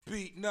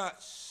Beat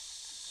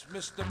nuts,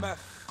 Mr.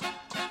 Meth.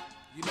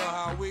 You know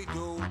how we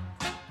do.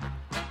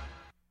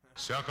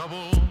 Se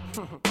acabó.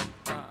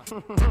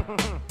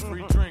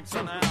 Free drinks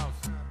in the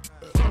house.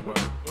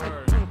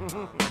 Word.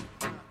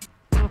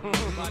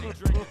 Everybody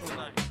drinking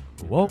tonight.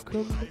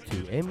 Welcome to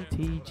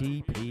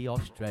MTGP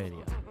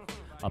Australia,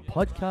 a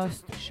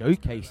podcast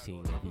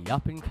showcasing the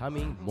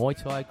up-and-coming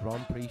Muay Thai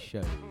Grand Prix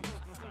shows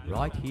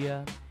right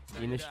here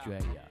in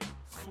Australia,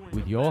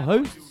 with your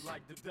hosts,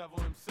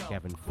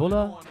 Gavin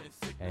Fuller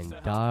and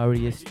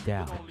Darius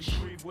Douch.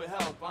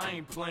 I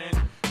ain't playing.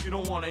 You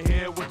don't want to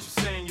hear what you're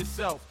saying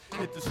yourself.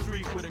 Hit the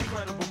street with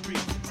incredible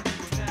beats.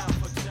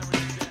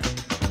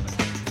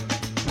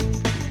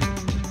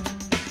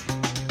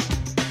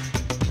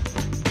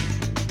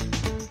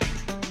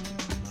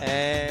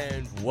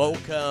 And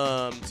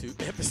welcome to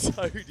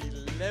episode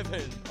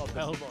 11 of the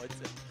Muay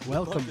Thai.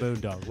 Welcome,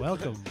 Boondog.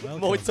 Welcome.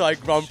 Muay Thai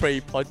Grand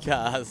Prix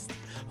podcast.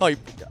 Oh,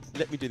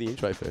 let me do the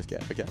intro first,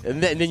 Gav. Okay,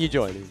 and then you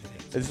join.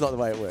 It's not the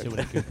way it works. Too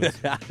many Coopers.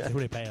 Too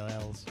many pale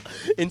ales.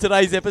 In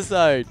today's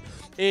episode,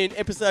 in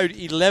episode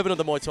 11 of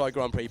the Muay Thai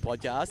Grand Prix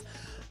podcast,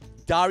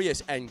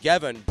 Darius and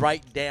Gavin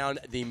break down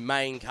the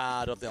main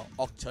card of the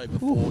October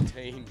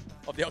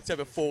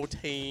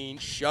 14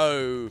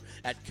 show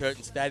at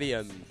Curtin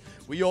Stadium.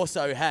 We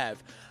also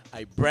have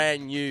a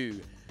brand new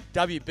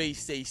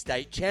WBC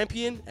state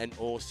champion, and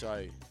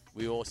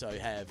we also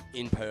have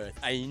in Perth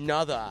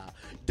another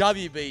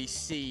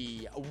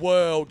WBC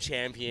world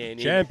champion.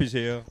 Champ is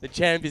here. The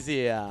champ is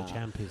here. The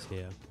champ is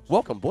here.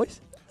 Welcome, boys.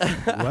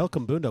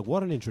 Welcome, Boondog.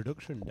 What an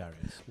introduction,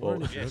 Darius. What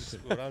an Yes,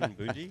 introduction. well done,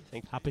 Boondy.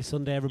 Thank you. Happy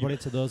Sunday, everybody,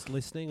 to those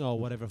listening, or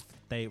whatever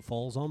day it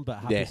falls on. But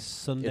happy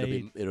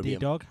Sunday, it'll be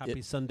D-Dog.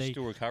 Happy Sunday,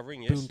 Still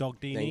recovering, yes. Boondog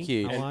Dini. Thank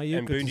you. How are you?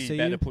 And Good to Boondy's see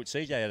about you. to put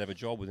CJ out of a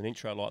job with an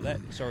intro like that.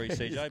 Sorry,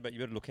 CJ, but you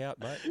better look out,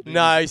 mate.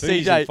 No, Boondy's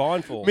CJ, in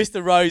fine form.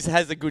 Mr. Rose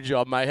has a good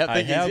job, mate.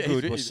 Hey, how he's-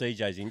 good he's- was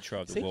CJ's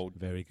intro of the world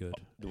Very good.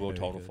 title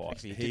Very good. fight?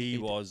 Actually, He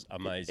was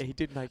amazing. He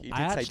did say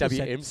I actually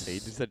WMC. He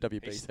did say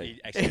WBC.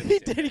 He actually He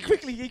did. He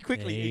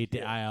quickly. He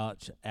did,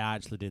 I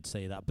actually did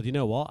say that. But you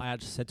know what? I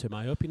actually said to him,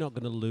 I hope you're not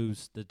going to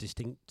lose the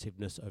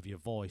distinctiveness of your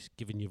voice,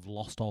 given you've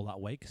lost all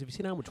that weight. Because have you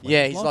seen how much weight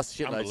Yeah, he's he's lost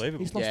shitloads.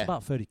 Unbelievable. He's lost Yeah.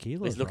 about 30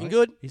 kilos. He's looking right?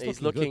 good. He's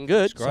He's looking looking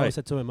good. So I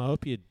said to him, I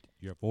hope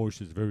your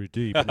voice is very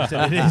deep. And he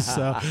said it is.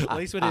 So at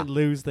least we didn't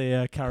lose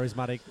the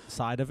charismatic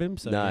side of him.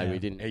 So No, yeah. we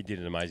didn't. He did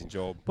an amazing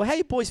job. Well, how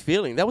you boys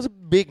feeling? That was a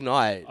big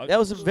night. That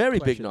was a very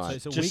big Question. So night.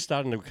 it's a Just week.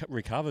 starting to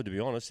recover, to be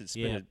honest. It's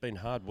Yeah. been a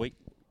hard week.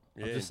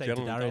 I'm Yeah, just saying to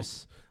gentlemen,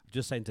 Darius.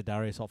 Just saying to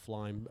Darius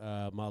offline,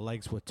 my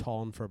legs were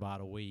torn for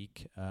about a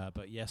week,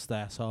 but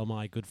yesterday I saw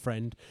my good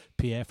friend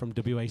Pierre from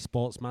WA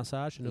Sports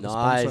Massage, another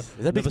Nice. sponsor,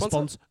 Is that a big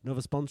sponsor?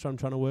 another sponsor I'm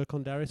trying to work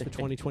on, Darius, for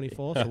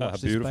 2024. So watch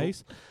this Beautiful.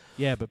 space.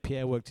 Yeah, but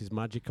Pierre worked his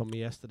magic on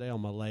me yesterday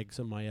on my legs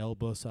and my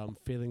elbow, so I'm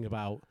feeling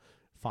about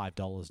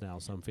 $5 now,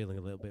 so I'm feeling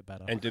a little bit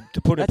better. And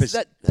to put in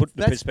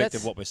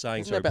perspective what we're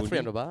saying, Isn't that about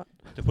Boondy, $300?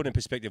 to put in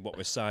perspective what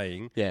we're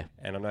saying, Yeah.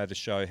 and I know the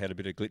show had a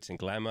bit of glitz and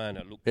glamour and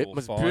it looked It all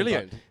was fine,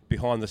 brilliant. but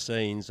behind the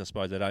scenes, I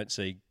suppose they don't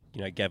see,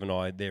 Gav and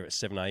I there at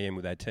 7 a.m.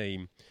 with our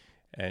team,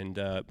 and,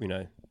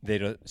 there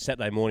to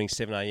Saturday morning,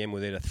 7 a.m. we're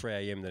there to 3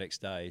 a.m. the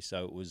next day.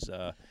 So it was...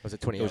 Was it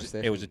 20 hours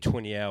there? It was a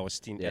 20-hour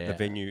stint at the Yeah.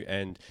 venue,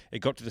 and it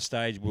got to the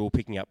stage we were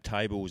picking up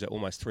tables at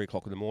almost 3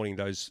 o'clock in the morning,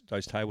 those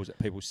tables that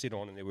people sit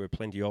on, and there were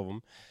plenty of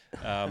them.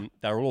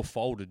 They were all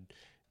folded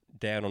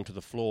down onto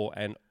the floor,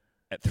 and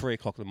at 3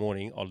 o'clock in the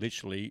morning, I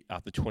literally,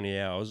 after 20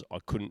 hours, I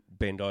couldn't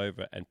bend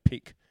over and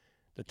pick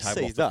the table off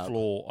Seized the up.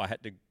 floor. I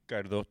had to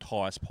go to the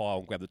highest pile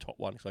and grab the top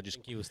one, because I I just...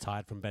 think he was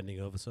tired from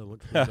bending over so much.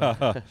 From the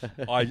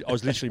dog. I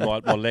was literally,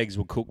 my legs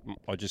were cooked.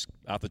 I just,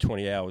 after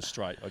 20 hours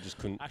straight, I just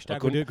couldn't...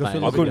 Hashtag I we do it 'cause mate, we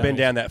I love it, couldn't bend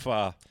guys. down that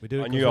far. We do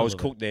it I 'cause knew we I was love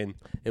it. cooked then.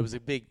 It was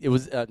mate. It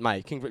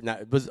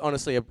was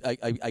honestly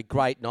a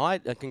great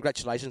night.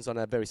 Congratulations on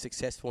a very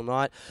successful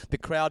night. The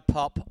crowd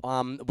pop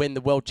when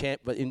the world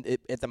champ at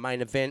the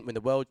main event, when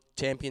the world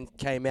champion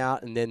came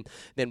out, and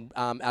then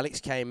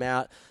Alex came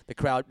out.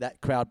 That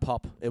crowd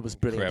pop. It was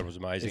brilliant. The crowd was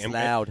amazing. It's And-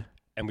 loud.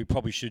 And we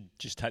probably should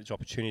just take this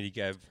opportunity,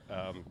 Gav.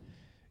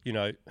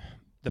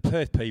 The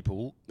Perth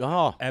people,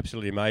 Oh,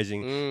 absolutely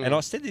amazing. Mm. And I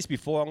said this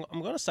before,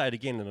 I'm going to say it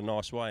again in a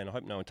nice way, and I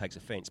hope no one takes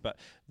offence, but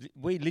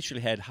we literally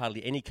had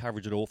hardly any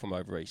coverage at all from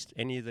over East.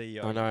 Any of the...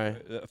 I know.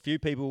 A few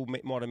people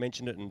might have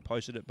mentioned it and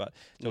posted it, but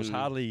there was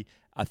hardly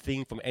a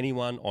thing from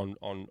anyone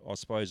on I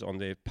suppose, on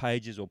their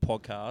pages or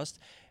podcast.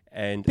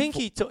 And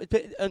Pinky.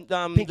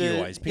 Pinky's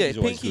always good.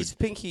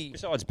 Pinky.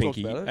 Besides talked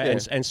Pinky, about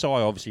it, and Si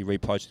obviously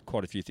reposted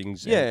quite a few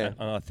things, Yeah.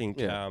 and I think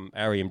Yeah.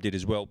 Ariam did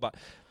as well. But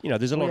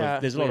there's a lot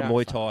of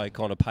Muay Thai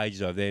kind of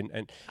pages over there,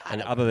 and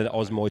other than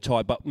Oz Muay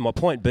Thai. But my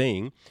point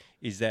being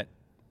is that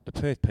the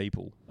Perth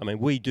people, I mean,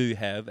 we do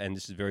have, and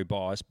this is very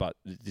biased, but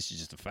this is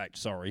just a fact.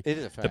 Sorry, It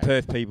is a fact. The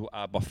Perth people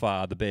are by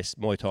far the best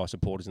Muay Thai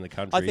supporters in the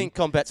country. I think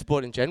combat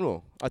sport in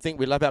general. I think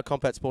we love our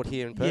combat sport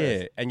here in Perth.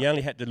 Yeah, and you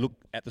only had to look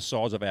at the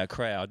size of our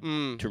crowd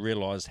to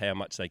realise how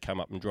much they come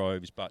up in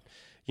droves. But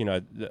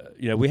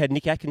we had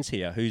Nick Atkins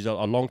here, who's a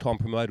long-time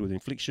promoter with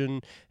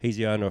Infliction. He's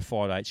the owner of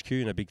Fight HQ,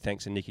 and a big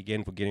thanks to Nick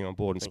again for getting on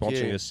board and Thank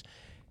sponsoring you. us.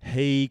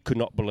 he could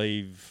not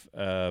believe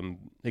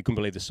he couldn't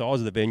believe the size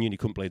of the venue, and he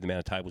couldn't believe the amount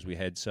of tables we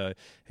had. So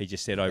he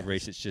just said over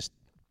East, it's just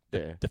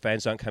the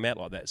fans don't come out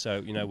like that.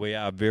 So we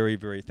are very,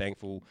 very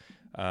thankful,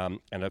 and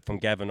from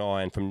Gav and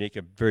I and from Nick,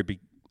 a very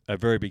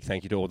big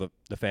thank you to all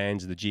the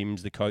fans, the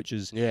gyms, the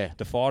coaches,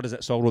 the fighters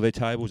that sold all their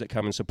tables that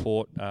come and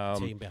support.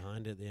 Team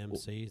behind it, the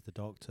MCs, the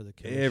doctor, the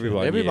coach.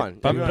 Everyone.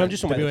 But I'm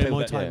just talking about the people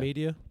MuayThai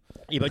media.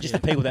 Yeah, but just the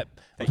people that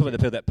I'm talking about the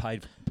people that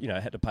paid,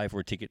 had to pay for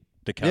a ticket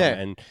to come,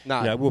 and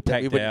we were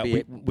packed out.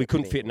 We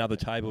couldn't fit another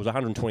table. It was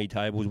 120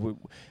 tables.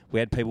 We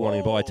had people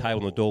wanting to buy a table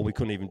on the door. We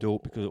couldn't even do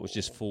it because it was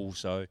just full.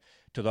 So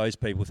to those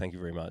people, thank you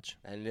very much.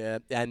 And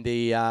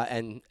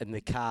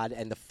the card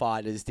and the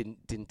fighters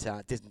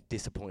didn't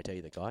disappoint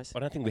either, guys. I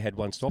don't think we had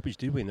one stoppage,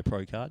 did we, in the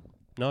pro card?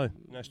 No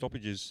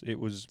stoppages. It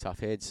was tough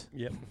heads.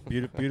 Yep,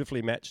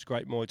 beautifully matched,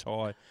 great Muay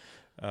Thai.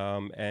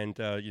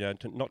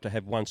 Not to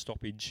have one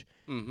stoppage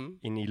in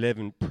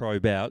 11 pro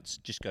bouts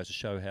just goes to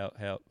show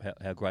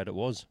how great it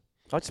was.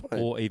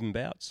 Or even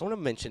bouts. I want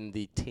to mention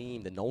the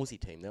team, the Knowlesy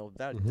team. They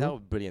were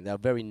brilliant. They were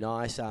very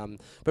nice,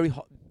 very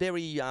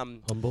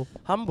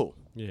humble.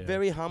 Yeah.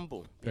 Very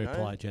humble. Very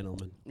polite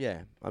gentleman. Yeah,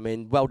 I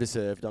mean, well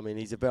deserved. I mean,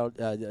 he's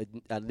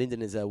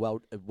Lyndon was a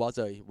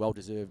well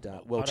deserved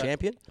world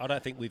champion. I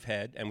don't think we've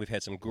had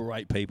some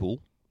great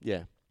people.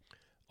 Yeah.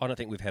 I don't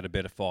think we've had a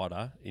better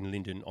fighter in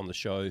Lyndon on the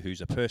show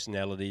who's a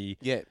personality,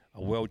 a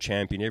world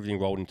champion, everything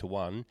rolled into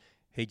one.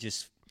 He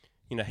just,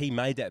 he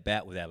made that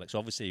bout with Alex.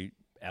 Obviously,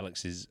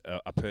 Alex is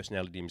a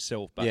personality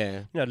himself, but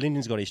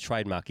Lyndon's got his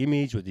trademark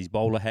image with his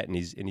bowler hat and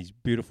his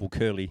beautiful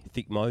curly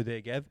thick mo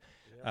there, Gav,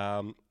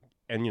 and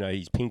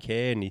his pink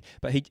hair,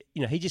 but he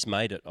just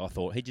made it. I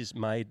thought he just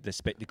made the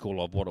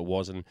spectacle of what it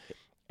was,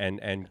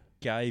 and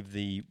gave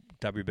the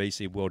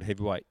WBC World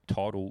Heavyweight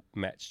title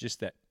match just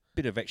that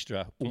bit of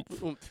extra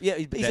oomph. Yeah,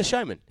 he's a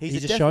showman.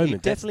 He's a showman. He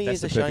definitely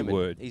that's is the a showman.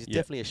 Word. He's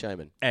definitely a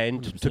showman.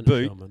 And to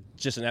boot,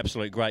 just an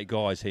absolute great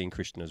guy is he and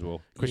Christian as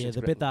well.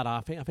 The bit that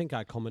I think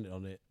I commented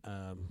on it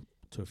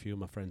to a few of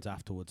my friends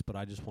afterwards, but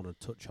I just want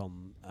to touch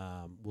on.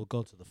 We'll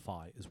go to the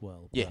fight as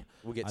well. Yeah,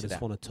 we'll get to that. I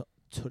just want to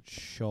touch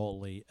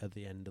shortly at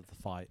the end of the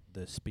fight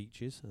the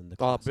speeches and the.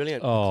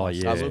 Brilliant!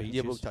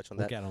 We'll touch on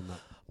that. We'll get on that.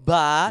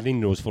 But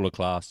Lyndon was full of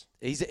class.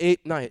 A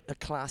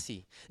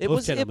classy.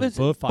 Both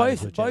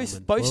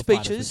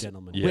speeches,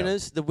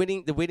 winners, the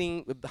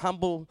winning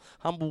humble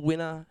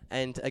winner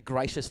and a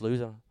gracious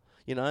loser.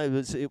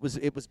 It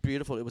was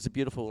beautiful. It was a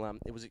beautiful.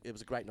 It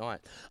was a great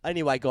night.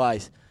 Anyway,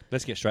 guys,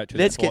 let's get straight to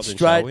let's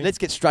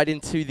get straight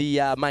into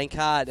the main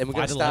card, and we're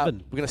going to start.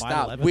 We're going to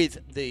start with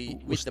the.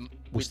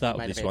 We'll start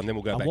with this one, then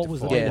we'll go back to what was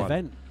the main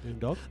event,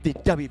 Dog? The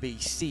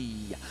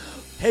WBC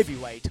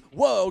Heavyweight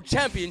World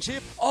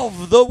Championship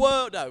of the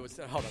world. No,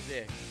 hold on,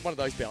 one of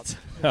those belts.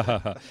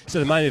 So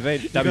the main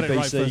event,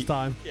 WBC. First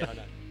time. Yeah, I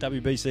know.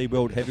 WBC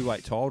World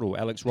Heavyweight title,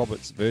 Alex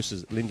Roberts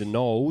versus Lyndon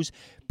Knowles,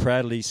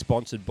 proudly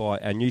sponsored by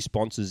our new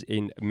sponsors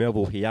in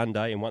Melville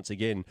Hyundai. And once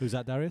again, who's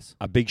that, Darius?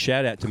 A big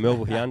shout out to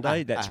Melville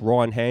Hyundai. That's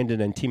Ryan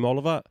Handon and Tim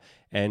Oliver,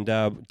 and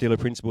dealer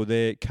principal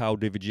there, Carl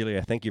Di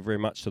Virgilio. Thank you very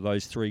much to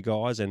those three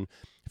guys. And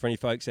for any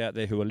folks out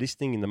there who are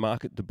listening in the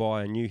market to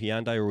buy a new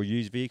Hyundai or a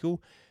used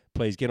vehicle,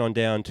 please get on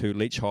down to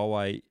Leach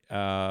Highway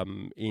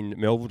in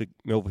Melville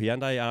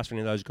Hyundai. Ask for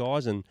any of those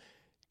guys and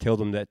tell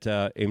them that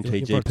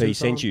MTGP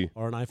sent you.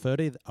 Or an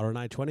i30 or an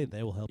i20,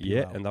 they will help you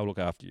out. Yeah, and they'll look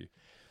after you.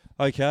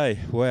 Okay,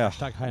 wow.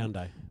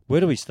 Hyundai. Where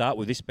do we start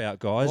with this bout,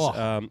 guys?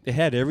 It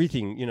had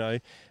everything,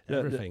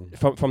 everything.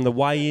 From the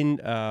weigh-in.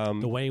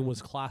 The weigh-in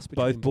was class.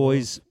 Both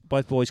boys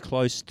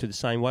close to the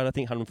same weight. I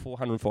think 104,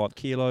 105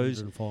 kilos.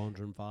 104,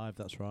 105,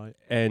 that's right.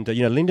 And,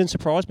 Lyndon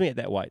surprised me at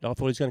that weight. I thought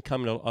he was going to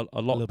come in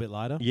a little bit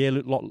lighter. Yeah,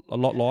 a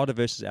lot lighter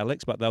versus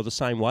Alex, but they were the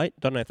same weight.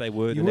 Don't know if they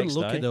were the next day. You wouldn't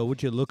look at though,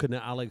 would you? Looking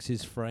at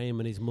Alex's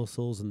frame and his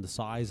muscles and the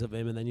size of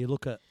him, and then you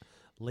look at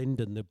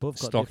Lyndon, they've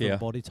both got different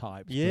body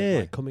types.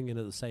 Yeah. But coming in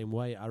at the same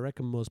weight, I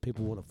reckon most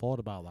people wouldn't have thought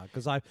about that.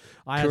 Because I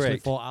actually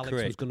thought Alex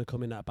was going to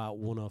come in at about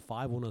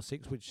 105,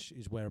 106, which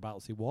is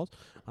whereabouts he was.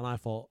 And I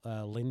thought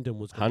Lyndon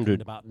was going to come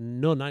in about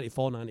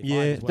 94, 95.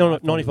 Yeah, no,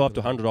 95 to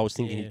 100 I was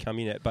thinking he'd come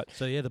in at. But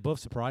so, they both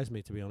surprised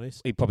me, to be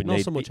honest. He probably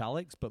not so much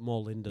Alex, but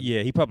more Lyndon.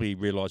 Yeah, he probably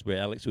realised where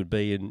Alex would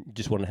be and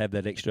just wanted to have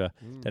that extra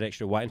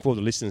weight. And for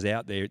the listeners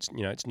out there, it's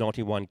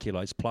 91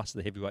 kilos plus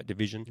the heavyweight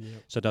division,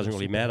 so it doesn't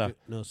really matter.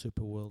 No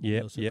super world.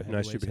 Yeah,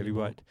 no super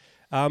heavyweight.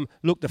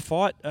 Look, the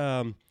fight,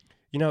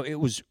 it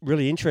was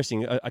really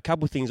interesting. A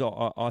couple of things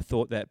I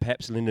thought that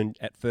perhaps Lyndon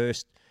at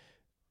first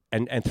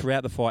and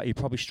throughout the fight, he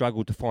probably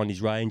struggled to find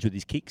his range with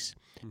his kicks.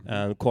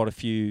 Quite a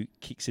few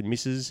kicks and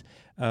misses.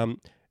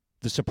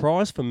 The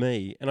surprise for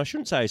me, and I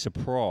shouldn't say a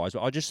surprise,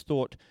 but I just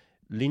thought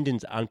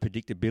Lyndon's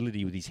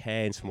unpredictability with his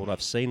hands from what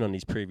I've seen on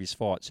his previous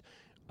fights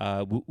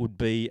would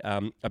be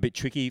a bit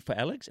tricky for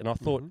Alex. And I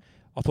thought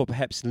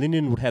perhaps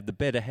Lyndon would have the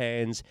better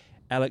hands.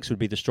 Alex would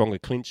be the stronger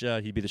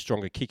clincher. He'd be the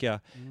stronger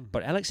kicker.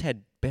 But Alex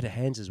had better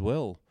hands as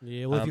well.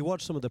 Yeah, well, if you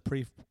watch some of the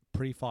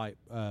pre-fight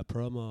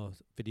promo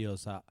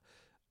videos that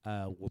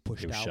were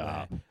pushed out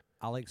there,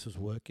 Alex was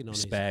working on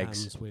his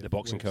hands with the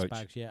boxing coach.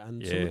 Spags,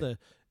 and some of the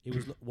it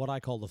was what I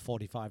call the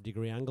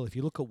 45-degree angle. If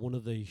you look at one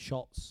of the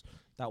shots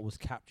that was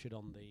captured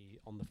on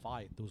the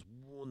fight, there was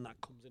one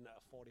that comes in at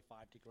a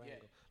 45-degree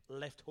angle.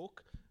 Left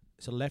hook.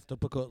 It's a left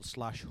uppercut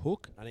 /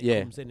 hook, and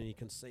it comes in, and you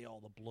can see all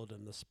the blood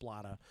and the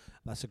splatter.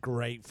 That's a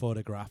great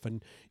photograph.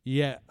 And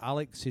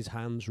Alex's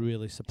hands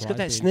really surprised me. He's got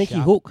that sneaky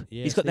hook.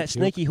 Yeah, he's got that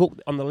sneaky hook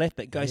on the left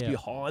that goes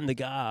behind the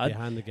guard,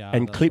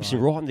 and clips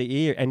him right in the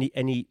ear. And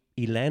he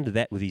landed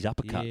that with his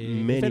uppercut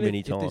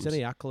many times. If there's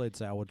any accolades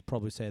there, I would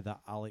probably say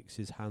that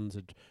Alex's hands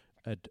had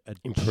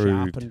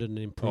improved. Sharpened and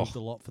improved a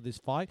lot for this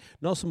fight.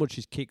 Not so much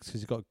his kicks,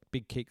 because he's got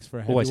big kicks for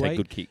a heavyweight. Always had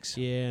good kicks.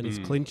 Yeah, and his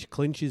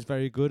clinch is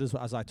very good,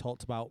 as I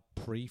talked about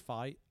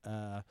pre-fight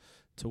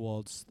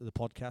towards the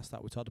podcast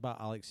that we talked about,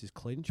 Alex's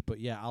clinch.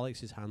 But yeah,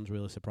 Alex's hands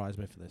really surprised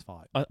me for this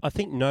fight. I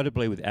think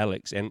notably with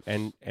Alex,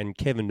 and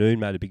Kevin Noon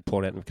made a big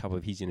point out in a couple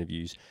of his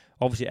interviews.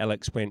 Obviously,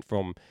 Alex went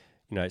from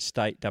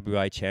state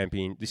WA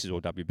champion, this is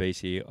all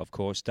WBC, of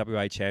course,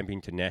 WA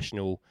champion to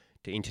national,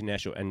 to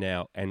international,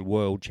 and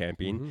world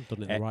champion.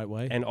 Done it the right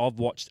way. And I've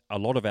watched a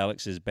lot of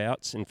Alex's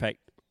bouts. In fact,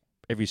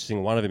 every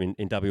single one of them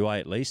in WA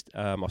at least.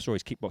 I saw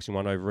his kickboxing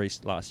one over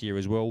East last year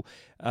as well.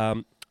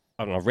 I've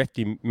reffed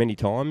him many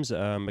times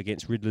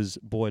against Riddler's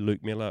boy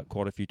Luke Miller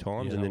quite a few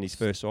times, and then his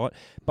first fight.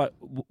 But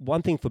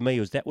one thing for me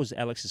was that was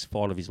Alex's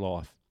fight of his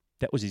life.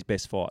 That was his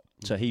best fight.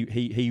 So he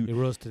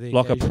rose to the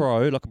like occasion. A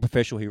pro, like a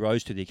professional. He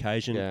rose to the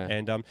occasion,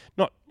 and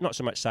not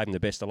so much saving the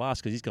best to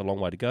last, because he's got a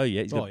long way to go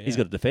yet. He's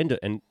got to defend it,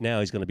 and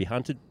now he's going to be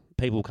hunted.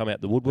 People will come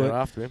out the woodwork. They're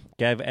after him.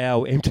 Gave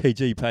our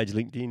MTG page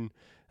LinkedIn.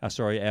 Our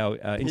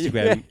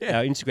Instagram.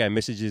 Our Instagram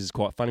messages is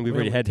quite funny. We've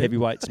already had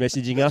heavyweights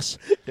messaging us.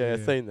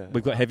 I've seen that.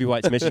 We've got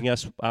heavyweights messaging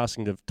us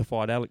asking to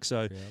fight Alex.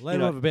 So let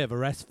him have a bit of a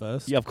rest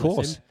first. Yeah, of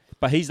course.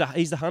 But he's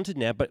the hunted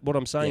now. But what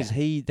I'm saying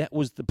is that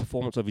was the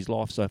performance of his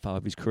life so far,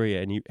 of his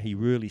career, and he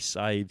really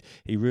saved.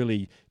 He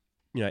really,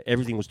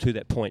 everything was to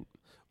that point.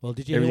 Well,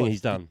 did you everything hear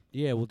he's done?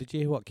 Yeah. Well, did you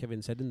hear what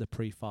Kevin said in the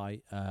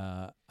pre-fight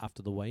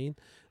after the weigh-in?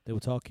 They were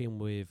talking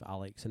with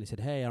Alex, and he said,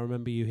 "Hey, I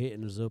remember you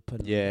hitting us up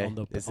and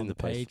on the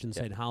page and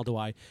saying, how do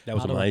I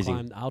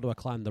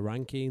climb the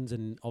rankings?"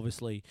 And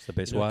obviously, it's the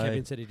best way.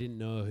 Kevin said he didn't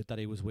know that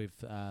he was with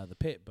the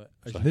Pit, but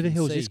so who the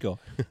hell is this guy?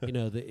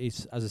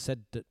 As I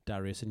said,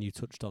 Darius, and you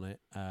touched on it.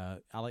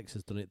 Alex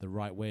has done it the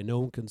right way. No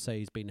one can say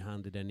he's been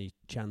handed any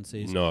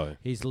chances. No,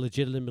 he's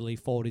legitimately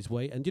fought his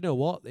way, and you know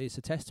what? It's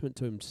a testament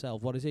to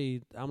himself. What is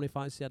he? How many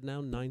fights he had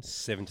now?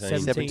 17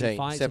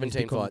 fights.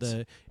 17 fights.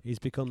 He's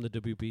become the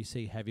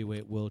WBC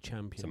heavyweight world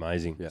champion. It's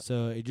amazing. Yeah.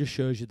 So it just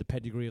shows you the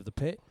pedigree of the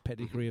Pit,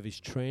 pedigree of his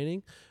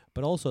training,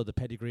 but also the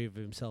pedigree of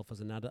himself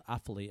as an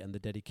athlete and the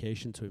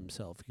dedication to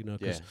himself.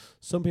 Because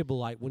some people,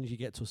 like, when you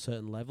get to a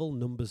certain level,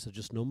 numbers are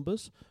just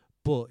numbers.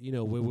 But, we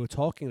were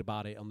talking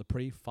about it on the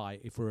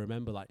pre-fight, if we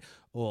remember,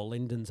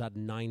 Lyndon's had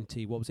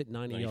 90, what was it,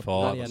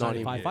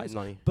 95 fights.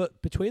 90.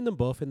 But between them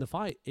both in the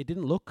fight, it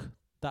didn't look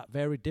that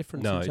very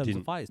different in terms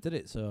of fights, did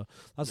it? So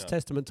that's a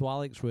testament to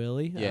Alex,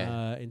 really,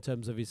 in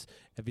terms of his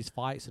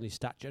fights and his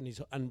stature,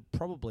 and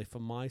probably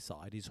from my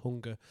side, his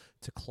hunger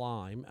to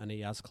climb, and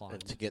he has climbed.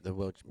 And to get the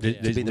world, to be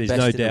the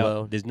best in the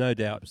world. There's no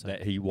doubt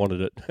that he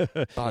wanted it.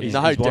 He's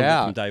no wanted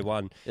doubt. it from day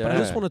one. Yeah. But I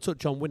just want to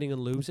touch on winning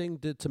and losing.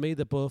 To me,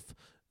 they're both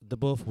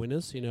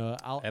winners.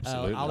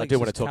 Absolutely. Alex I do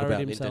want to talk carried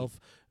about himself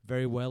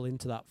very well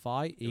into that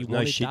fight. He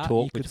no shit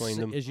talk between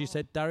them. As you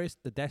said, Darius,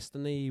 the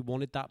destiny, he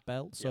wanted that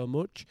belt so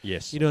much.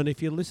 Yes. And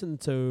if you listen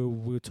to,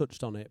 we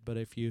touched on it, but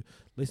if you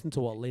listen to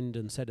what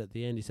Lyndon said at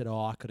the end, he said,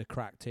 I could have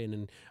cracked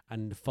in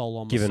and fall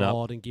on the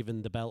sword and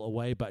given the belt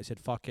away, but he said,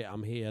 fuck it,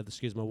 I'm here,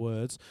 excuse my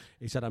words.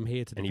 He said, I'm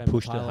here to defend my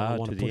title, I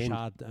want to push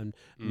hard and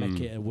make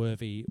it a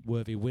worthy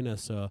winner.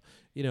 So,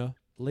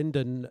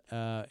 Lyndon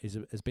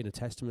has been a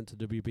testament to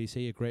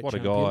WBC, a great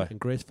champion and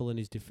graceful in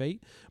his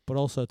defeat, but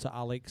also to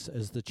Alex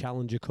as the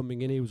challenger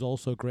coming in. He was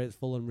also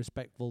grateful and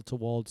respectful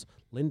towards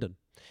Lyndon.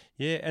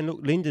 Yeah, and look,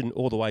 Lyndon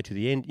all the way to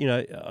the end.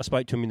 I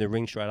spoke to him in the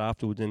ring straight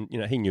afterwards, and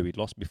he knew he'd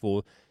lost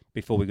before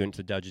we got into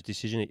the judge's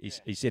decision.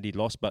 He said he'd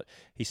lost, but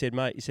he said,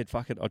 mate,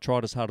 fuck it, I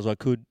tried as hard as I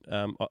could.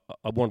 I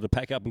wanted to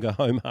pack up and go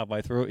home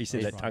halfway through it. He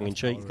said that tongue in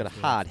cheek. He's got a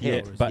hard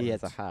head. But he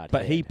has a hard head.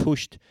 But he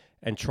pushed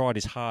and tried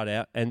his heart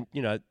out, and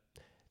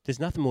there's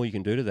nothing more you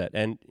can do to that.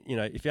 And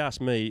if you ask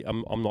me,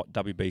 I'm not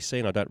WBC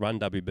and I don't run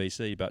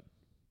WBC, but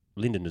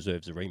Lyndon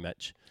deserves a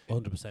rematch.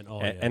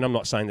 100%. And I'm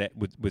not saying that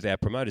with our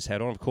promoter's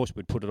hat on. Of course,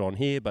 we'd put it on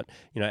here, but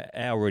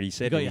Al already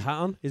said. You got your hat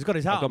on? He's got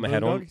his hat on. I've got my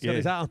hat on. He's got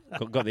his hat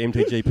on. Got the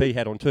MTGP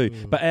hat on too.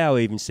 But Al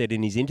even said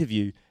in his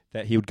interview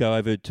that he would go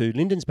over to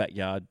Lyndon's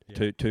backyard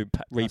to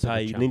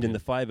repay Lyndon the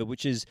favour,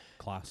 which is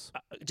class.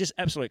 Just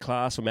absolute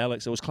class from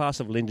Alex. It was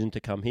class of Lyndon to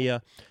come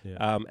here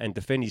and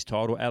defend his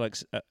title.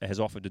 Alex has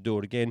offered to do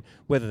it again.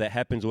 Whether that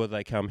happens or whether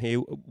they come here,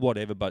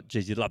 whatever, but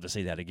geez, you'd love to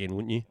see that again,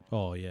 wouldn't you?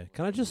 Oh, yeah.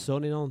 Can I just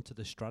zone in on to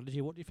the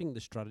strategy? What do you think the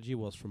strategy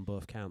was from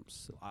both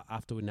camps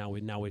after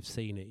we've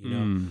seen it?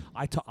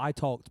 I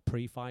talked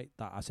pre-fight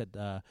that I said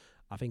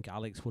I think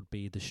Alex would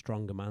be the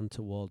stronger man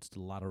towards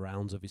the latter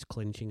rounds of his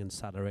clinching and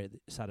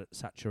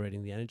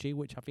saturating the energy,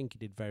 which I think he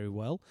did very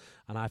well.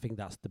 And I think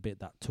that's the bit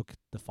that took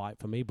the fight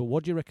for me. But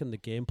what do you reckon the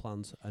game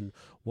plans, and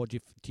what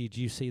did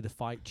you see the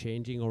fight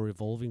changing or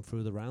evolving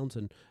through the rounds,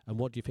 and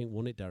what do you think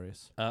won it,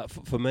 Darius?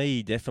 For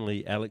me,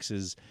 definitely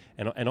Alex's,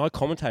 and I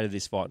commentated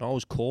this fight, and I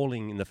was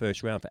calling in the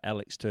first round for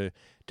Alex to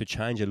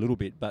change a little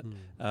bit, but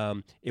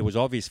it was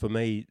obvious for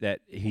me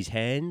that his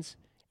hands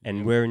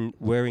and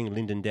wearing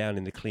Lyndon down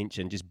in the clinch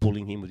and just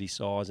bullying him with his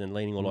size and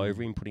leaning all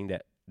over him, putting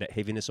that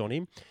heaviness on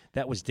him,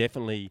 that was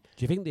definitely...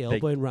 Do you think the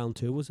elbow in round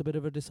 2 was a bit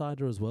of a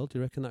decider as well? Do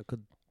you reckon that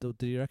could...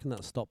 Do you reckon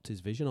that stopped his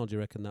vision, or do you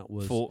reckon that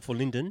was... For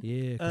Lyndon?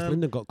 Yeah, because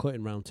Lyndon got cut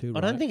in round 2,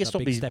 I don't think it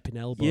stopped his... stepping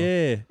elbow.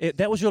 Yeah,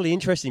 that was really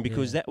interesting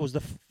because that was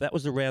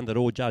the round that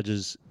all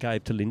judges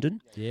gave to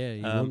Lyndon. Yeah,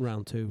 he won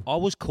round 2. I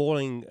was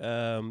calling...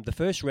 the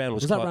first round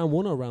was... Was that round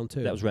 1 or round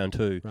 2? That was round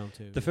 2. Round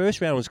 2. The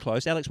first round was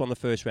close. Alex won the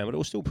first round, but it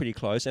was still pretty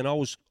close. And I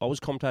was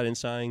commentating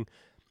saying,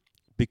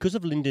 because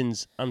of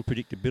Lyndon's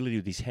unpredictability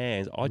with his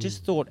hands, I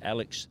just thought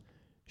Alex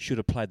should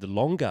have played the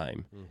long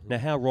game. Now,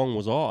 how wrong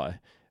was I?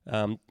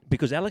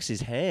 Because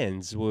Alex's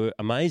hands were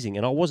amazing,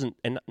 and I wasn't.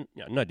 And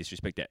no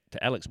disrespect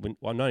to Alex,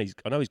 I know he's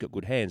got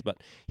good hands, but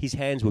his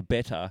hands were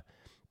better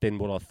than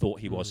what I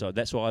thought he was. So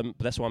that's why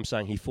I'm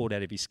saying he fought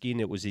out of his skin.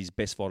 It was his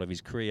best fight of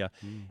his career,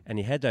 and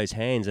he had those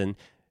hands. And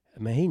I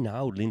mean, he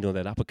nailed Lyndon with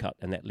that uppercut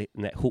and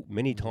that hook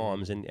many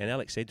times. And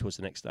Alex said to us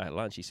the next day at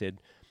lunch, he said,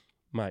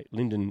 "Mate,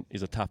 Lyndon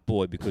is a tough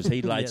boy because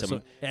he laid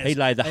he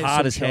laid the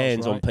hardest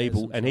hands on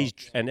people,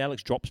 and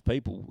Alex drops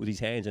people with his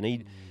hands, and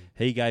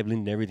he gave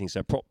Lyndon everything.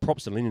 So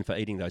props to Lyndon for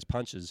eating those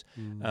punches.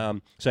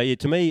 So yeah,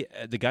 to me,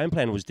 the game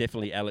plan was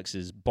definitely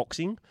Alex's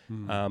boxing,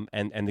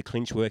 and the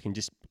clinch work, and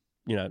just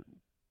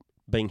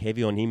being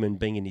heavy on him and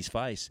being in his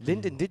face.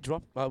 Lyndon did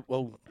drop,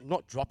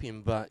 not drop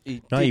him, but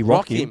he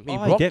rocked him.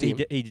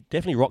 He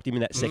definitely rocked him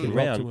in that second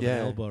round. Rocked him with an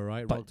elbow,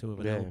 right? Rocked him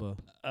with an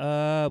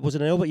elbow. Was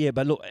it an elbow? Yeah,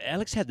 but look,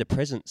 Alex had the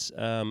presence.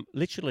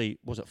 Literally,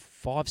 was it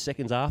 5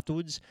 seconds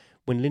afterwards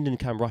when Lyndon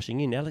came rushing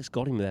in? Alex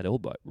got him with that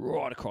elbow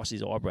right across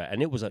his eyebrow,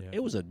 and it was a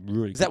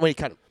really. Is that when he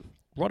cut?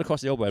 Right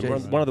across the elbow,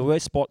 one of the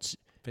worst spots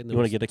you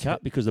want to get a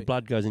cut because the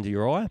blood goes into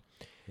your eye.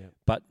 Yeah.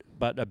 But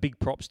a big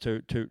props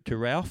to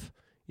Ralph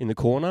in the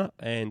corner,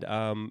 and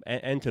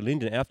to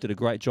Lyndon. Alf did a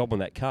great job on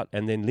that cut,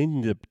 and then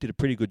Lyndon did a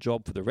pretty good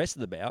job for the rest of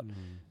the bout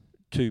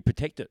to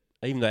protect it,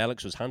 even though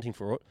Alex was hunting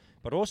for it.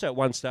 But also at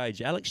one stage,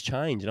 Alex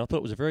changed, and I thought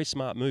it was a very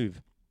smart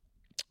move.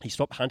 He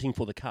stopped hunting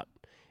for the cut,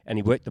 and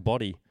he worked the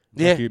body.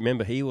 Yeah. If you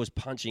remember, he was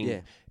punching. Yeah.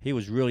 He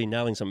was really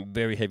nailing some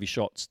very heavy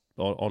shots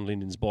on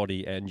Lyndon's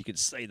body, and you could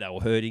see they were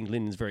hurting.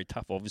 Lyndon's very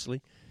tough,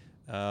 obviously.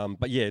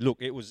 But yeah, look,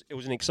 it was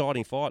an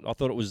exciting fight. I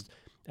thought it was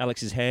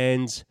Alex's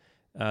hands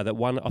that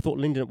won. I thought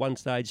Lyndon at one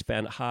stage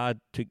found it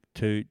hard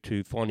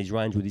to find his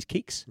range with his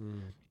kicks.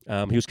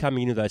 He was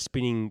coming into those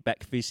spinning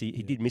back fists. He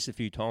did miss a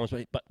few times,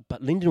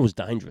 but Lyndon was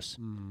dangerous.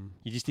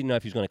 You just didn't know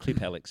if he was going to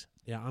clip Alex.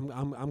 Yeah,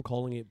 I'm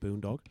calling it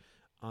Boondog.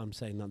 I'm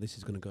saying that this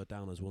is going to go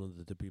down as one of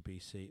the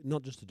WBC,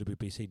 not just the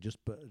WBC,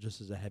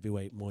 just as a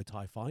heavyweight Muay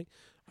Thai fight.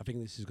 I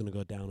think this is going to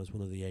go down as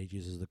one of the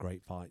ages as the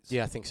great fights.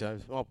 Yeah, I think so.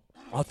 Well,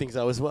 I think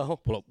so as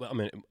well. Well, I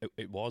mean,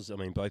 it was. I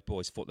mean, both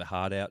boys fought their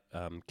heart out.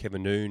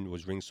 Kevin Noon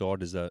was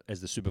ringside as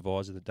the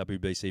supervisor, the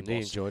WBC boss. He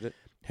enjoyed it.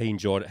 He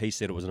enjoyed it. He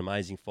said it was an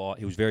amazing fight.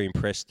 He was very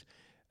impressed.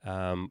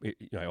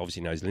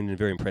 Obviously knows Lyndon.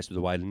 Very impressed with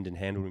the way Lyndon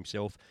handled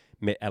himself.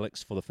 Met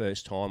Alex for the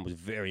first time. Was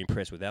very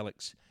impressed with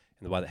Alex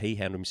and the way that he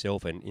handled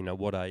himself. And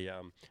what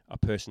a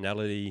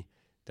personality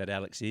that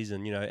Alex is.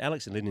 And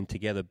Alex and Lyndon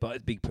together,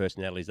 both big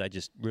personalities. They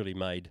just really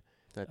made.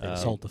 They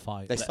sold the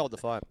fight. They sold the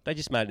fight. They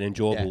just made an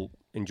enjoyable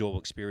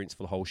experience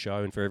for the whole show,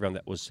 and for everyone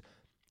that was,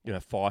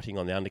 fighting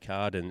on the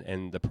undercard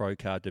and the pro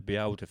card, to be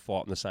able to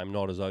fight on the same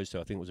night as those two.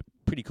 I think it was a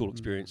pretty cool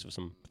experience for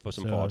some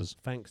fighters.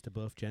 Thanks to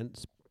both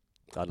gents,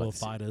 both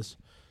fighters.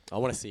 I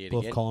want to see it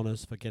both again. Both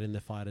corners for getting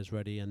the fighters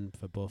ready, and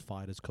for both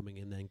fighters coming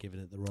in there and giving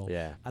it the role.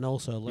 Yeah. And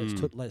also,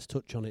 let's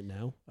touch on it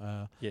now.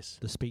 Yes.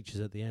 The speeches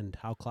at the end.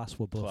 How class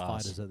were both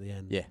fighters at the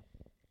end? Yeah.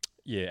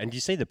 Yeah, and you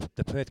see the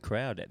Perth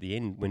crowd at the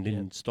end when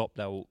Lyndon stopped.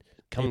 They were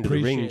coming to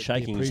the ring,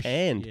 shaking his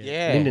hand.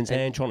 Yeah. Lyndon's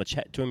hand, trying to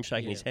chat to him,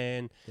 shaking his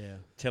hand,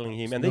 telling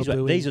him. And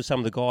these are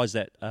some of the guys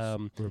that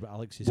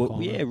Alex's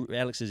corner. Yeah,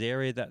 Alex's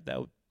area that they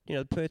were.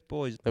 The Perth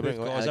boys, they were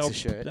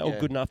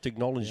good enough to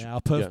acknowledge. Yeah,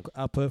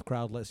 our Perth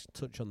crowd. Let's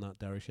touch on that,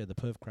 Darius. Yeah, the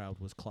Perth crowd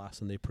was class,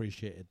 and they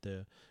appreciated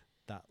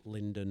that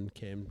Lyndon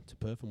came to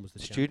Perth and was the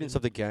students champion.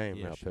 of the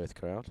game. Our Perth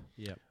crowd.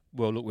 Yeah.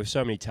 Well, look, with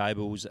so many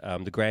tables,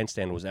 the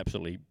grandstand was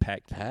absolutely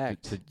packed.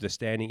 The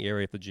standing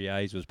area for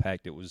GAs was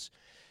packed. It was,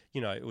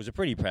 it was a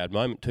pretty proud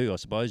moment too, I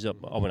suppose. I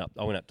went up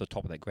to the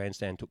top of that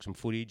grandstand, took some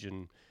footage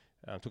and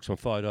took some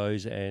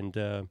photos, and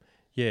the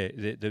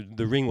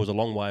ring was a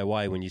long way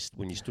away when you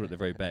stood at the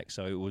very back.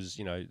 So it was,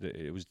 they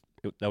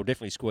were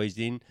definitely squeezed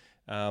in.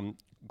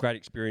 Great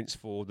experience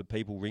for the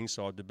people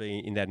ringside to be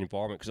in that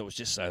environment because it was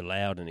just so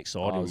loud and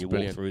exciting when you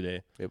walked through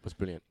there. It was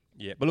brilliant.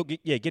 Yeah, but look,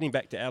 getting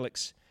back to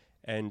Alex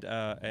and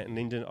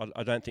Lyndon,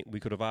 I don't think we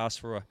could have asked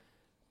for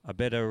a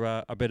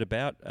better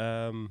bout.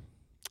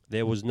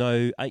 There was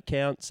no 8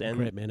 counts. And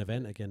great main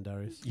event again,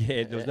 Darius.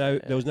 Yeah,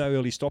 there was no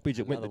early stoppage.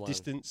 It went Another the one.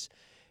 distance,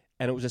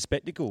 and it was a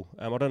spectacle.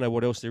 I don't know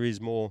what else there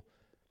is more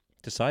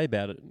to say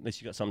about it,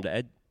 unless you've got something to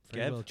add,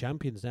 Three Gav. world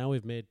champions now.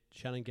 We've made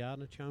Shannon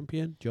Gardner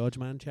champion, George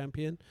Mann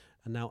champion,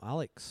 and now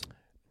Alex.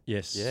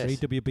 Yes. Yes. 3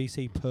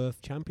 WBC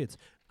Perth champions.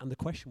 And the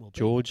question will be,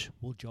 George.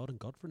 will Jordan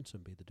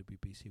Godfrenson be the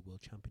WBC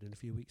world champion in a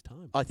few weeks'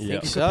 time? I think Yeah.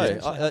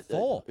 so.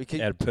 Four. We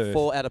could- Out of Perth.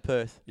 4 out of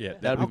Perth. Yeah,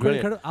 That'd How be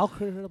brilliant.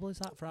 incredible is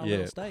that for our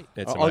little state?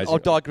 It's I'll amazing.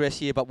 digress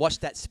here, but watch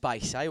that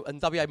space, eh?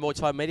 And WA Muay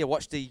Thai Media,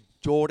 watch the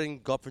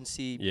Jordan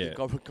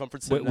Godfrenson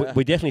conference.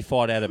 We definitely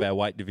fight out of our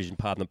weight division,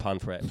 pardon the pun,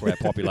 for our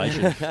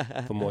population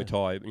for Muay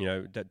Thai. You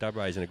know,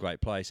 WA is in a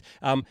great place.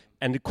 And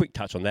a quick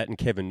touch on that, and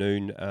Kevin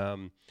Noon,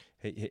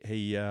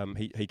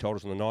 he told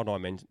us on the night, I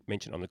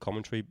mentioned on the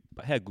commentary,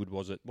 but how good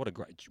was it? What a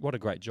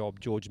great job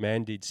George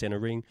Mann did, centre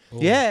ring.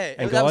 Yeah,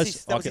 And that was guys,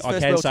 his- that was his I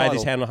first can world say title.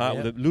 this hand on heart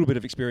with a little bit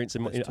of experience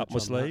Let's up touch my on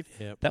sleeve.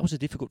 that, yep. That was a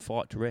difficult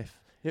fight to ref.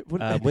 It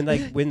When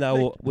they come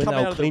out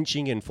were of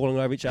clinching and falling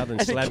over each other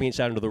and slamming each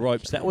other into the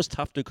ropes, that was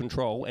tough to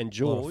control. And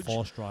George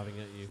force driving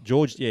at you.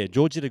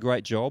 George did a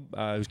great job.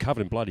 He was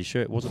covered in blood, his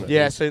shirt, wasn't it? Yeah,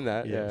 It I've was- seen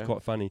that. it Yeah. was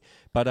quite funny.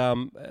 But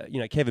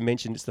Kevin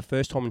mentioned it's the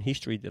first time in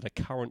history that a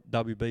current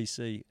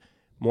WBC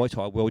Muay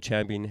Thai world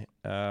champion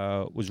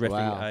was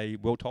refereeing Wow. a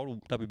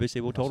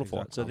WBC world title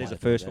fight. So exactly there's a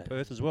right. first Yeah. for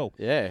Perth as well.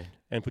 Yeah.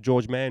 And for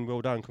George Mann,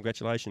 well done,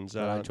 congratulations.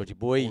 Well done, Georgie all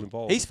boy.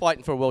 involved. He's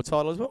fighting for a world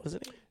title as well,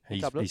 isn't he?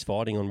 He's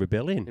fighting on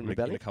Rebellion In in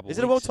Rebellion. a couple Is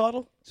of it a world weeks.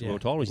 title? It's a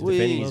world title. He's Whee.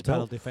 defending his World title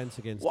belt. defence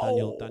against Whoa.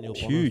 Daniel Bonner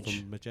Huge.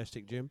 from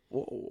Majestic Gym.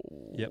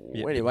 Yep.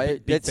 Anyway,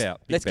 big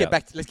bout. let's get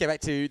back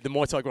to the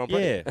Muay Thai Grand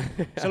Prix.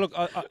 Yeah. So look,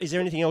 is there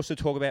anything else to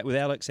talk about with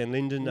Alex and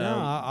Lyndon? No,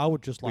 I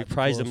would just like We've to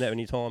praised them close- that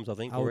many times, I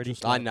think, I would already.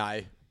 just I like-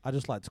 know, I'd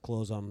just like to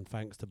close on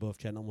thanks to both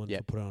gentlemen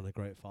Yep. for putting on a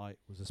great fight.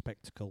 It was a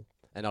spectacle.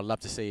 and I'd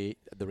love to see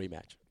the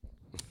rematch.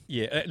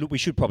 Yeah, look, we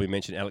should probably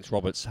mention Alex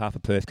Roberts. Half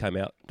of Perth came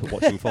out to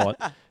watch him fight.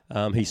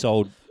 He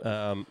sold,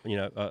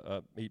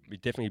 he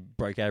definitely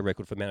broke our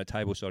record for amount of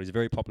table sold. He's a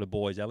very popular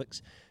boy, is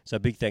Alex. So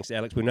big thanks to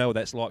Alex. We know what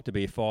that's like to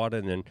be a fighter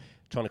and then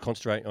trying to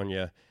concentrate on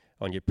your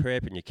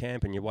prep and your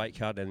camp and your weight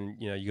cut,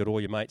 and you got all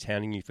your mates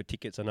hounding you for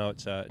tickets. I know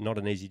it's not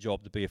an easy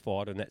job to be a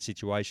fighter in that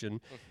situation.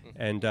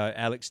 And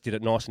Alex did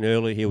it nice and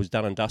early. He was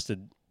done and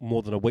dusted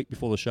more than a week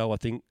before the show, I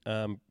think,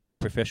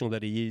 professional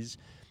that he is.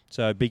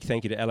 So big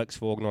thank you to Alex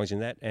for organising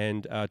that,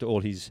 and to all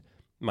his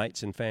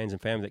mates and fans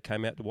and family that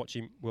came out to watch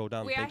him. Well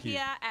done. We Thank are you.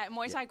 here at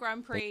Muay Thai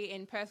Grand Prix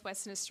in Perth,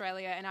 Western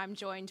Australia, and I'm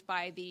joined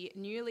by the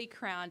newly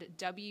crowned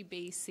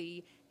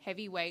WBC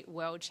Heavyweight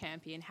World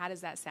Champion. How does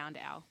that sound,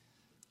 Al?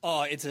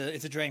 Oh, it's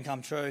a dream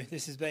come true.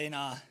 This has been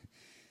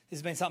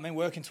something I've been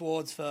working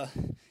towards for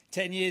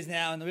 10 years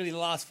now, and really the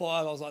last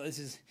 5, I was like, this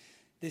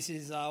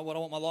is what I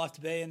want my life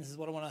to be, and this is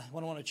what I want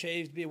to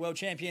achieve, to be a world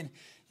champion,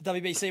 the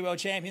WBC world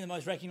champion, the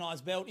most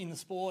recognised belt in the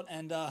sport,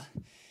 and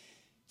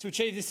to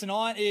achieve this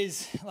tonight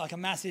is like a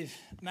massive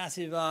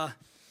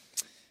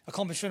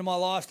accomplishment of my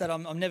life that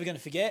I'm never going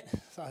to forget.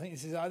 So I think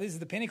this is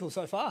the pinnacle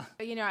so far.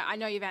 I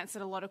know you've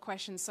answered a lot of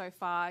questions so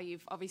far.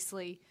 You've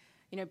obviously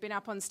been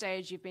up on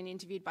stage, you've been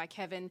interviewed by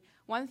Kevin.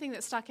 One thing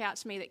that stuck out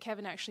to me that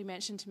Kevin actually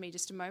mentioned to me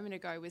just a moment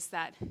ago was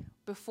that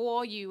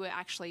before you were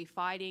actually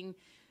fighting,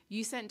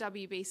 you sent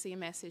WBC a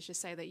message to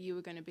say that you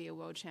were going to be a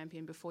world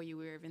champion before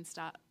you even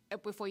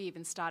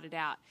started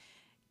out.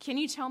 Can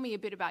you tell me a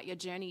bit about your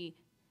journey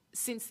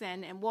since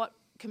then and what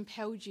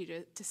compelled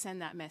you to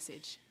send that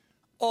message?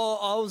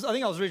 Oh, I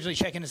think I was originally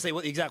checking to see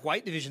what the exact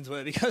weight divisions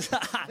were, because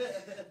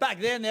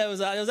back then there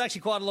was actually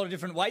quite a lot of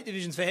different weight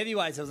divisions for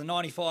heavyweights. There was a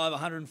 95,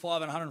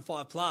 105 and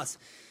 105 plus.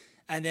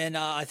 And then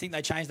I think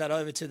they changed that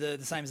over to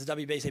the same as the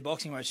WBC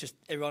boxing, where it's just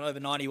everyone over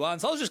 91.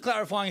 So I was just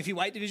clarifying a few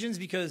weight divisions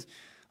because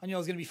I knew I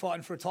was going to be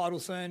fighting for a title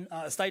soon,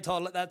 a state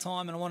title at that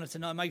time, and I wanted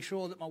to make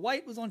sure that my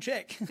weight was on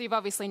check. So you've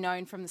obviously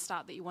known from the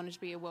start that you wanted to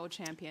be a world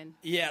champion.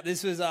 Yeah,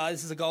 this is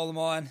a goal of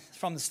mine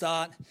from the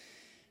start.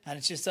 And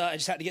it's just I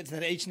just had to get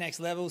to each next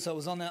level. So it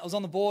was on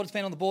the board. It's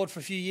been on the board for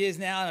a few years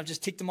now, and I've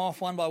just ticked them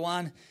off one by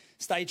one.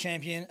 State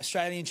champion,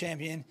 Australian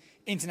champion,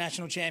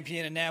 international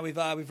champion, and now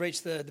we've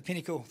reached the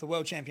pinnacle, the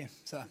world champion.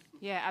 So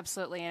yeah,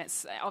 absolutely. And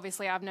it's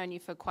obviously I've known you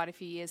for quite a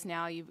few years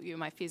now. You were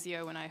my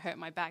physio when I hurt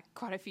my back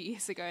quite a few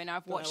years ago, and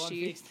I've watched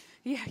you. Fixed.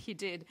 Yeah, you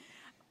did.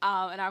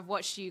 And I've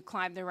watched you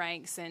climb the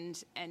ranks,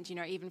 and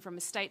even from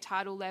a state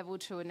title level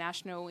to a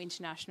national,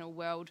 international,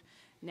 world.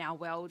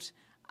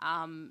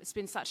 It's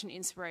been such an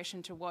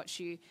inspiration to watch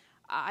you.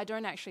 I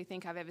don't actually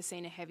think I've ever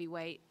seen a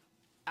heavyweight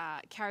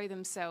carry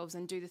themselves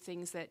and do the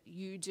things that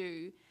you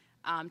do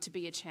to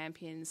be a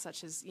champion,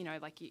 such as,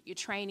 like your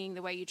training,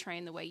 the way you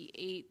train, the way you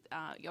eat.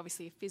 You're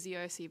obviously a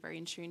physio, so you're very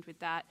in tune with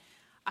that.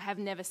 I have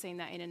never seen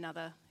that in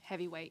another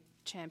heavyweight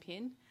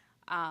champion.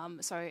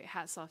 So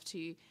hats off to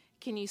you.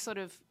 Can you sort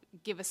of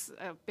give us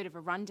a bit of a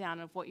rundown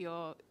of what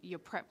your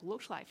prep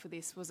looked like for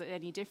this? Was it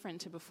any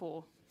different to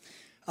before?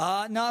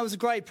 No, it was a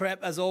great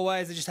prep, as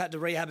always. I just had to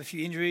rehab a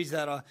few injuries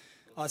that I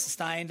I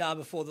sustained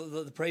before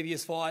the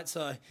previous fight.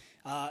 So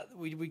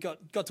we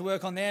got to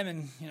work on them,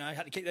 and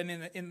had to keep them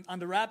in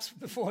under wraps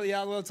before the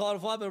world title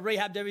fight. But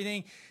rehabbed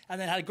everything, and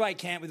then had a great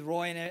camp with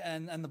Roy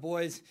and the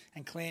boys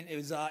and Clint. It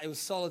was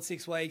solid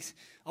 6 weeks.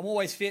 I'm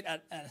always fit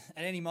at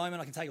any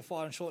moment. I can take a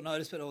fight on short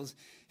notice, but I was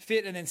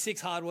fit, and then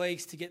 6 hard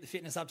weeks to get the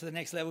fitness up to the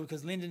next level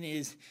because Lyndon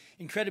is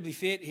incredibly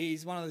fit.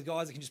 He's one of the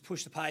guys that can just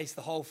push the pace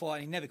the whole fight.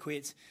 And he never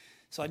quits.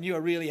 So I knew I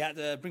really had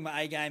to bring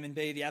my A game and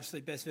be the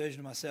absolute best version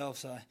of myself.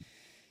 So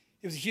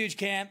it was a huge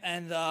camp,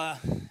 and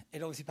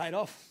it obviously paid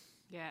off.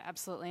 Yeah,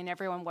 absolutely. And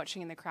everyone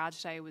watching in the crowd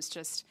today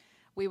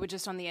we were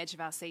just on the edge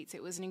of our seats.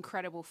 It was an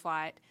incredible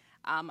fight.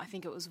 I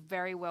think it was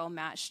very well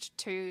matched.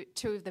 Two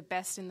of the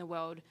best in the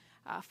world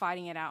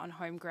fighting it out on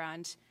home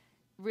ground.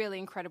 Really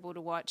incredible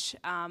to watch.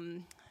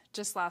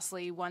 Just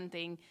lastly, one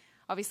thing.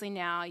 Obviously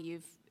now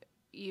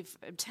you've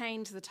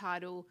obtained the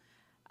title.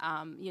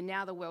 You're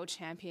now the world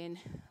champion.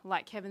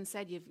 Like Kevin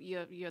said,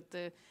 you're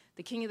the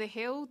king of the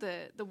hill.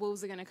 The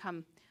Wolves are going to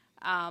come.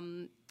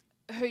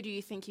 Who do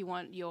you think you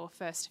want your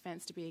first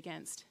defence to be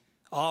against?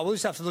 We'll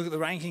just have to look at the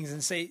rankings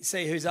and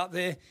see who's up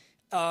there.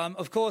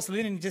 Of course,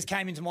 Lyndon just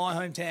came into my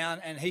hometown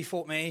and he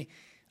fought me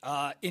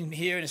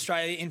here in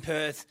Australia, in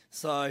Perth.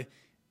 So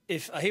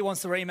if he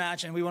wants the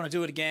rematch and we want to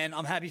do it again,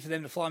 I'm happy for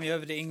them to fly me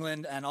over to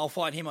England and I'll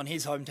fight him on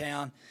his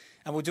hometown.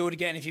 And we'll do it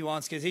again if he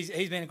wants, because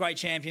he's been a great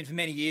champion for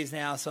many years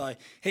now. So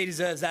he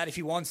deserves that if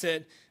he wants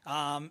it.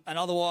 And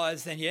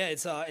otherwise, then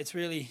it's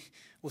really,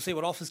 we'll see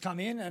what offers come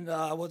in and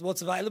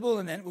what's available,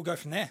 and then we'll go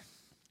from there.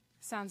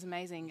 Sounds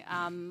amazing.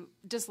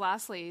 Just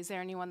lastly, is there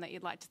anyone that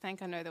you'd like to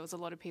thank? I know there was a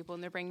lot of people in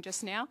the ring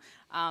just now,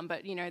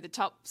 but the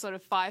top sort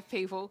of 5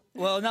 people.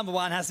 Well, number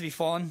 1 has to be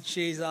Fawn.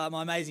 She's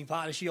my amazing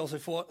partner. She also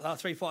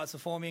fought 3 fights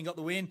before me and got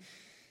the win.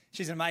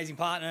 She's an amazing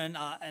partner,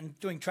 and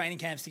doing training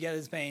camps together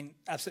has been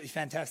absolutely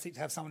fantastic to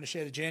have someone to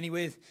share the journey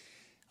with.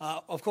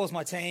 Of course,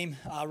 my team,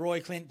 Roy,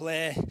 Clint,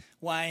 Blair,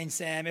 Wayne,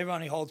 Sam,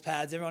 everyone who holds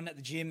pads, everyone at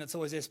the gym that's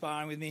always there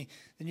sparring with me,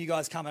 the new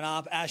guys coming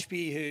up,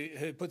 Ashby,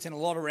 who puts in a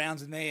lot of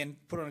rounds with me and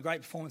put on a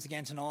great performance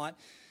again tonight.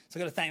 So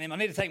I've got to thank them. I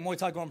need to thank Muay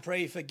Thai Grand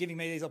Prix for giving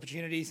me these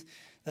opportunities.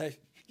 They've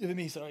given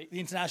me, the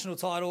international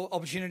title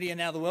opportunity and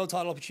now the world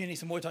title opportunity.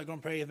 So Muay Thai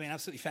Grand Prix have been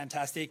absolutely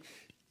fantastic.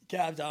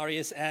 Gav,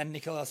 Darius and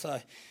Nicola, so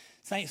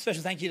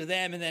special thank you to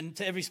them, and then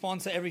to every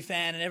sponsor, every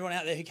fan, and everyone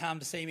out there who came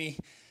to see me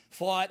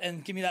fight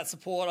and give me that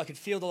support. I could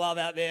feel the love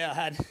out there. I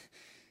had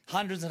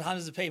hundreds and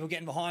hundreds of people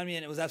getting behind me,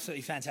 and it was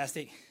absolutely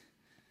fantastic.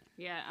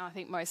 Yeah, I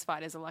think most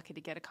fighters are lucky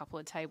to get a couple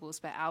of tables,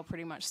 but Al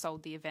pretty much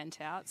sold the event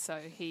out, so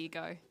here you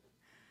go.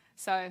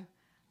 So,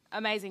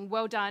 amazing.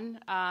 Well done.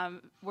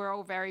 We're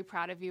all very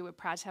proud of you. We're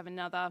proud to have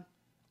another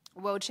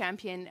world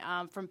champion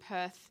from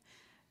Perth.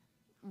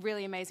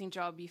 Really amazing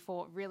job. You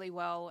fought really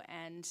well,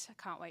 and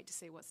I can't wait to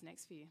see what's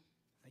next for you.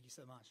 Thank you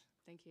so much.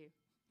 Thank you.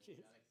 Cheers.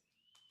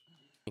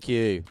 Thank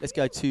you. Let's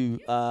go to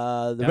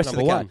the rest of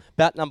the card.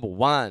 Bout number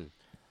 1.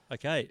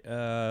 Okay,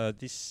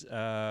 this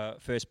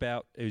first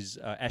bout is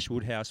Ash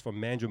Woodhouse from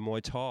Mandurah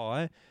Muay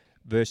Thai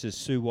versus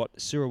Suwat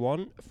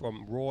Sirawan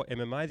from Raw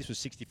MMA. This was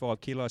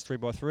 65 kilos,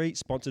 3x3,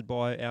 sponsored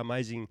by our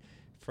amazing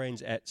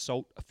friends at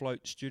Salt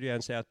Afloat Studio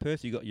in South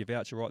Perth. You got your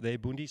voucher right there,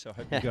 Bundy, so I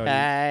hope you go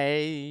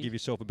and give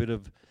yourself a bit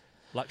of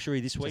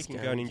luxury this week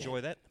and go and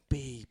enjoy that.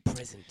 Be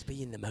present,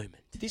 be in the moment.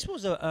 This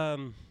was a, I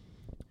don't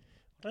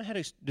know how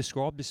to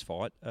describe this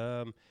fight.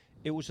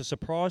 It was a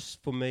surprise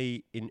for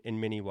me in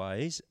many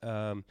ways.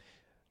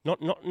 Not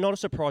a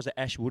surprise that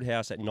Ash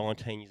Woodhouse at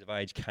 19 years of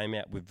age came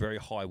out with very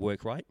high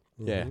work rate.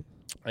 Yeah.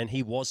 And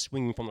he was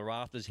swinging from the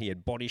rafters. He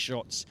had body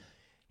shots.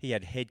 He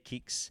had head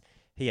kicks.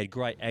 He had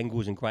great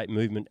angles and great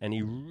movement. And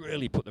he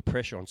really put the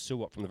pressure on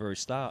Suwat from the very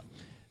start.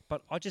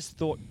 But I just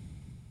thought,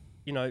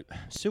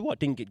 Suwat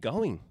didn't get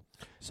going.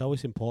 It's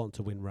always important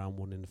to win round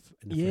 1 in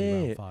a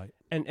 3-round fight.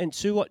 And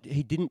Suwat,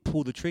 he didn't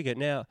pull the trigger.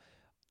 Now,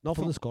 not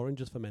for the scoring,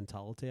 just for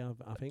mentality,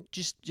 I think.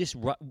 Just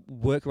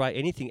work rate,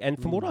 anything.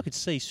 And from what I could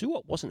see,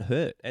 Suwat wasn't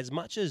hurt. As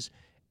much as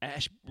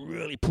Ash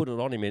really put it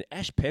on him, and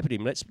Ash peppered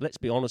him, let's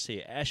be honest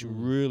here, Ash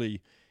really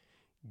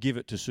give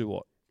it to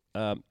Suwat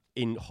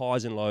in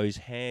highs and lows,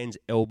 hands,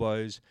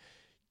 elbows,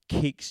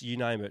 kicks, you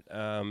name it.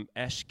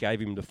 Ash gave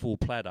him the full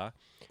platter.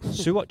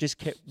 Suwat just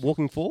kept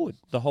walking forward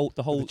the whole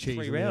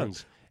 3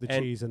 rounds. The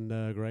cheese and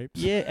grapes.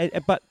 Yeah,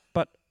 but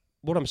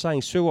what I'm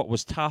saying, Suwat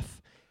was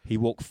tough. He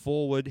walked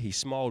forward. He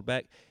smiled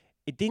back.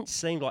 It didn't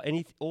seem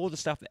like all the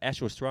stuff that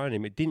Ash was throwing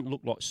him, it didn't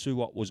look like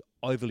Suwat was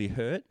overly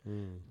hurt.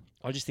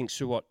 I just think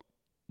Suwat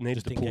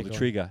needed to pull the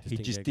trigger. He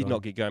just did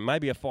not get going.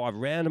 Maybe a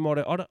 5-round,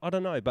 I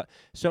don't know. But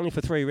certainly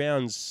for 3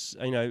 rounds,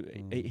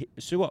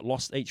 Suwat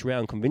lost each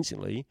round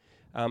convincingly.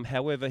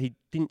 However, he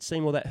didn't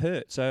seem all that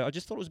hurt. So I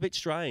just thought it was a bit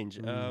strange.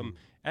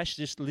 Ash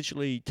just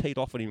literally teed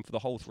off at him for the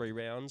whole 3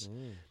 rounds.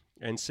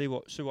 And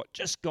Suwat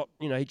just got,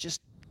 he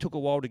just took a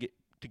while to get,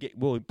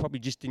 well, he probably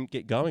just didn't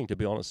get going, to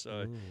be honest.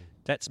 So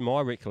that's my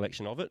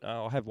recollection of it.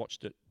 I have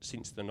watched it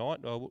since the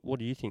night. What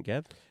do you think,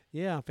 Gav?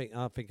 Yeah,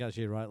 I think as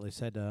you rightly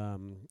said,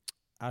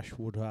 Ash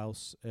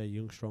Woodhouse, a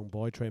young, strong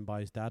boy trained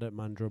by his dad at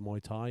Mandra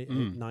Muay Thai at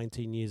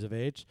 19 years of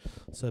age.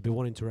 So he'll be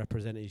wanting to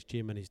represent his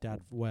gym and his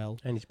dad well.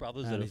 And his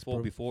brothers that have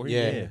fought before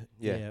him.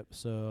 Yeah.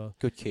 So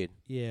good kid.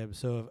 Yeah.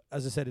 So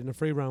as I said, in a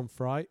 3-round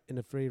fight,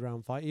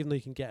 even though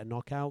you can get a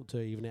knockout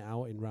to even it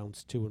out in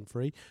rounds 2 and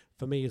 3,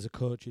 for me as a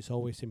coach, it's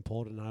always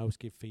important. I always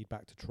give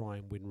feedback to try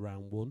and win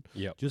round 1.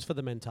 Just for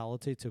the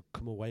mentality to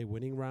come away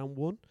winning round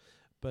 1.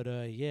 But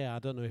I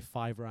don't know if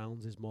 5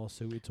 rounds is more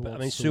suited towards. But, I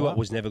mean, Suat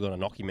was never going to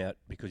knock him out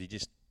because he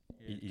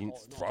didn't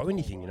throw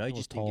anything, he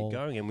just didn't get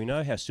going. And we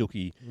know how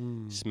silky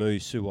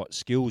smooth Suat's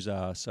skills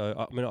are. So,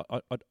 I mean,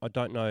 I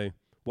don't know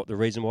what the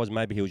reason was.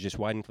 Maybe he was just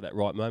waiting for that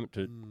right moment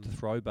to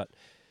throw. But,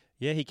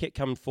 yeah, he kept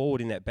coming forward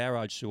in that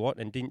barrage, Suat,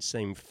 and didn't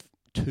seem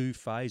too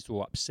phased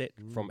or upset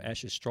from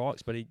Ash's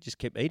strikes, but he just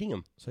kept eating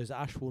them. So is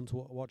Ash one to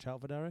watch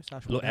out for, Darius?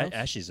 Look,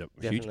 Ash is a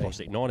huge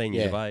prospect, 19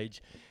 years of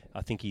age.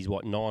 I think he's,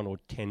 9 or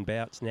 10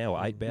 bouts now,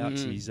 or 8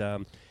 bouts. He's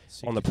on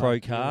the pro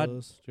card. Do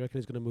you reckon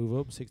he's going to move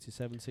up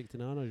 67,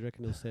 69, or do you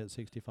reckon he'll stay at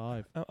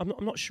 65? I'm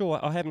not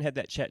sure. I haven't had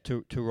that chat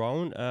to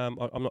Rowan.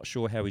 I'm not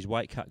sure how his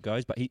weight cut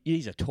goes, but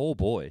he's a tall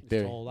boy.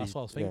 Tall, that's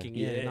what I was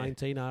thinking.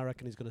 19, I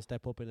reckon he's going to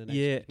step up in the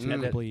next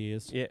couple of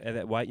years. Yeah, at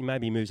that weight.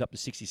 Maybe he moves up to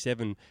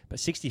 67, but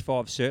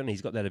 65, certainly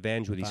he's got that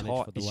advantage with his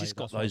height. He's just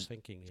got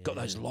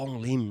those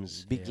long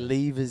limbs. Big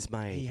levers,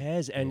 mate. He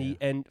has,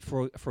 and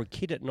for a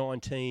kid at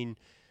 19...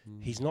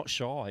 He's not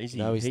shy, is he?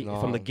 No, he's not.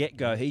 From the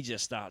get-go, he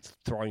just starts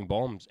throwing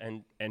bombs,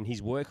 and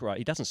his work rate,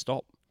 he doesn't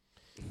stop.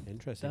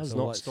 Interesting. Does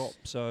not stop.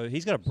 So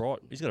he's got a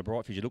bright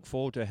future. Look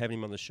forward to having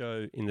him on the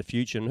show in the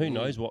future, and who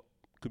knows what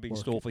could be in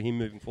store for him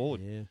moving forward.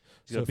 Yeah,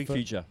 he's got a big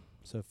future.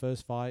 So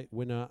first fight,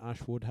 winner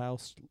Ash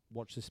Woodhouse.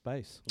 Watch this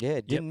space.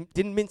 Yeah,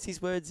 didn't mince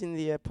his words in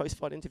the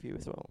post-fight interview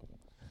as well.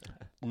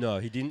 No,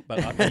 he didn't.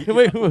 But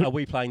are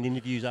we playing the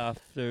interviews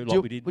after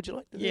we did? Would you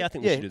like to? Yeah, I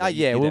think we should do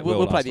that.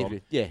 We'll play the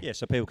interview. Yeah,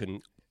 so people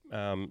can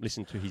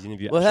listen to his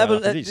interview.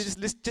 Well,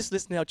 just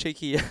listen how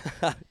cheeky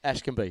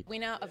Ash can be.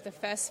 Winner of the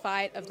first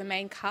fight of the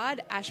main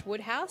card, Ash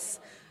Woodhouse.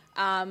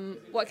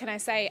 What can I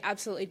say?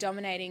 Absolutely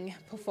dominating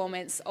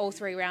performance. All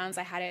 3 rounds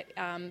I had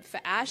it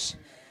for Ash.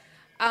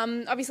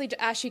 Obviously,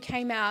 Ash, you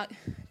came out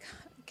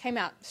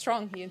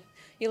strong.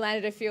 You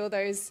landed a few of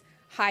those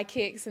high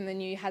kicks, and then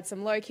you had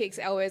some low kicks,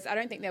 elbows. I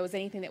don't think there was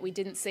anything that we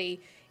didn't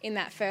see in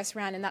that first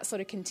round, and that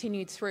sort of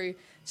continued through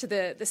to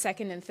the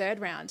second and third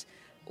round.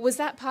 Was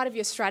that part of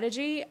your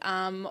strategy,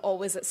 or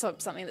was it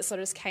something that sort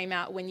of just came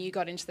out when you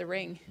got into the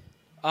ring?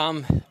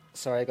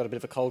 Sorry, I got a bit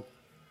of a cold.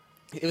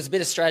 It was a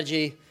bit of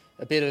strategy,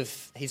 a bit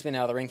of he's been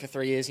out of the ring for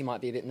 3 years, he might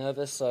be a bit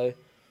nervous, so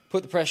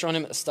put the pressure on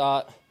him at the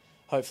start,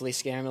 hopefully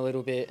scare him a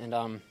little bit. And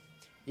I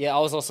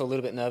was also a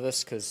little bit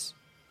nervous because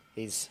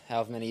he's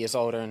however many years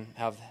older and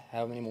have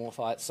how many more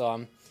fights.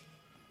 So,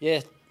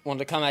 wanted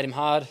to come at him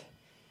hard.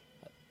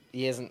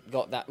 He hasn't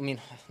got that,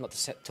 not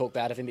to talk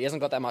bad of him, but he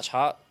hasn't got that much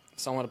heart.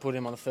 So I want to put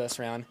him on the first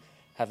round,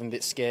 have him a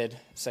bit scared,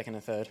 second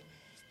and third.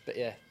 But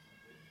yeah.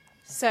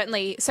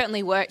 Certainly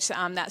worked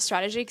that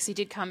strategy, because he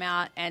did come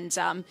out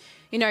and,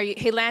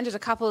 he landed a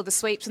couple of the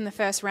sweeps in the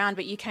first round,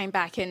 but you came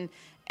back and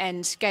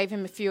gave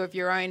him a few of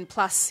your own,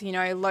 plus,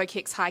 low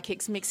kicks, high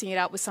kicks, mixing it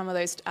up with some of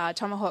those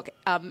tomahawk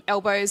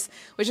elbows,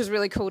 which was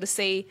really cool to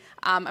see.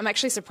 I'm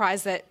actually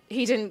surprised that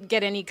he didn't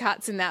get any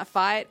cuts in that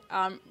fight.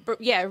 But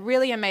yeah,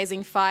 really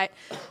amazing fight.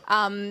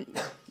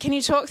 Can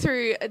you talk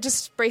through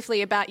just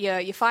briefly about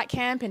your fight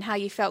camp and how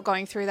you felt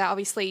going through that?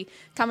 Obviously,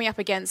 coming up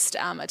against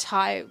a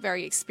Thai,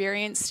 very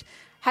experienced.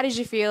 How did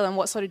you feel, and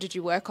what sort of did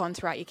you work on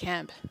throughout your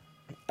camp?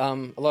 A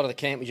lot of the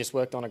camp, we just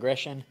worked on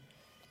aggression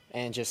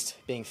and just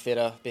being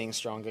fitter, being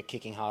stronger,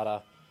 kicking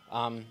harder.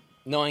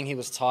 Knowing he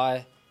was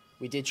Thai,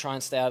 we did try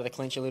and stay out of the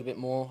clinch a little bit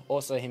more.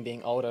 Also, him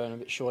being older and a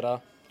bit shorter,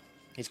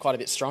 he's quite a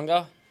bit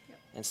stronger.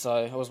 And so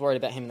I was worried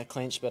about him in the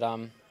clinch, but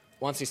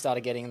once he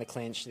started getting in the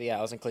clinch, the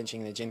hours and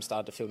clinching in the gym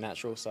started to feel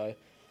natural, so I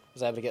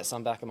was able to get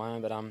some back of my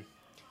own.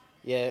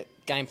 But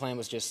game plan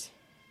was just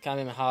come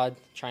in hard,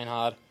 train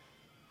hard,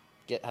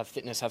 have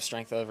fitness, have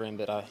strength over him.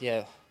 But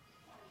it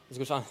was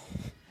good fun.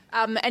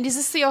 And is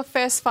this your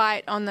first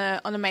fight on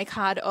the main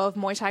card of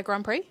Muay Thai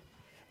Grand Prix?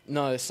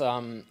 No,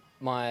 so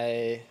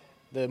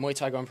the Muay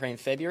Thai Grand Prix in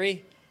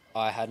February,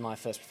 I had my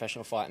first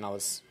professional fight, and I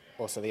was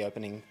also the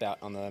opening bout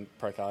on the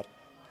pro card.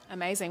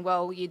 Amazing.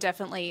 Well, you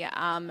definitely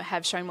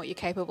have shown what you're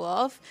capable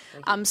of.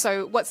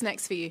 So what's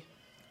next for you?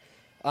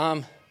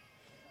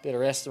 Bit of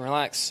rest and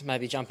relax,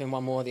 maybe jump in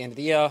one more at the end of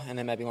the year, and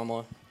then maybe one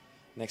more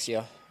next year,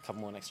 a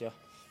couple more next year.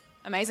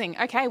 Amazing.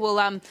 Okay,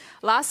 well,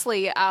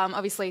 lastly,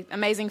 obviously,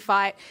 amazing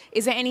fight.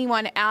 Is there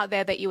anyone out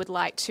there that you would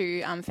like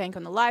to thank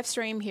on the live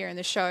stream, here in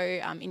the show,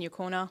 in your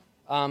corner?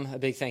 A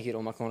big thank you to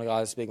all my corner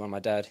guys, big one my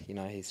dad.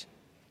 He's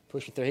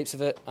pushing through heaps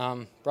of it.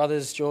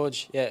 Brothers,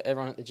 George,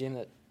 everyone at the gym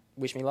that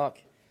wished me luck.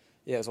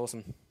 Yeah, it was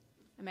awesome.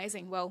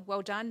 Amazing.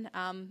 Well done.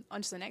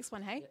 On to the next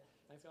one, hey? Yeah,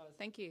 thanks, guys.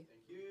 Thank you.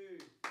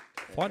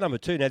 Fight number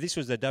 2. Now, this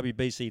was the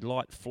WBC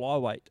light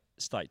flyweight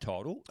state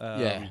title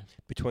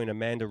between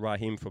Amanda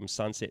Rahim from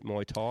Sunset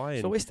Muay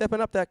Thai. So we're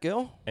stepping up that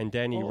girl. And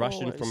Dani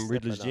Rushton from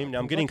Riddler's Gym. Now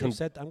I'm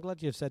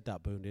glad you've said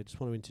that, Boondy. I just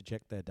want to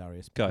interject there,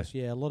 Darius. Go.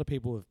 Yeah, a lot of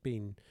people have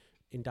been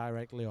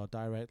indirectly or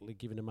directly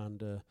giving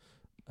Amanda,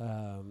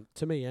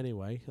 to me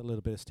anyway, a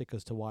little bit of stick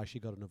as to why she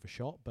got another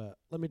shot. But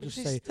let me just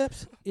say,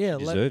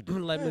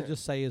 let me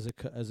just say,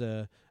 as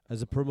a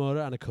promoter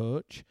and a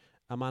coach,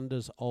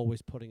 Amanda's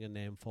always putting a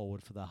name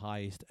forward for the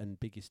highest and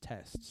biggest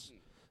tests.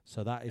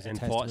 So that is and a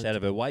testament. Fights out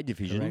of her weight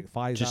division. Correct.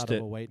 Fights just out of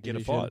her weight get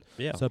division. a fight.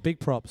 Yeah. So big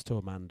props to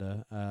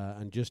Amanda.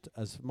 And just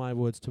as my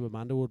words to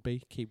Amanda would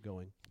be, keep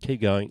going. Keep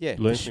going. Yeah,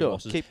 learn for sure.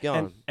 losses. Keep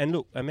going. And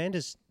look,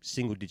 Amanda's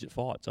single-digit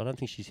fights. I don't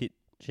think she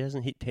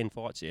hasn't hit 10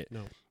 fights yet.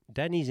 No.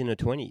 Dani's in her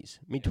 20s,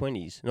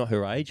 mid-20s, not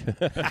her age,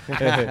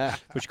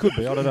 which could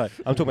be, I don't know.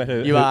 I'm talking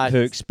about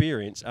her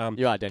experience.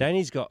 You are, Dani.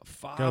 Dani's got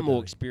far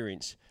more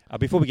experience.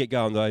 Before we get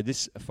going, though,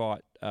 this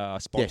fight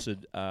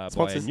sponsored by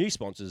our new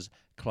sponsors,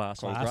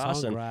 Class on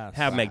Grass. And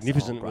how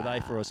magnificent were they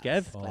for us,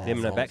 Gav?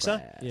 Them and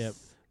Abaxa. Yeah.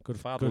 Good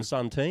father and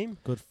son team.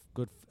 Good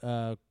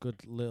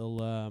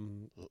little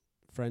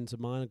friends of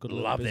mine.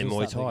 Love their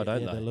Muay Thai,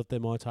 don't they? They love their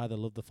Muay Thai. They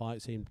love the fight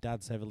scene.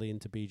 Dad's heavily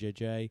into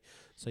BJJ.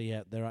 So,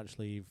 yeah, they're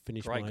actually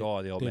finished doing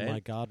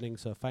my gardening.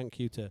 So, thank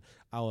you to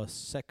our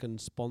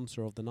second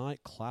sponsor of the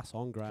night, Class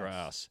on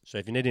Grass. So,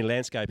 if you need any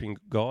landscaping,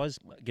 guys,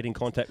 get in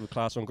contact with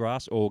Class on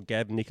Grass or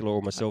Gab, Nicola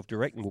or myself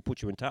direct and we'll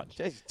put you in touch.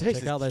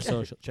 Check out their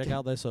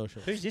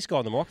social. Who's this guy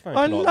on the microphone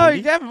I tonight?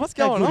 know, Gavin, what's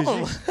going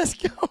on? Let's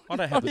go. I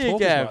don't have the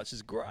talk as much.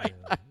 It's great.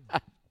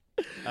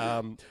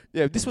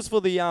 This was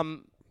for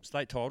the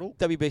state title.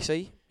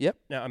 WBC, yep.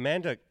 Now,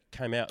 Amanda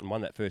came out and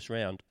won that first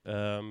round.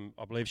 I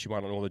believe she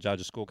won on all the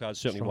judges' scorecards.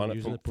 Certainly won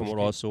it from what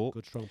I saw.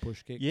 Good strong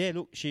push kick. Yeah,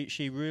 look,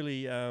 she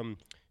really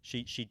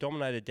she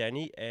dominated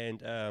Dani, and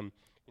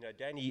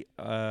Dani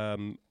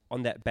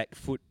on that back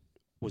foot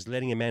was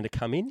letting Amanda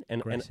come in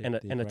and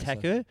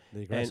attack her.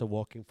 The aggressor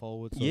walking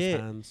forwards, those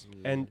hands.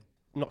 And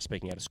not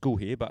speaking out of school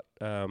here, but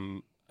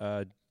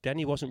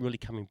Dani wasn't really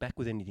coming back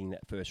with anything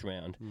that first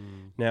round.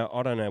 Now,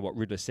 I don't know what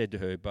Riddler said to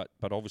her, but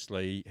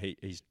obviously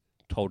he's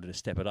told her to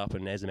step it up,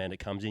 and as Amanda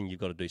comes in,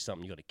 you've got to do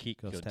something. You've got to kick,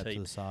 you've got to step to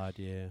the side,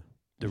 yeah.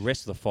 The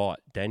rest of the fight,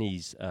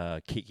 Dani's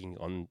kicking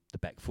on the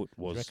back foot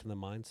was... Do you reckon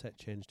the mindset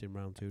changed in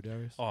round 2,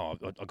 Darius? Oh,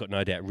 I got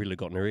no doubt Riddler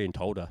got in her ear and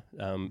told her,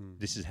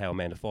 this is how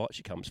Amanda fights.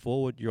 She comes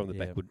forward, you're on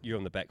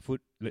the back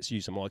foot, let's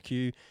use some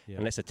IQ,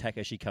 and let's attack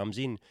as she comes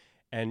in.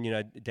 And,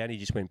 Dani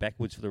just went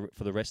backwards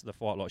for the rest of the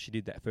fight like she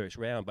did that first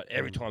round. But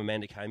every time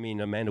Amanda came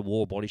in, Amanda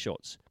wore body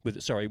shots with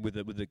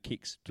the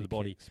kicks to the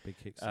body. Big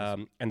kicks.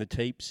 And the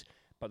teeps.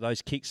 But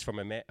those kicks from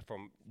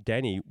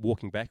Dani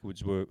walking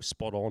backwards were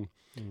spot on.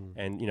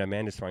 And,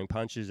 Amanda's throwing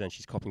punches and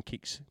she's copping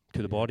kicks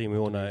to the body. And we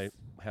all know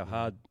how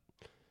hard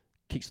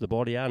kicks to the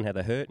body are and how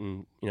they hurt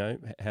and,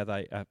 how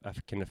they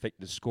can affect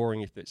the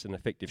scoring if it's an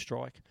effective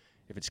strike,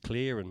 if it's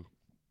clear and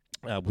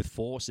with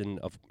force and,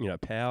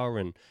 power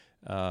and...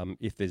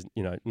 if there's,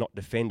 not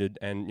defended,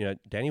 and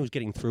Dani was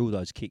getting through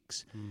those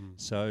kicks.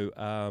 So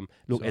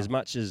as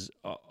much as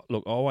I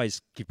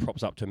always give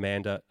props up to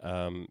Amanda.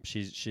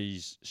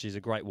 She's a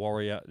great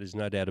warrior. There's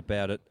no doubt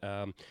about it.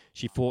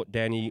 She fought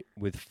Dani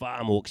with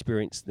far more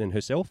experience than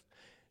herself.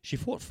 She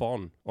fought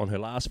Fon on her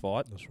last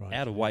fight,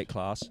 out of weight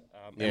class,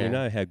 and we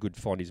know how good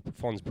Fon is.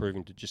 Fon's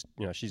proven to just,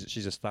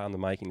 she's a star in the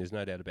making. There's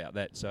no doubt about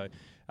that. So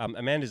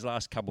Amanda's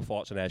last couple of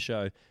fights on our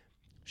show.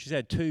 She's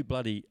had 2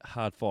 bloody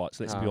hard fights,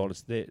 let's be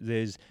honest.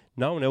 There's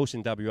no one else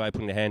in WA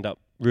putting their hand up,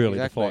 really,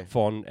 to fight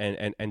Fon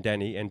and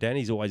Dani. And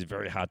Dani's always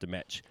very hard to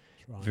match.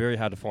 Very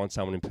hard to find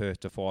someone in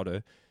Perth to fight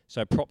her.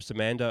 So props to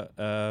Amanda.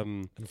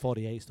 And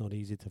 48's not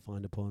easy to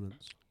find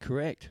opponents.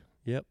 Correct.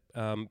 Yep.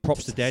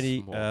 Props to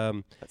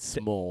Dani. That's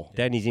small.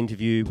 Dani's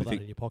interview Put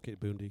that in your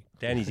pocket, Boondy.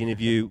 Dani's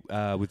interview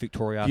with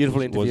Victoria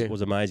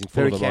was amazing.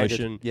 Full of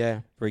emotion.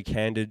 Yeah. Very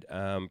candid.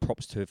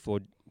 Props to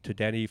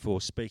Dani for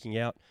speaking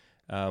out.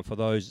 For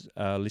those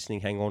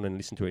listening, hang on and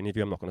listen to her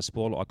interview. I'm not going to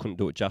spoil it. I couldn't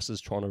do it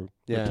justice trying to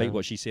repeat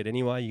what she said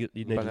anyway. You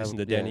need to listen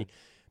to Dani.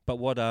 But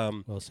what...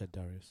 well said,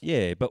 Darius.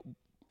 Yeah, but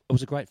it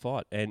was a great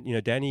fight. And,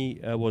 Dani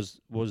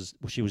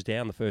she was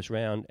down the first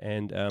round,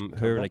 and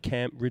her and a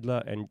camp,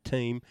 Riddler and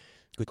team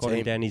got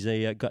in Dani's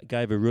ear,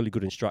 gave her really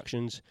good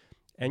instructions.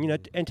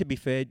 And, and to be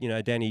fair,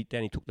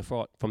 Dani took the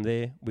fight from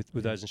there with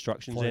those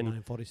instructions.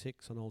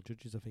 49-46 on all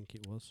judges, I think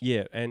it was.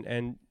 Yeah,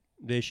 and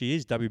there she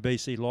is,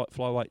 WBC light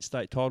flyweight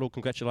state title.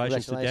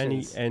 Congratulations to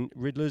Dani and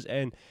Riddlers,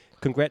 and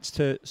congrats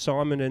to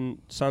Simon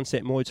and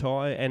Sunset Muay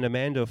Thai and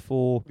Amanda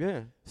for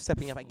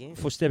stepping up again.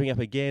 For stepping up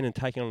again and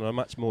taking on a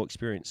much more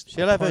experienced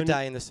She'll have her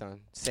day in the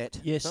sun. Set.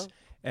 Yes, no?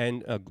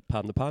 And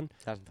pardon the pun.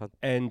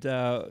 And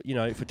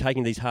for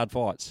taking these hard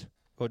fights.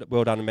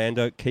 Well done,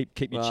 Amanda. Keep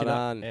your chin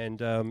up,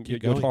 and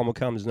your time will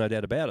come. There's no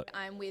doubt about it.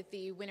 I'm with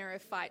the winner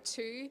of Fight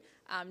 2,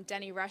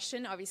 Dani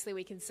Rushton. Obviously,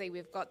 we can see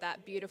we've got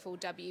that beautiful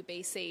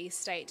WBC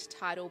state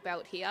title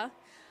belt here.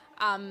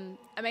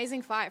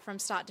 Amazing fight from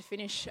start to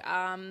finish.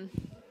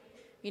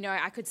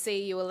 I could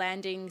see you were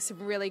landing some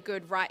really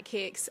good right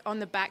kicks on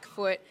the back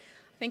foot.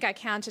 I think I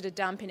counted a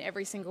dump in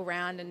every single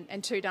round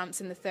and 2 dumps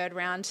in the third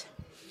round.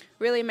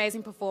 really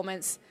amazing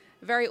performance.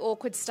 Very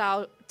awkward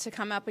style to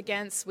come up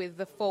against with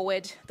the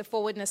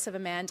forwardness of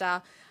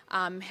Amanda.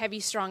 Heavy,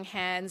 strong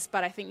hands,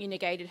 but I think you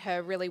negated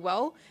her really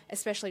well,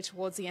 especially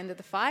towards the end of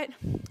the fight.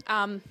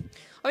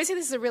 Obviously,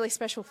 this is a really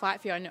special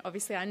fight for you.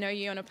 Obviously, I know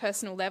you on a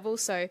personal level,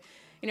 so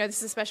this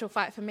is a special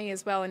fight for me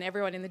as well and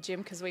everyone in the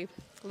gym because we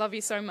love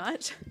you so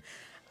much.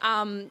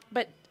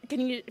 But can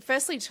you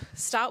firstly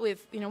start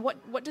with,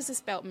 what does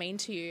this belt mean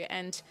to you,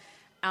 and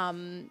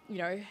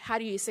how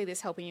do you see this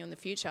helping you in the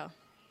future?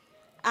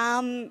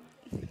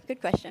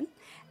 Good question.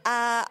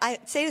 I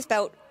see this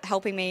belt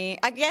helping me,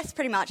 I guess,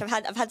 pretty much.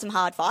 I've had some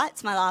hard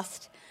fights. My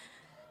last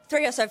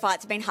 3 or so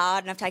fights have been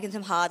hard, and I've taken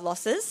some hard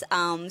losses.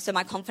 So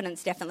my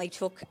confidence definitely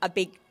took a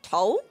big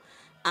toll.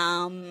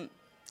 Even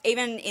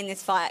in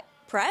this fight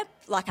prep,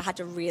 I had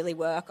to really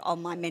work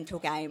on my mental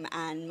game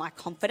and my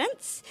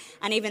confidence.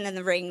 And even in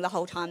the ring, the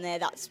whole time there,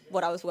 that's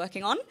what I was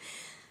working on.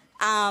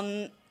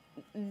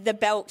 The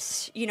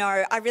belt,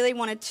 I really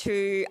wanted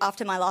to,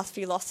 after my last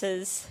few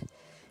losses,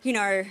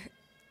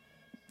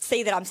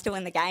 see that I'm still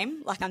in the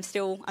game. I'm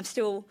still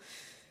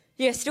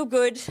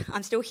good.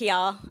 I'm still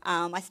here.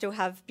 I still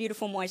have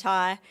beautiful Muay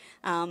Thai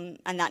and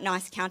that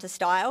nice counter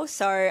style.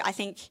 So I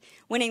think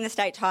winning the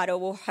state title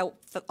will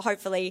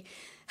hopefully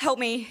help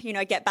me,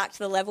 get back to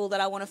the level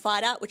that I want to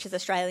fight at, which is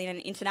Australian and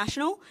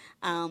international.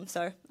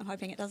 So I'm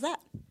hoping it does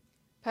that.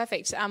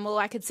 Perfect. Well,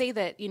 I could see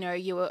that,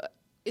 you were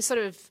sort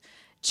of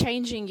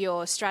changing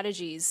your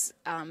strategies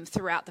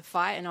throughout the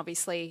fight, and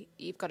obviously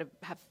you've got to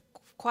have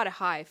quite a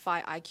high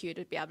fight IQ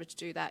to be able to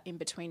do that in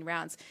between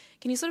rounds.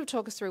 Can you sort of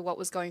talk us through what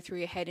was going through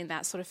your head in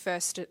that sort of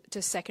first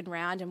to second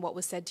round and what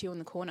was said to you in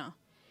the corner?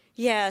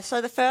 Yeah, so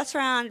the first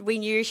round, we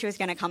knew she was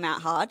going to come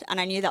out hard, and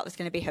I knew that was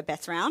going to be her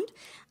best round.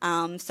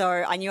 So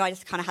I knew I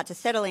just kind of had to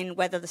settle in,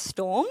 weather the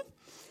storm.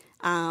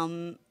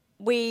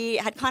 We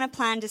had kind of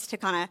planned just to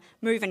kind of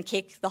move and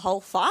kick the whole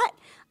fight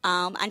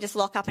and just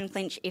lock up and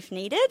clinch if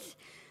needed.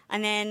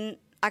 And then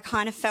I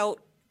kind of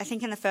felt, I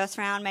think in the first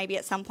round, maybe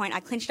at some point I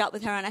clinched up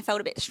with her and I felt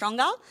a bit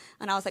stronger.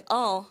 And I was like,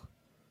 oh,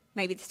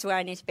 maybe this is where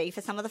I need to be for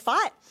some of the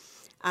fight.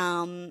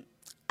 And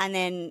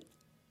then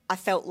I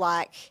felt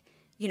like,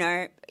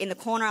 in the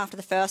corner after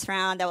the first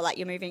round, they were like,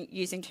 you're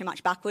using too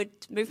much backward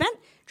movement.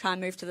 Try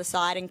and move to the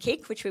side and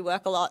kick, which we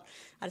work a lot.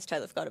 I just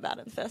totally forgot about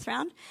it in the first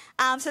round.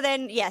 So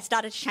then,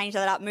 started to change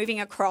that up,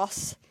 moving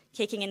across,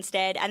 kicking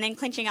instead, and then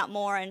clinching up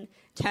more and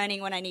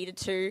turning when I needed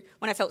to,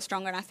 when I felt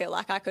stronger and I felt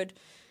like I could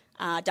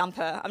dump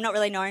her. I'm not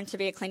really known to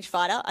be a clinch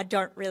fighter. I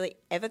don't really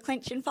ever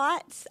clinch in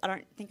fights. I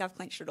don't think I've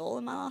clinched at all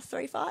in my last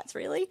 3 fights,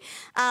 really.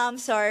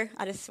 So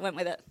I just went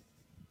with it.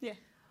 Yeah.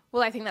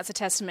 Well, I think that's a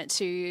testament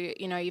to,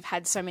 you've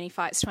had so many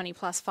fights,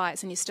 20-plus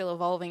fights, and you're still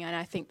evolving, and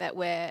I think that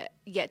we're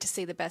yet to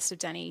see the best of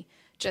Dani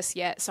just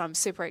yet, so I'm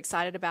super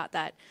excited about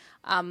that.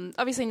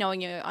 Obviously,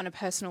 knowing you on a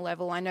personal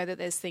level, I know that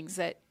there's things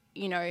that,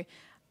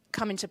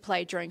 come into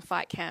play during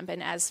fight camp,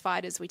 and as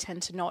fighters, we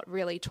tend to not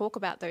really talk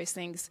about those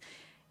things.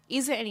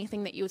 Is there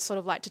anything that you would sort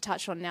of like to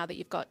touch on now that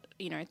you've got,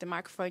 the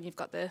microphone, you've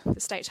got the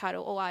state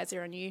title, all eyes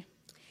are on you?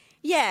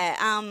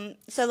 Yeah,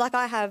 so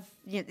I have,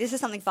 this is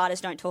something fighters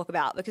don't talk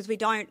about because we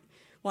don't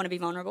want to be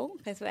vulnerable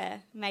because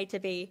we're made to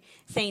be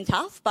seen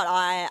tough, but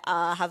I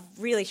have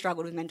really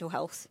struggled with mental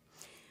health,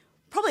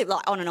 probably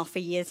on and off for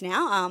years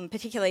now,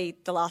 particularly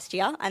the last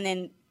year, and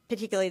then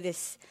particularly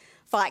this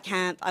fight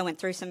camp. I went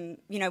through some,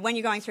 when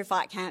you're going through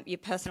fight camp, your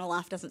personal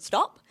life doesn't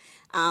stop.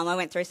 I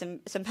went through some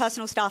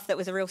personal stuff that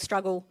was a real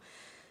struggle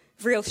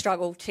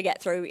to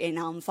get through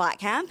in fight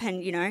camp,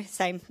 and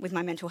same with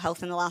my mental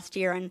health in the last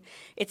year, and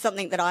it's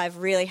something that I've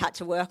really had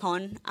to work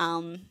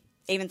on.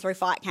 Even through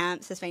fight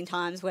camps, there's been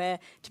times where,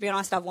 to be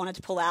honest, I've wanted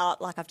to pull out.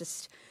 I've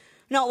just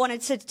not wanted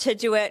to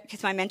do it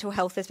because my mental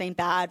health has been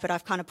bad, but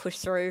I've kind of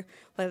pushed through.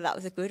 Whether that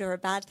was a good or a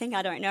bad thing,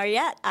 I don't know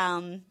yet.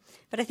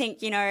 But I think,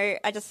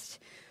 I just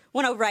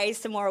want to raise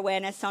some more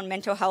awareness on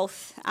mental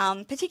health,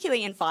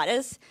 particularly in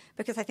fighters,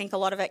 because I think a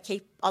lot of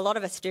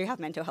us do have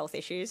mental health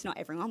issues, not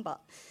everyone,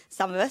 but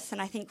some of us, and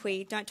I think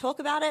we don't talk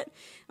about it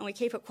and we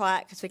keep it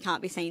quiet because we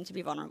can't be seen to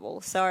be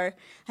vulnerable. So I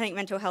think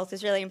mental health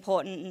is really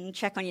important, and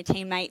check on your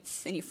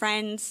teammates and your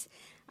friends,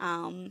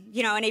 and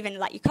even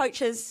your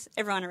coaches,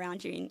 everyone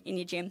around you in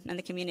your gym and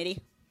the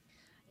community.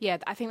 Yeah,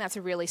 I think that's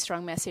a really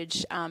strong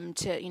message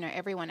to,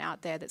 everyone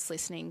out there that's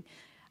listening.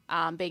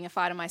 Being a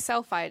fighter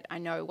myself, I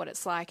know what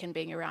it's like, and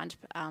being around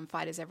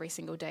fighters every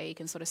single day, you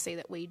can sort of see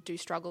that we do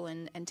struggle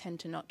and tend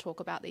to not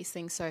talk about these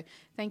things. So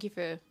thank you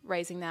for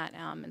raising that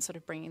and sort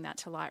of bringing that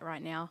to light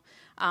right now.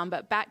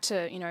 But back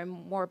to,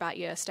 more about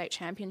your state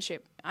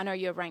championship. I know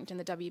you're ranked in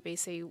the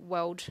WBC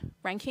world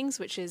rankings,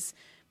 which is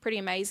pretty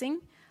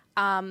amazing.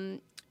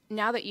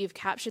 Now that you've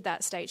captured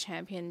that state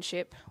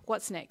championship,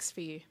 what's next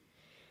for you?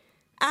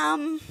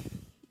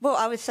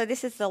 Well, so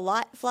this is the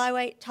light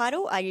flyweight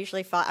title. I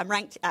usually fight, I'm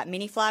ranked at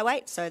mini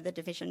flyweight, so the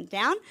division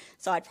down.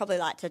 So I'd probably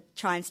like to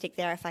try and stick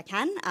there if I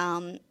can.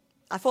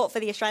 I fought for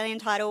the Australian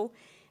title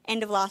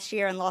end of last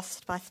year and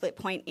lost by split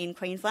point in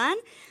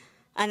Queensland.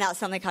 And that's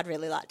something I'd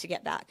really like to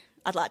get back.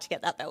 I'd like to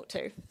get that belt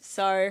too.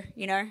 So,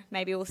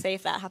 maybe we'll see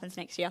if that happens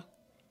next year.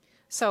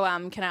 So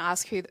can I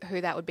ask who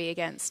that would be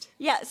against?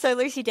 Yeah, so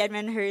Lucy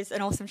Deadman, who's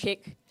an awesome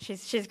chick.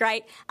 She's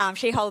great.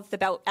 She holds the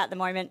belt at the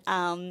moment.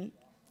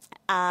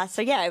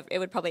 So yeah, it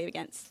would probably be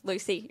against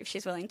Lucy if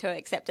she's willing to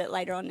accept it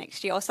later on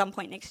next year or some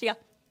point next year.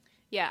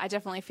 Yeah, I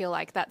definitely feel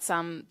like that's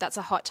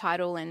a hot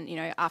title, and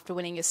after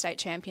winning your state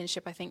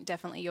championship, I think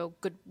definitely you're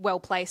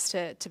well placed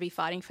to be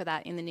fighting for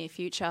that in the near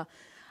future.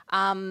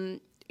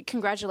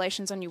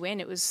 Congratulations on your win.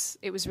 It was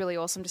really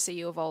awesome to see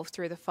you evolve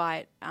through the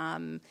fight.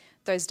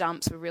 Those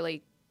dumps were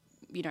really,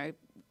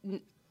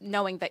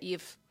 knowing that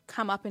you've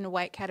come up in a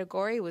weight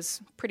category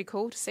was pretty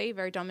cool to see.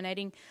 Very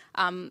dominating.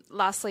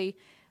 Lastly,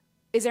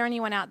 is there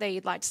anyone out there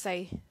you'd like to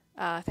say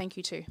thank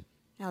you to?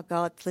 Oh,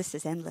 God, the list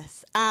is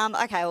endless.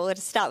 Okay, well,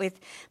 let's start with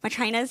my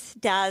trainers,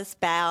 Daz,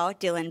 Bao,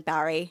 Dylan,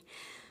 Barry.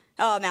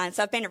 Oh, man,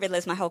 so I've been at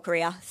Riddler's my whole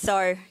career.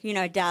 So,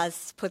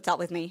 Daz puts up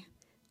with me.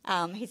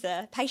 He's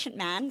a patient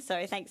man,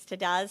 so thanks to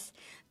Daz.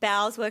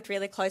 Bao's worked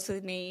really close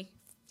with me,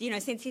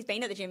 since he's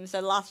been at the gym. So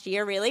last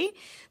year, really,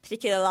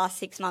 particularly the last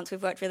 6 months,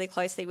 we've worked really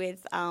closely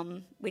with,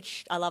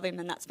 which I love him,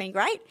 and that's been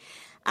great.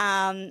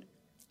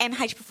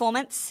 MH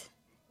Performance.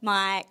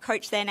 My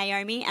coach there,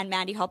 Naomi, and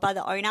Mandy Hopper,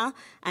 the owner,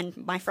 and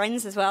my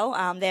friends as well.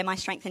 They're my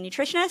strength and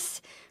nutritionists.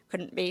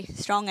 Couldn't be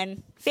strong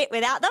and fit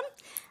without them.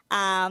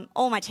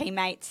 All my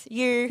teammates,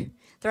 the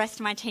rest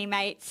of my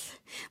teammates,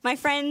 my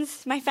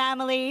friends, my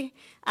family,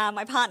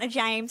 my partner,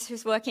 James,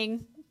 who's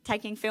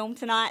taking film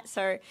tonight.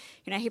 So,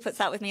 he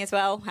puts up with me as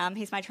well.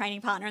 He's my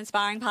training partner and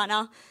sparring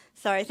partner.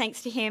 So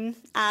thanks to him.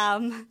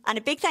 And a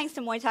big thanks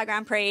to Muay Thai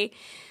Grand Prix,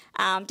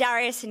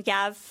 Darius and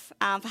Gav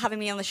for having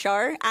me on the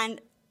show.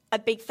 And a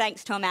big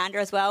thanks to Amanda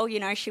as well.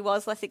 She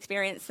was less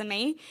experienced than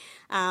me.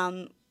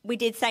 We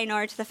did say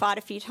no to the fight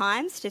a few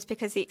times just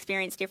because the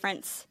experience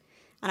difference,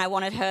 and I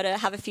wanted her to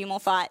have a few more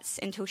fights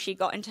until she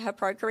got into her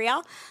pro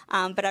career.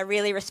 But I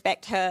really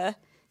respect her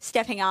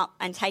stepping up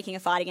and taking a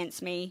fight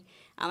against me.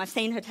 I've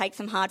seen her take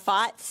some hard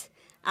fights.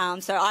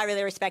 So I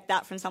really respect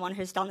that from someone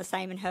who's done the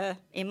same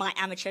in my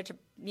amateur to,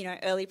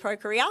 early pro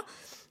career.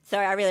 So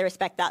I really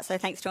respect that. So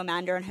thanks to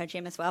Amanda and her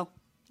gym as well.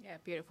 Yeah,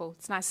 beautiful.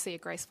 It's nice to see a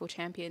graceful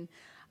champion.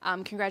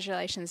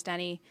 Congratulations,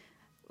 Dani.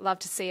 Love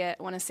to see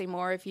it. Want to see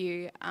more of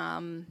you.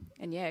 And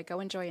yeah, go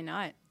enjoy your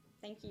night.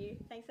 Thank you.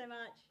 Thanks so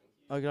much.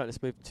 Okay,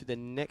 let's move to the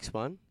next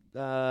one.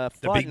 The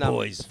big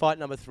boys. Fight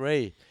number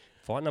 3.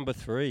 Fight number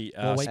 3.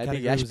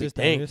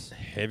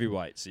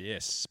 Heavyweights,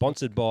 yes.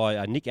 Sponsored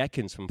by Nick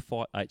Atkins from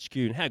Fight HQ.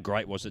 And how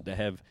great was it to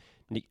have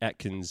Nick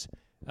Atkins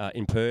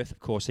in Perth? Of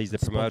course, he's the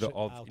promoter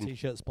of our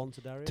T-shirt sponsor,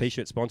 Darius.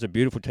 T-shirt sponsor,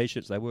 beautiful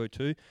T-shirts they were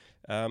too.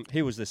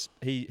 He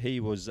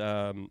was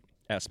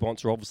our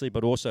sponsor, obviously,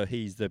 but also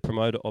he's the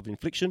promoter of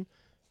Infliction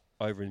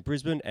over in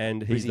Brisbane,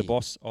 and he's the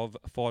boss of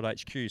Fight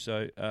HQ.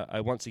 So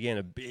once again,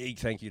 a big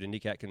thank you to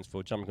Nick Atkins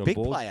for jumping on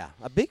board.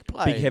 A big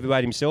player, big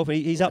heavyweight himself.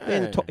 He's up there.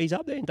 In the top, he's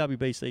up there in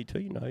WBC too.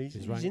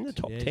 He's in the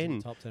top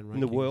 10 in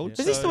the world.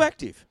 Is he still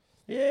active?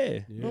 Yeah.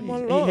 Oh my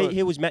Lord.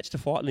 He was matched to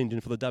fight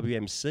Lyndon for the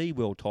WMC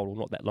world title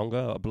not that long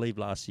ago, I believe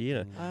last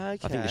year. Okay.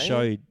 I think the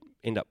show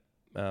ended up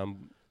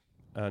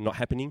not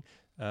happening,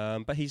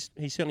 but he's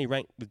certainly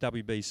ranked with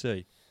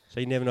WBC. So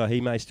you never know.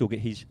 He may still get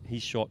his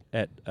shot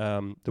at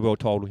the world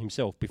title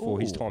himself before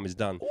his time is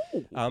done.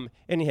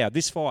 Anyhow,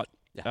 this fight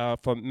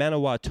from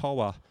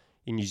MuayThai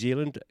in New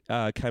Zealand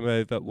came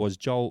over was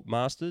Joel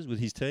Masters with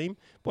his team.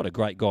 What a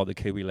great guy the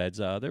Kiwi lads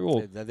are. They're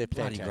all they're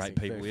bloody great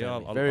people.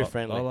 Very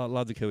friendly. I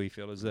love the Kiwi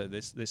fellas.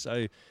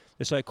 They're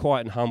so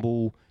quiet and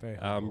humble.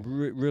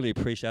 Really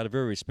appreciated.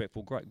 Very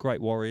respectful. Great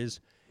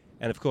warriors.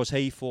 And of course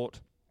he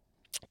fought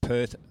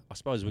Perth. I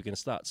suppose we're going to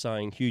start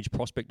saying huge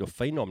prospect of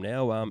phenom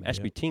now.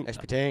 Ashby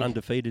Tink,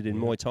 undefeated in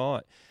Muay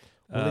Thai.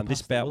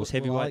 This bout was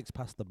heavyweight. Alex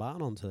passed the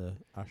baton on to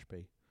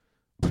Ashby.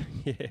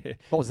 Yeah.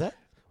 What was that?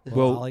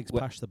 Well, Alex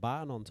passed the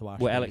baton on to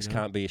Ashby. Well, Alex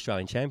can't be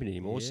Australian champion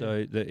anymore,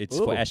 so it's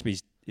for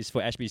Ashby's. It's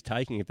for Ashby's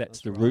taking if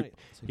that's the route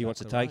he wants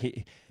to take.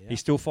 He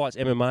still fights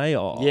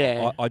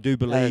MMA. I do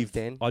believe.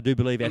 I do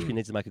believe Ashby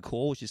needs to make a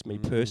call. It's just me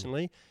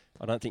personally.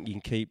 I don't think you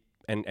can keep.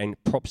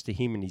 And props to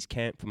him and his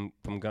camp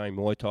from going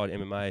Muay Thai to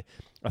MMA.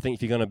 I think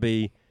if you're going to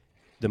be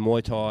the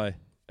Muay Thai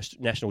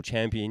national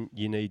champion,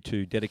 you need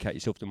to dedicate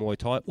yourself to Muay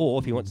Thai. Or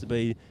if he wants to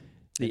be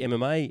the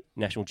MMA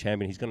national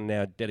champion, he's going to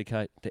now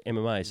dedicate to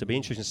MMA. So it'll be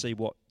interesting to see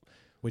what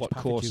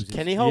course.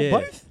 Can he hold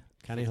both?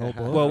 Can he hold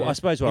both? Well, I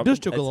suppose he does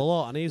juggle a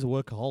lot, and he's a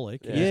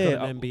workaholic. He's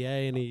got an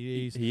MBA, and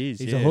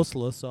he's a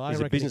hustler. So he's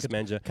a business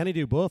manager. Can he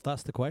do both?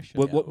 That's the question.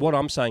 Well, what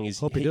I'm saying is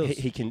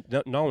he can.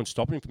 No one's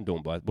stopping him from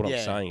doing both. What I'm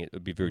saying, it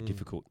would be very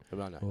difficult.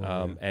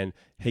 And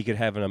he could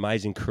have an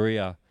amazing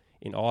career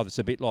in either. It's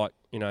a bit like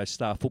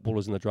star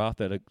footballers in the draft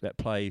that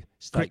play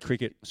state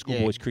cricket,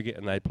 schoolboys cricket,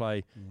 and they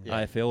play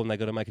AFL, and they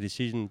got to make a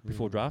decision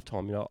before draft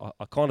time.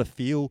 I kind of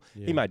feel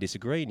he may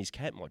disagree, and his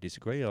camp might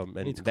disagree, and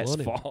that's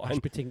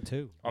fine.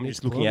 Too. I'm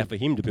just looking out for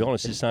him, to be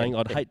honest. Just saying,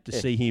 I'd hate to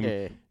see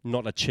him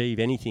not achieve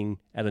anything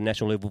at a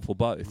national level for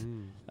both.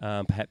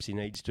 Perhaps he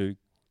needs to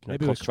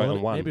concentrate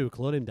on one. Maybe we'll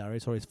clone him,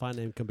 Darius, or his fight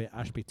name can be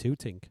Ashby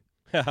Tink.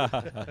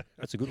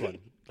 That's a good one.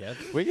 Yeah.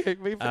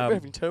 We're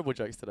having terrible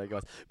jokes today,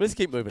 guys. Let's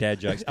keep moving. Dad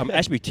jokes.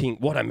 Ashby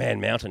Tink, what a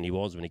man mountain he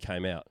was when he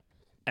came out.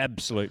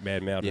 absolute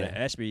mad mountain. Yeah.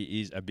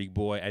 Ashby is a big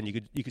boy, and you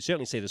could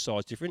certainly see the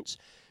size difference.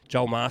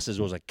 Joel Masters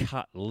was a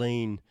cut,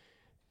 lean,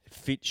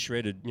 fit,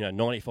 shredded,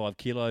 95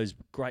 kilos,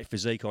 great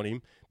physique on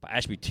him. But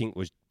Ashby Tink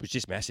was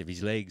just massive,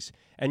 his legs.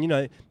 And,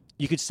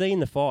 you could see in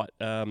the fight,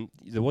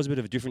 there was a bit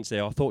of a difference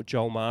there. I thought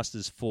Joel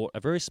Masters fought a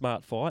very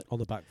smart fight. On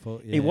the back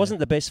foot, yeah. It wasn't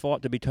the best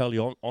fight, to be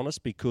totally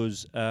honest,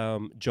 because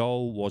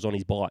Joel was on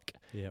his bike.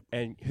 Yep.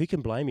 And who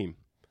can blame him?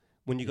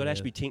 When you got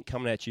Ashby Tink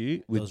coming at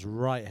you with those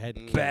right head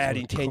kicks bad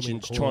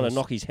intentions, trying to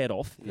knock his head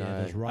off.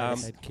 Yeah, those right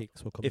head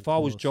kicks were coming. If I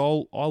was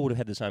Joel, I would have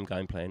had the same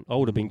game plan. I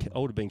would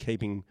have been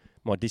keeping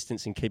my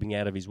distance and keeping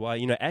out of his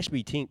way.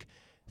 Ashby Tink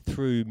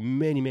threw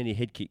many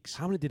head kicks.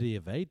 How many did he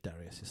evade,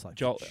 Darius? It's like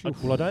Joel.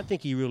 Well, I don't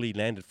think he really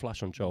landed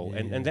flush on Joel,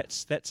 and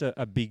that's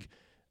a big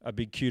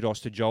kudos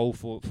to Joel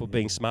for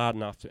being smart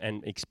enough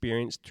and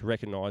experienced to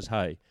recognise,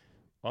 hey,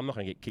 I'm not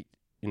going to get kicked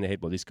in the head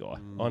by this guy.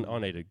 I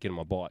need to get on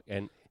my bike.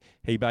 And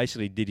he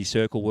basically did his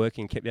circle work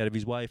and kept out of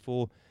his way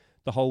for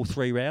the whole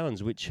 3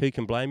 rounds, which who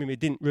can blame him? It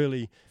didn't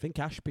really... I think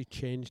Ashby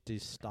changed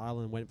his style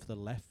and went for the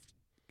left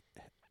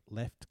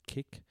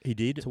kick. He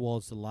did.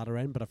 Towards the ladder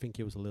end, but I think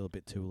it was a little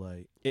bit too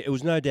late. It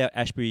was no doubt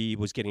Ashby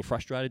was getting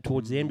frustrated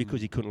towards the end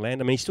because he couldn't land.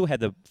 I mean, he still had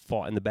the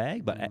fight in the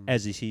bag, but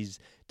as is his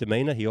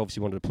demeanour, he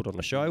obviously wanted to put on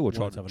a show or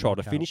try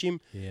to finish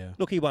him. Yeah.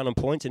 Look, he won on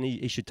points, and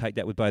he should take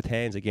that with both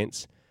hands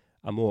against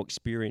a more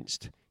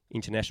experienced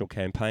international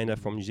campaigner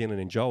from New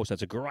Zealand in Joel. So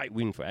it's a great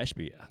win for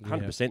Ashby.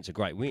 100% it's a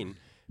great win.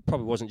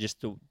 Probably wasn't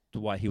just the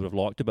way he would have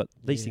liked it, but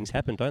these things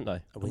happen, don't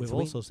they? We've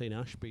also seen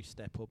Ashby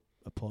step up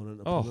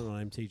opponent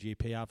on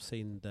MTGP. I've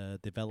seen the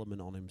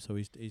development on him, so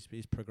he's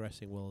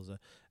progressing well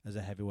as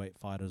a heavyweight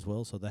fighter as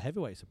well. So the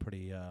heavyweights are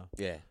pretty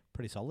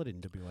solid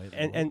in WA.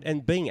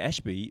 And being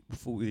Ashby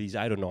with his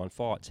 8 or 9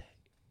 fights,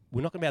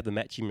 we're not going to be able to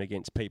match him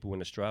against people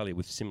in Australia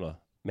with similar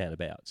amount of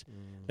bouts.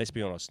 Let's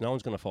be honest, no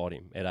one's going to fight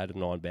him at 8 or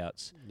 9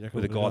 bouts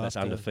with a guy that's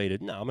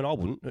undefeated. No, I mean, I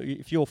wouldn't.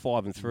 If you're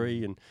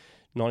 5-3 and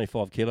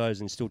 95 kilos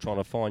and still trying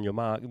to find your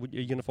mark,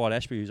 you're going to fight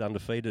Ashby, who's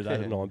undefeated,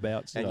 8 or 9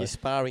 bouts, and you're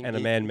sparring, and a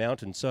man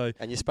mountain. So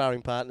and your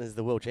sparring partner is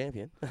the world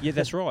champion. Yeah,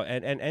 that's right,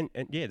 and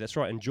yeah, that's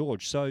right, and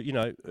George. So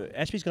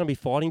Ashby's going to be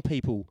fighting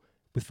people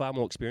with far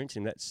more experience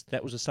in him.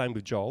 That was the same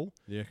with Joel.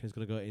 Yeah, he's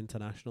going to go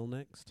international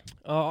next.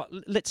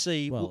 Let's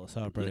see. Well,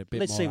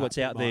 let's see what's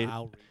out there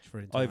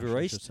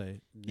over east.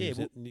 Yeah,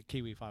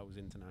 Kiwi fight was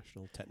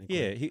international technically.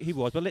 Yeah, he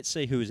was, but let's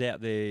see who's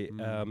out there.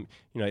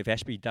 If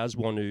Ashby does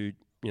want to,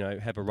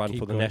 have a run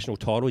for the national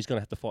title, he's going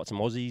to have to fight some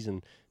Aussies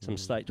and some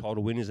state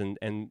title winners,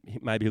 and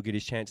maybe he'll get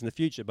his chance in the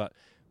future. But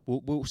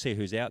we'll see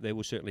who's out there.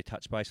 We'll certainly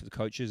touch base with the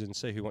coaches and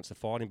see who wants to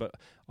fight him. But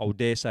I would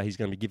dare say he's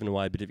going to be giving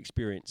away a bit of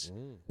experience.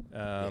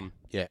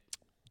 Yeah.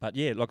 But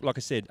yeah, like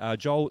I said,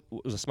 Joel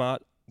was a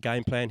smart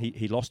game plan.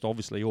 He lost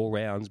obviously all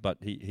rounds, but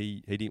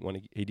he didn't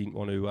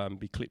want to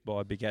be clipped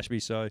by Big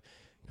Ashby. So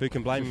who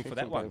can blame him for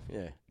that one?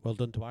 Yeah. Well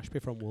done to Ashby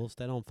from Wolf's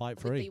Den on Fight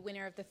Free. The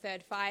winner of the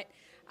third fight,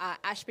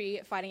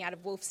 Ashby fighting out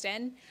of Wolf's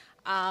Den,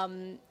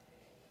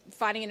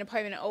 fighting an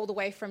opponent all the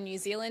way from New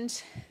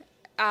Zealand.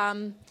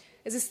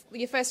 Is this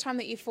your first time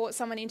that you fought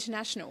someone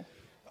international?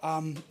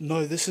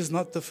 No, this is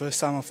not the first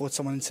time I fought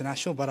someone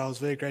international, but I was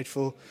very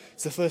grateful.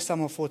 It's the first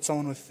time I fought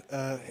someone with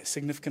a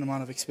significant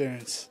amount of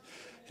experience.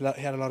 He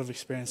had a lot of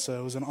experience, so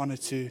it was an honour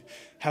to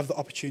have the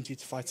opportunity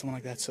to fight someone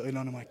like that so early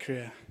on in my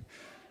career.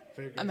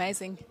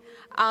 Amazing.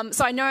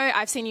 So I know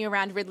I've seen you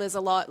around Riddlers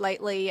a lot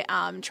lately,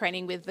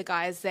 training with the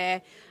guys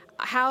there.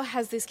 How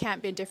has this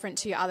camp been different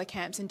to your other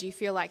camps, and do you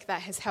feel like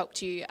that has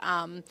helped you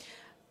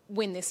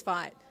win this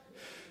fight?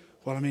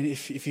 Well, I mean,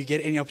 if you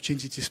get any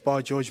opportunity to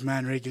spar George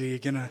Mann regularly, you're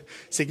going to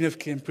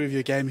significantly improve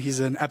your game. He's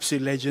an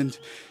absolute legend.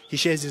 He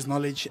shares his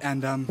knowledge,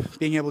 and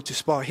being able to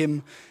spar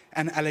him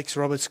and Alex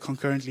Roberts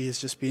concurrently has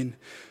just been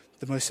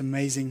the most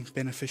amazing,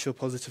 beneficial,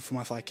 positive for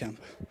my fight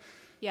camp.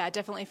 Yeah, I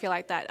definitely feel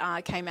like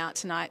that came out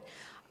tonight.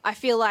 I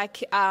feel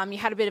like you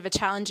had a bit of a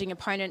challenging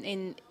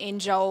opponent in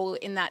Joel,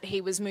 in that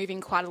he was moving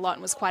quite a lot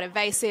and was quite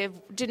evasive,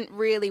 didn't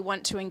really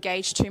want to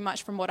engage too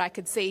much from what I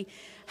could see.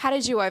 How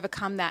did you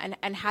overcome that,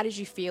 and how did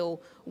you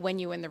feel when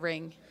you were in the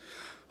ring?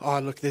 Oh,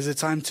 look, there's a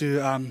time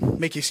to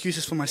make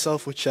excuses for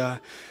myself, which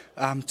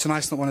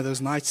tonight's not one of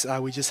those nights.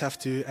 We just have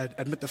to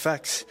admit the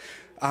facts.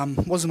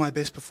 Wasn't my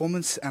best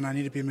performance, and I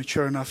need to be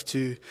mature enough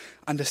to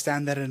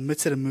understand that and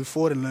admit it and move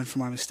forward and learn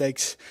from my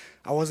mistakes.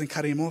 I wasn't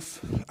cutting him off,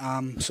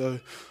 so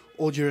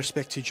all due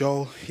respect to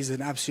Joel, he's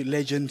an absolute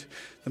legend,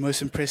 the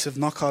most impressive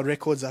knockout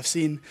records I've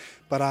seen,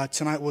 but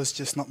tonight was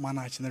just not my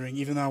night in the ring.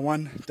 Even though I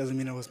won, it doesn't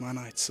mean it was my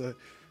night, so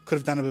could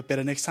have done a bit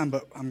better next time,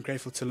 but I'm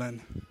grateful to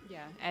learn.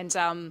 Yeah, and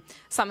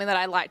something that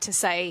I like to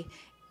say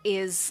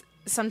is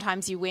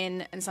sometimes you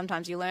win and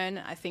sometimes you learn.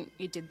 I think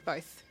you did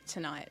both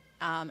tonight,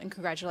 and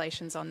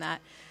congratulations on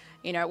that.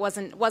 It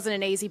wasn't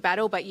an easy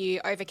battle, but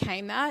you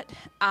overcame that.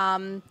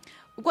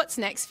 What's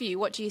next for you?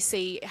 What do you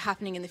see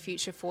happening in the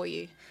future for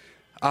you?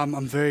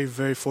 I'm very,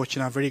 very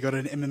fortunate. I've already got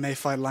an MMA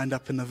fight lined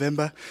up in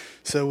November,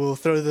 so we'll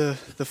throw the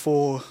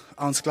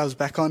 4-ounce gloves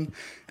back on,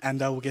 and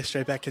we'll get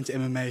straight back into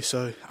MMA.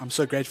 So I'm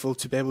so grateful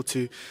to be able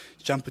to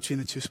jump between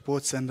the two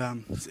sports, and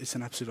it's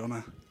an absolute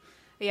honour.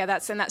 Yeah,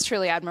 that's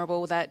truly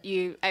admirable that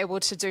you're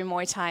able to do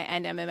Muay Thai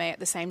and MMA at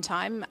the same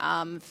time.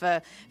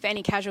 For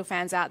any casual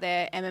fans out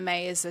there,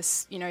 MMA is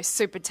this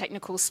super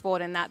technical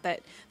sport in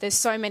that there's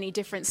so many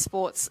different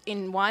sports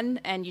in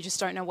one, and you just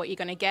don't know what you're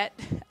going to get.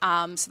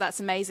 So that's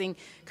amazing.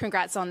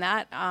 Congrats on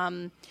that.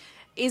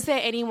 Is there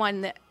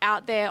anyone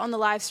out there on the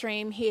live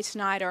stream here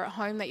tonight or at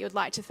home that you would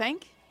like to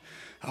thank?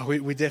 We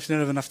definitely don't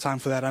have enough time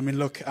for that. I mean,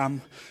 look,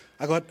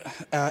 I got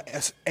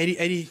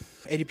 80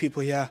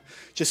 people here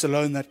just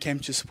alone that came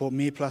to support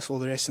me, plus all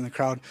the rest in the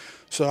crowd.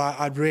 So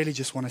I'd really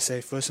just want to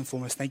say, first and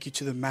foremost, thank you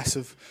to the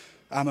massive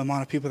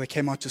amount of people that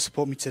came out to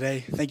support me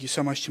today. Thank you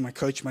so much to my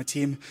coach, my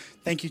team.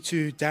 Thank you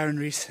to Darren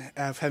Reese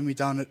for having me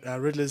down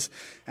at Riddler's,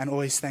 and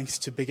always thanks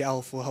to Big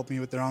L for helping me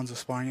with the rounds of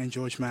sparring, and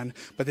George, man.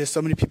 But there's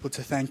so many people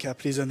to thank.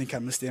 Please don't think I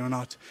missed anyone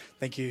out.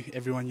 Thank you,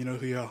 everyone. You know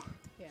who you are.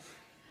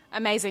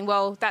 Amazing.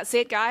 Well, that's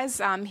it, guys.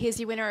 Here's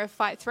your winner of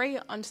Fight 3.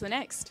 On to the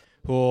next.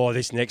 Oh,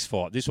 this next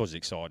fight. This was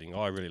exciting.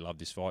 I really love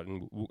this fight,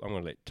 and I'm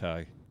going to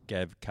let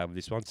Gav cover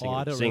this one.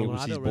 I don't really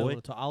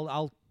want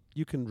to.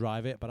 You can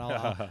drive it, but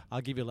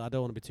I'll give you. I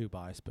don't want to be too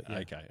biased, but yeah.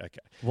 Okay.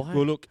 Why?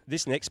 Well, look,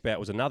 this next bout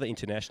was another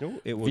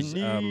international. It was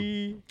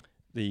the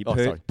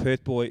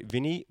Perth boy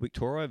Vinny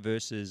Victoria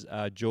versus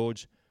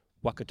George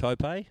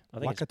Wakatope. I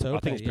think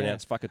it's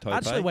pronounced Wakatope. I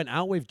actually went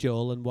out with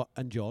Joel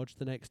and George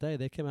the next day.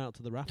 They came out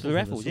to the raffles. To the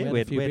raffles, yeah. We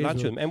had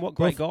lunch with them. And what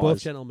great guys.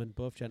 Both gentlemen.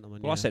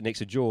 Well, I sat next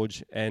to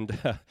George, and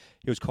it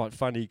was quite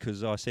funny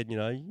because I said,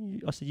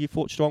 you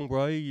fought strong,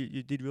 bro.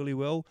 You did really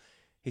well.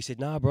 He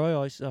said, "Nah,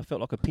 bro, I felt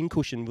like a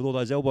pincushion with all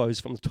those elbows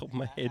from the top of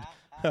my head."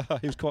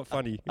 It was quite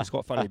funny. He was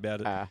quite funny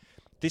about it.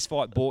 This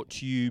fight brought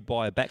to you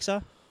by a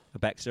Baxter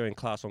and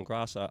Class on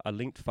Grass, a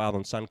linked father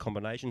and son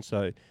combination.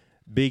 So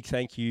big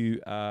thank you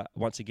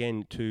once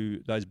again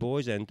to those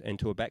boys and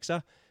to a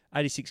Baxter.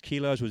 86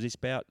 kilos was this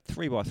bout,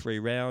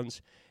 3x3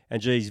 rounds.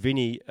 And geez,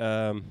 Vinny,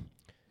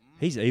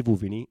 he's evil,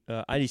 Vinny.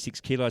 86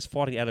 kilos,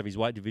 fighting out of his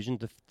weight division.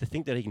 To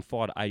think that he can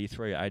fight at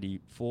 83 or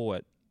 84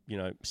 at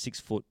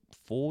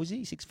 6'4", is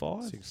he?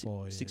 6'5"?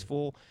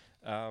 6'4",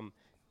 yeah.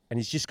 And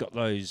he's just got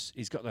those.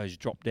 He's got those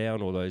drop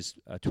down or those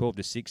 12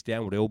 to 6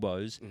 downward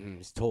elbows.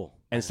 He's tall,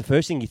 and it's the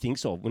first thing he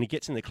thinks of when he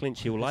gets in the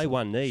clinch. He'll lay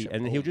one knee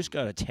and then he'll just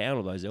go to town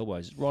with those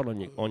elbows right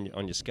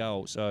on your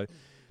skull. So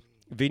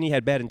Vinny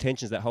had bad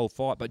intentions that whole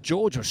fight, but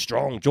George was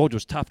strong. George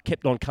was tough.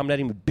 Kept on coming at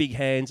him with big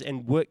hands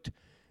and worked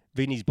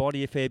Vinny's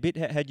body a fair bit.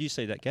 How do you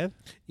see that, Gav?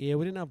 Yeah,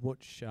 we didn't have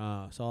much.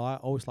 So I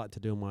always like to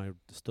do my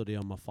study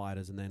on my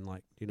fighters and then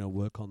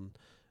work on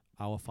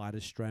our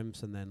fighters'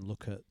 strengths and then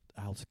look at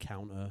how to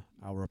counter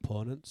our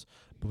opponents.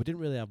 But we didn't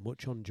really have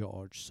much on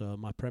George. So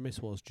my premise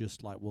was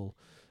just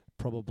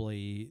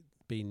probably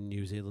being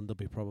New Zealand, they'll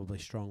be probably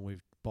strong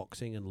with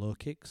boxing and low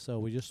kicks. So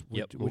we just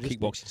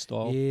kickboxing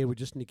style. Yeah, we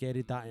just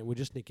negated that. And we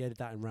just negated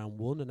that in round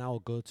 1. And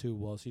our go-to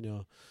was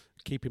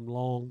keep him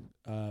long,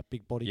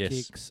 big body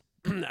kicks.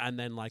 And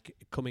then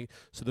coming,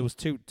 so there was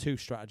two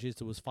strategies.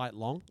 There was fight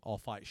long or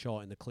fight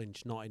short in the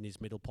clinch, not in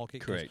his middle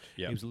pocket. Correct.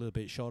 Yeah, he was a little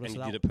bit shorter, and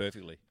so he did it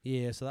perfectly.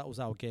 Yeah, so that was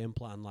our game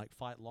plan: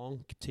 fight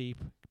long,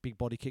 keep big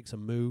body kicks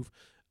and move,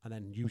 and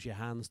then use your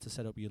hands to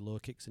set up your low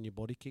kicks and your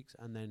body kicks.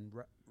 And then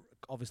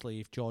obviously,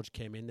 if George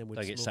came in, then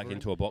we'd get stuck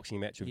into a boxing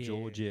match with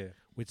George. Yeah,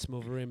 we'd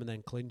smother him and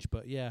then clinch.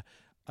 But yeah.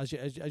 As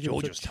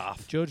George was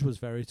tough. George was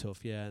very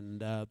tough, yeah.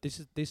 And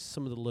this is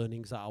some of the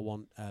learnings that I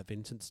want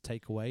Vincent to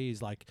take away.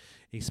 He's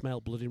he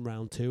smelled blood in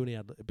round 2, and he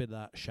had a bit of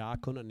that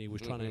shark hunt, and he was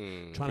trying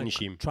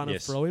to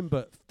throw him.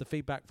 But the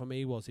feedback from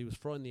me was he was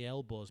throwing the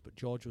elbows, but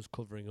George was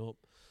covering up.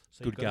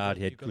 So good guard,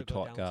 he had good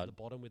tight guard. To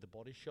the bottom with the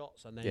body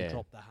shots, and then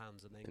drop the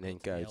hands, and then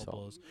go to the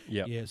elbows.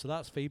 Yeah. So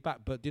that's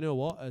feedback. But do you know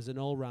what? As an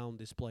all-round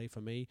display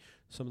for me,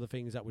 some of the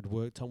things that we'd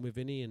worked on with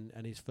Vinny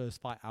and his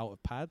first fight out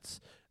of pads.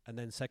 And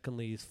then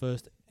secondly, his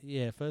first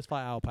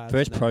fight out of pads.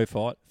 First pro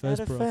fight.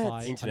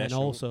 And then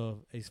also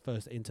his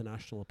first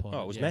international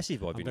opponent. Oh, it was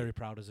massive, I'm very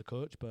proud as a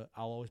coach, but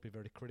I'll always be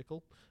very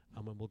critical.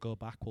 And when we'll go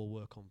back, we'll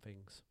work on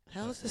things.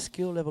 How's the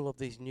skill level of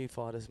these new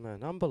fighters,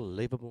 man?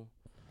 Unbelievable.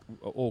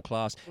 All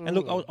class. And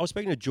look, I was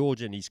speaking to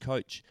George and his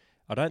coach.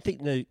 I don't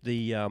think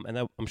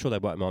I'm sure they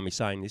won't mind me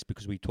saying this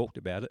because we talked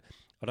about it.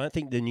 I don't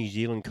think the New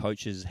Zealand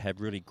coaches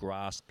have really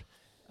grasped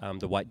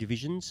the weight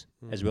divisions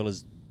as well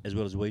as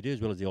we do,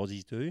 as well as the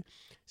Aussies do.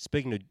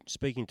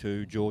 Speaking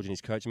to George and his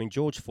coach, I mean,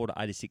 George fought at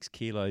 86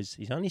 kilos.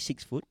 He's only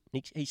 6 foot.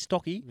 He's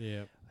stocky.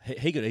 Yeah.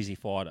 He could easily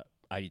fight at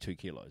 82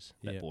 kilos,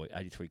 that boy,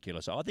 83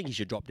 kilos. So I think he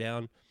should drop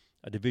down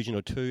a division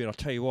or 2. And I'll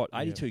tell you what,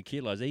 82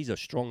 kilos, he's a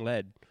strong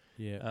lad.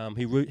 Yeah.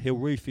 He'll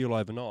refuel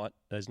overnight.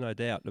 There's no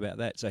doubt about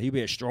that. So he'll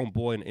be a strong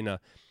boy in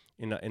a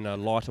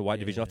lighter weight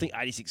division. I think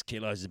 86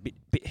 kilos is a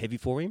bit heavy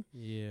for him.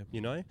 Yeah.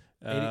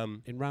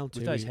 In round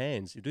 2, with those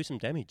hands, he'll do some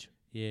damage.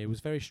 Yeah, he was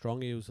very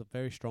strong. He was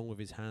very strong with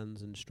his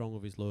hands and strong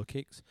with his low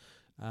kicks.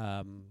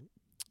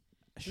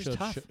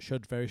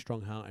 Showed very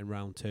strong heart in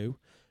round 2.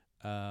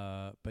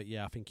 But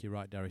yeah, I think you're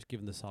right, Darius.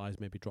 Given the size,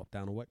 maybe drop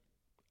down a weight.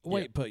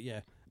 But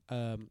yeah,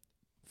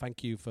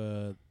 thank you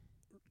for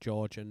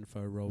George and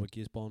for Rowa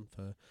Gisborne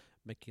for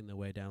making their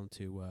way down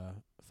to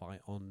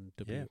fight on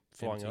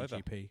flying over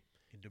MTGP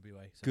in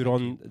WA. So good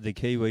on the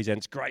Kiwis, and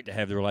it's great to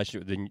have the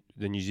relationship with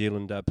the New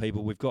Zealand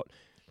people. We've got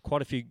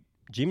quite a few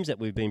gyms that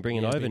we've been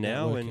bringing over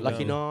now. And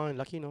Lucky Nine.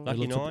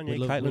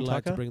 Caitlin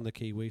Tucker. to bring the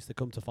Kiwis. They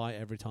come to fight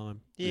every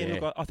time. Yeah,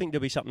 look, I think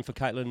there'll be something for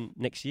Caitlin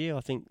next year. I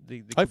think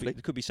Hopefully.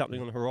 there could be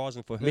something on the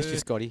horizon for her. Missed you,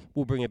 Scotty.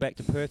 We'll bring her back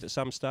to Perth at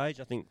some stage.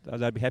 I think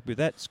they'd be happy with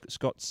that.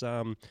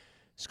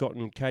 Scott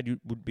and Katie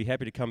would be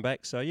happy to come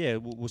back. So, yeah,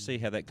 we'll see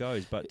how that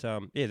goes. But,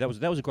 that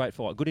was a great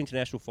fight. Good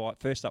international fight.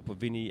 First up for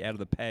Vinny out of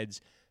the pads.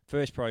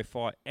 First pro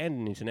fight and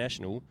an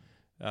international.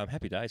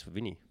 Happy days for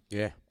Vinny.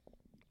 Yeah.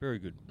 Very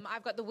good.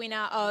 I've got the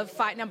winner of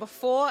fight number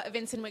 4,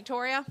 Vincent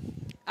Victoria,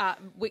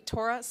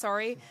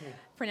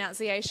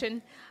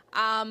 pronunciation.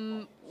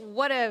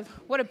 What a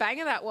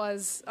banger that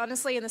was.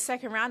 Honestly, in the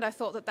second round, I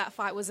thought that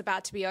fight was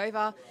about to be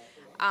over.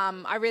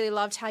 I really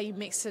loved how you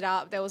mixed it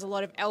up. There was a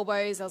lot of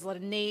elbows, there was a lot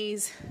of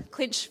knees,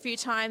 clinched a few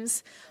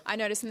times. I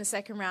noticed in the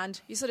second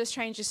round, you sort of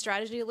changed your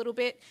strategy a little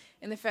bit.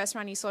 In the first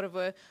round, you sort of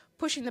were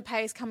pushing the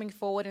pace, coming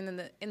forward, and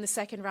then in the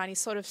second round, you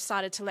sort of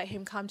started to let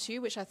him come to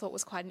you, which I thought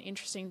was quite an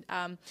interesting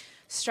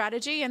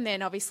strategy. And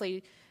then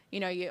obviously,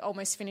 you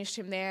almost finished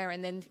him there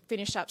and then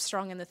finished up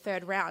strong in the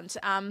third round.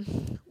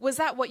 Was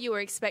that what you were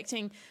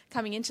expecting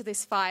coming into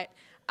this fight?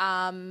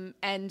 How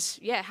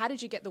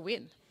did you get the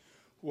win?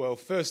 Well,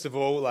 first of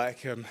all,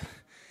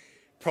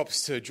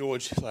 props to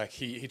George.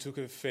 He took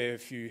a fair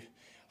few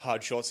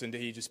hard shots and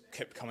he just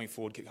kept coming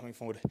forward. So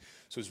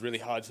it was really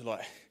hard to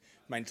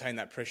maintain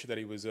that pressure that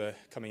he was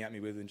coming at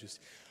me with, and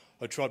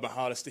I tried my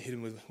hardest to hit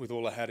him with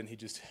all I had, and he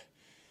just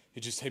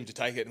seemed to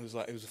take it, and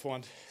it was a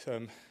fun.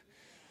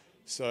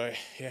 So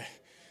yeah,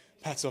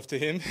 hats off to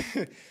him.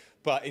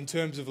 But in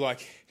terms of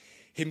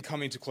him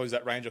coming to close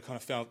that range, I kind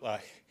of felt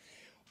like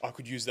I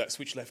could use that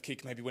switch left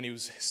kick maybe when he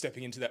was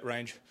stepping into that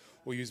range,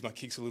 or use my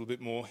kicks a little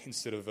bit more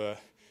instead of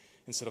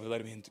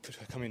letting him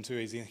come in too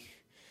easy.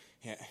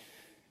 Yeah.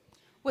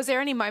 Was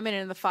there any moment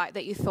in the fight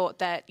that you thought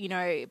that,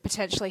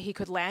 potentially he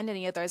could land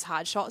any of those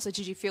hard shots, or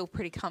did you feel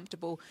pretty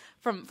comfortable?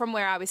 From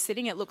where I was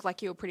sitting, it looked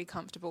like you were pretty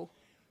comfortable.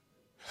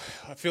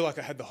 I feel like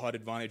I had the height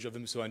advantage of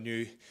him, so I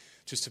knew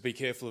just to be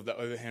careful of that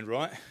overhand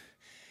right.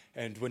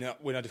 And when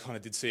I kind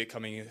of did see it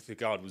coming, the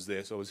guard was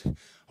there, so I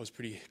was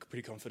pretty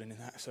confident in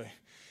that. So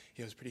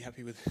yeah, I was pretty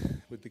happy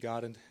with the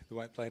guard and the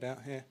way it played out.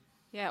 Yeah.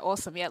 Yeah,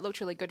 awesome. Yeah, it looked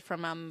really good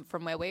from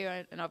where we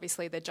were, and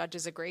obviously the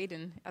judges agreed,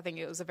 and I think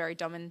it was a very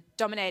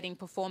dominating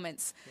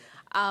performance.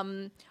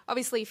 Yeah.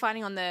 Obviously,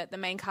 fighting on the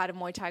main card of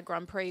Muay Thai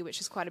Grand Prix,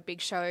 which is quite a big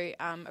show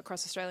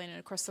across Australia and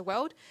across the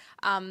world.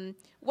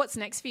 What's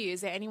next for you? Is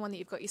there anyone that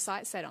you've got your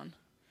sights set on?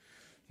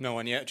 No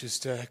one yet.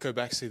 Just go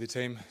back, see the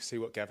team, see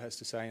what Gav has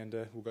to say, and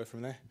we'll go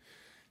from there.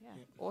 Yeah,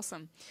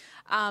 awesome.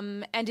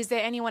 And is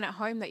there anyone at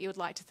home that you would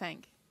like to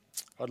thank?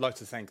 I'd like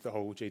to thank the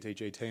whole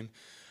GTG team.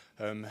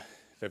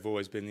 They've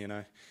always been,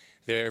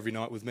 there every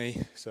night with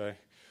me. So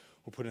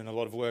we'll put in a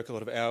lot of work, a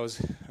lot of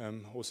hours.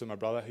 Also my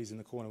brother, he's in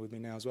the corner with me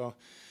now as well.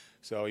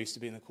 So I used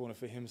to be in the corner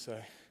for him. So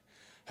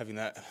having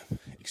that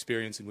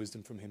experience and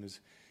wisdom from him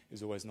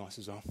is always nice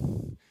as well.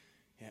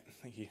 Yeah,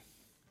 thank you.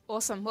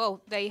 Awesome.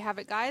 Well, there you have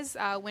it, guys.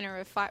 Winner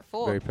of Fight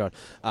 4. Very proud.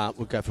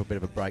 We'll go for a bit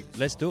of a break.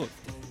 Let's do it.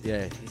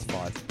 Yeah, it's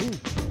 5. Ooh.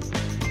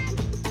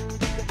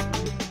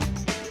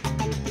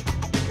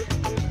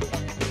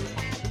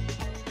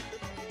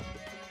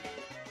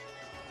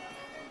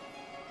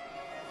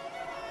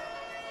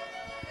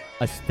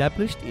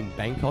 Established in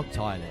Bangkok,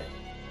 Thailand,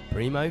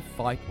 Primo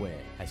Fightwear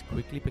has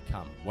quickly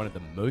become one of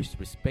the most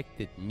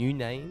respected new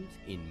names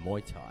in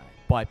Muay Thai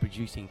by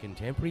producing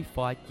contemporary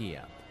fight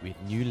gear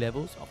with new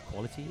levels of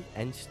quality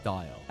and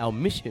style. Our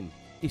mission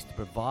is to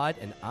provide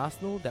an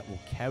arsenal that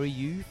will carry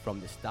you from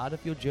the start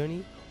of your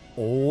journey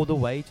all the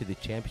way to the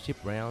championship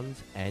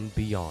rounds and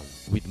beyond.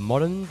 With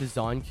modern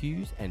design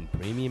cues and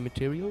premium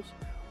materials,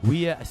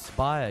 we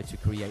aspire to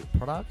create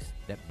products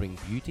that bring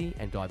beauty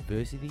and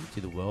diversity to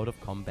the world of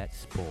combat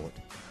sport,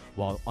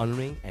 while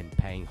honouring and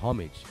paying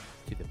homage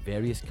to the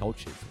various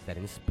cultures that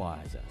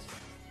inspires us.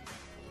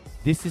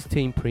 This is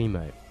Team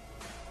Primo.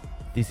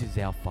 This is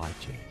our fight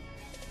journey.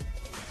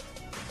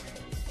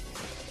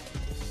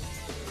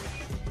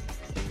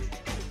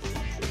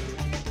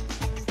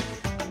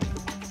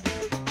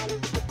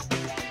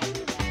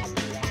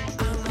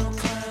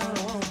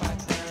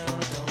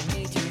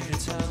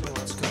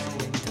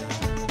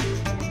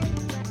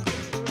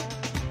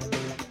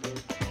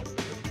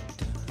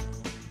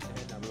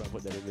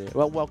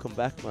 Well, welcome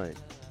back, mate.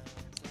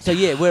 So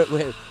yeah,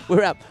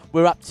 we're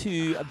up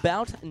to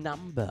about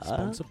number.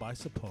 Sponsored by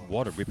Support.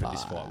 What a ripper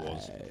this fight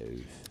was.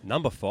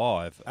 Number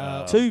 5.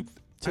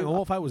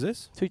 What fight was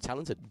this? Two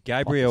talented.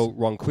 Gabriel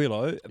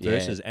Ronquillo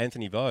versus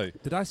Anthony Vo.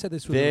 Did I say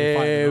this was going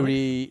to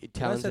be very talented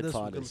fighters? Did I say this was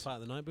fighters. going to fight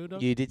the night,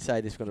 Bulldog? You did say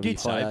this was going to be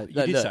fight.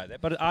 You did say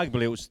that, but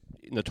arguably it was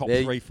in the top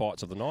 3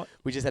 fights of the night.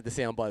 We just had the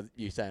sound by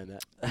you saying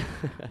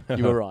that.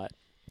 You were right.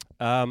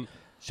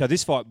 So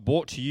this fight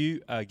brought to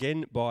you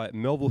again by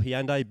Melville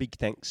Hyundai. Big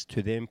thanks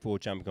to them for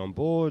jumping on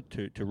board,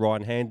 to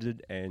Ryan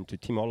Handed and to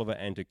Tim Oliver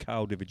and to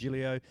Carl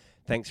DiVigilio.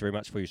 Thanks very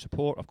much for your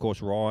support. Of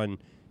course, Ryan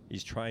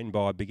is trained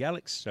by Big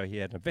Alex, so he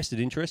had a vested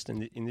interest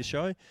in this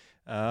show.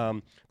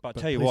 But I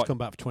tell you please what, come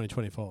back for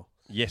 2024.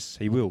 Yes,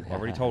 he will. I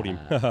already told him.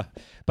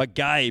 But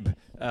Gabe,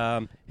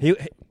 he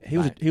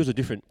was a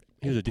different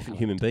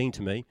human being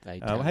to me. I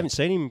haven't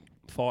seen him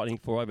fighting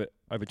for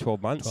over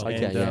 12 months.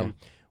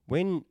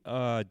 When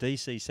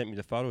DC sent me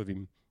the photo of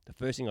him, the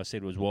first thing I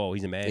said was, "Wow,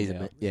 he's a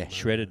man now.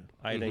 Shredded,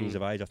 18 years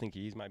of age. I think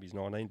he is. Maybe he's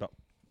 19, but."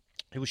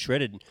 He was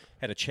shredded,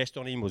 had a chest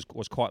on him, was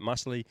quite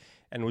muscly,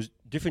 and was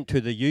different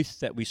to the youth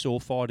that we saw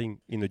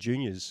fighting in the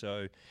juniors.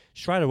 So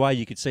straight away,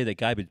 you could see that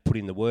Gabe had put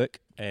in the work,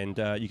 and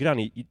you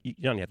only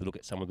have to look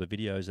at some of the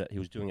videos that he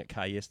was doing at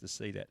KS to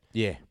see that.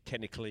 Yeah,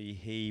 technically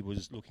he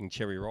was looking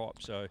cherry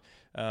ripe. So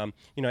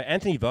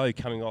Anthony Vo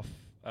coming off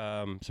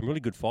some really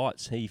good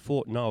fights. He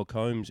fought Noah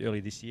Combs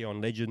early this year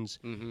on Legends,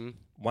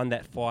 won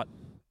that fight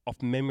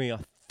off memory. I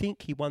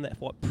think he won that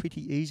fight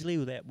pretty easily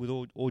with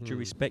all due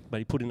respect, but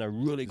he put in a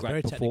really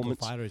great performance. Very technical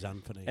fighter is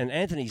Anthony. And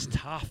Anthony's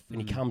tough,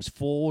 and he comes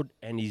forward,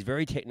 and he's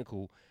very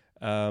technical.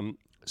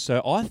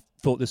 So I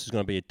thought this was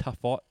going to be a tough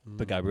fight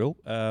for Gabriel.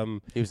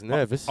 He was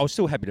nervous. I was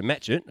still happy to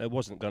match it. It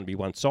wasn't going to be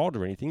one-sided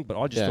or anything, but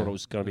I just thought it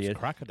was going to be a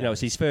cracker. It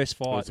was his first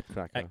fight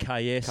at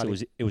KS.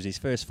 It was his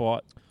first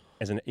fight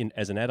as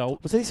an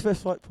adult. Was it his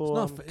first fight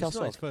for It's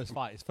not his first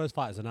fight. His first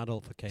fight as an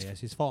adult for KS.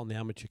 He's fought on the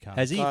amateur card.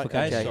 Has he?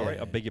 Sorry,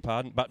 I beg your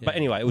pardon. But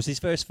anyway, it was his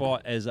first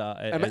fight as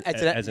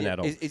an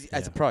adult.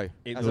 As a pro.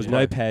 There was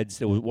no pads.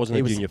 There wasn't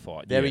a junior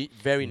fight.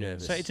 Very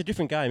nervous. So it's a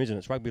different game, isn't it?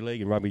 It's rugby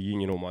league and rugby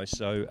union almost.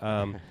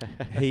 So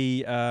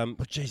he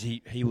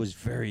was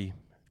very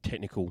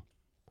technical.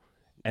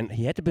 And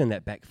he had to burn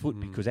that back foot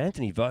because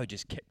Anthony Vo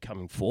just kept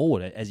coming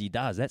forward as he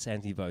does. That's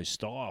Anthony Vo's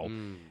style.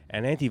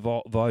 And Anthony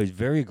Vo is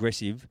very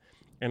aggressive.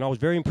 And I was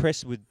very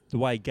impressed with the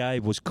way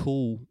Gabe was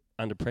cool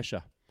under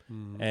pressure.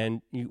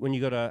 And when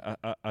you got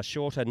a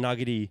shorter,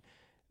 nuggety,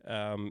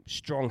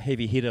 strong,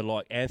 heavy hitter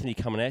like Anthony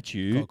coming at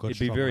you, it'd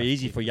be very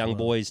easy for young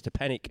boys to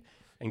panic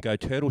and go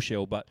turtle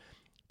shell. But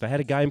they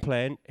had a game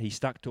plan. He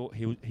stuck to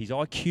it. His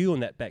IQ on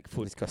that back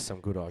foot. He's got some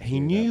good IQ.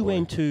 He knew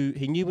when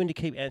to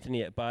keep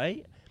Anthony at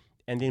bay.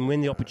 And then when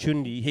the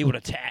opportunity, he would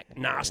attack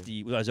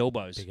nasty with those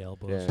elbows. Big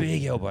elbows.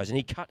 Big elbows. And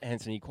he cut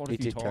Anthony quite a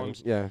few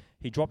times.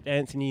 He dropped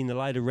Anthony in the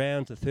later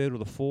rounds, the third or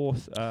the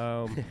fourth,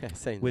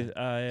 with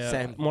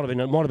might have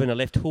been a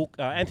left hook.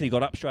 Anthony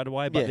got up straight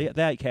away, but the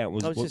 8 count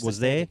was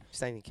there.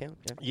 Standing count,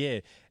 yeah.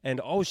 And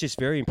I was just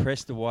very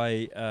impressed the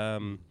way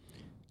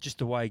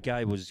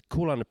Gabe was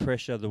cool under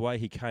pressure, the way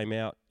he came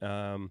out,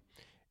 and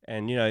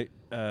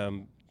those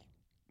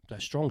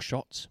strong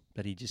shots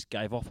that he just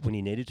gave off when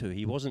he needed to.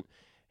 He wasn't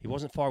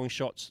firing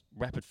shots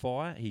rapid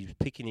fire. He was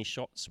picking his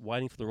shots,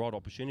 waiting for the right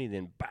opportunity.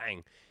 Then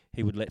bang,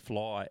 he would let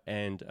fly.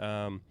 And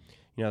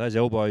those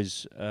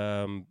elbows,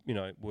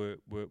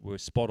 were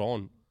spot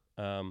on.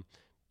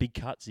 Big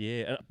cuts,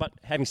 yeah. But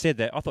having said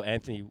that, I thought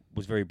Anthony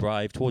was very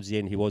brave. Towards the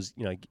end, he was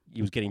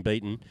getting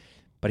beaten,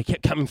 but he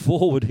kept coming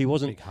forward. He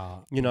wasn't, big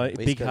heart.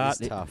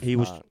 He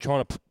was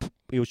trying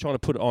to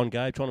put it on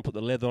Gabe, trying to put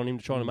the leather on him,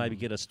 trying to maybe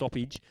get a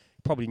stoppage.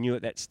 Probably knew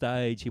at that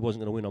stage he wasn't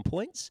going to win on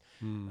points.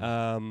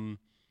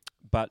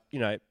 But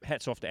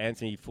hats off to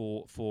Anthony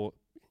for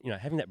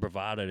having that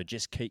bravado to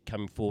just keep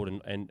coming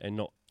forward and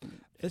not.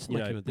 This will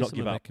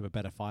make him a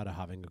better fighter,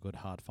 having a good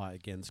hard fight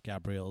against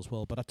Gabriel as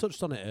well. But I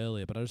touched on it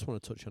earlier, but I just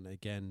want to touch on it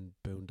again,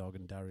 Boondog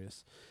and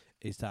Darius,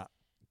 is that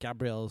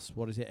Gabriel's,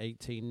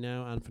 18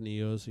 now, Anthony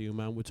Ozu,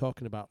 man. We're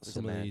talking about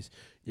some of these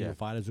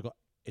fighters. We've got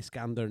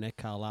Iskander and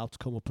Carlisle to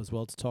come up as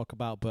well to talk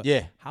about. But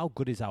how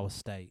good is our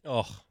state?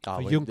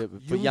 For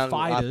young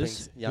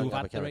fighters who've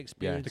had their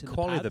experience the in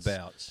quality the of the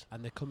bouts.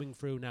 And they're coming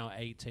through now at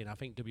 18. I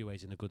think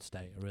WA's in a good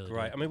state. Really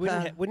great. I mean, we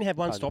didn't have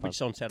one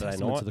stoppage on Saturday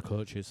testament night. to the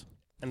coaches.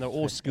 And they're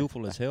all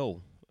skillful as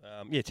hell.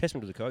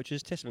 Testament to the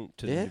coaches, testament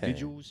to the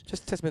individuals.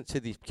 Just testament to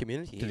the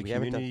community. To the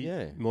community,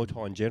 Muay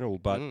Thai in general.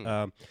 But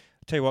I'll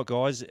tell you what,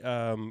 guys,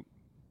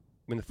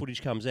 when the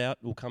footage comes out,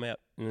 will come out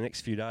in the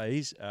next few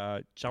days,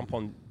 jump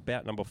on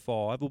bout number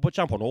 5. We'll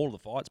jump on all of the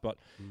fights, but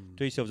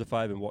do yourselves a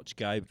favour and watch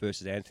Gabe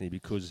versus Anthony,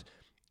 because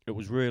it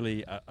was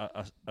really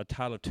a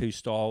tale of two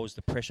styles.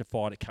 The pressure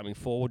fighter coming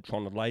forward,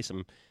 trying to lay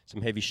some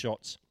heavy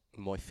shots.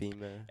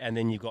 And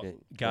then you've got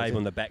Gabe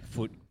on the back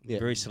foot,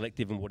 very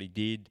selective in what he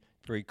did,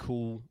 very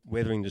cool,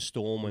 weathering the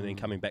storm and then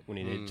coming back when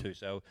he needed to.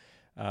 So,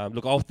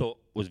 look, I thought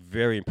was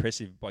very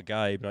impressive by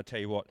Gabe, and I tell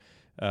you what,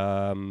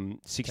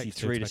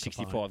 63 to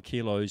 65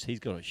 kilos, he's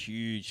got a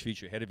huge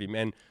future ahead of him,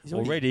 and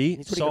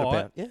already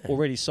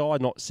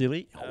side not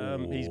silly.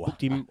 He's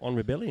booked him on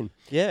Rebellion.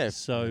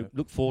 So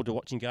look forward to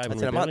watching Gabe on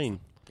Rebellion.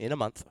 In a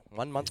month.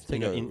 1 month to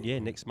go.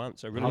 Next month.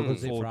 So really how looking good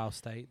is it for our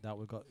state that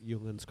we've got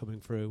young'uns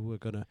coming through? We're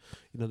gonna,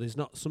 there's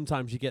not.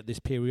 Sometimes you get this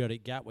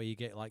periodic gap where you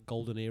get like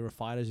golden era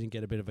fighters and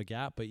get a bit of a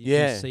gap, but you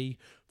can see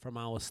from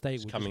our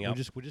state we'll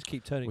just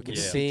keep turning. We can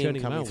see him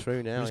coming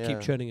through now. We just keep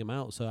churning him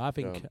out. So I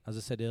think, as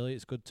I said earlier,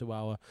 it's good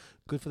for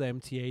the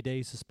MTA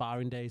days, the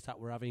sparring days that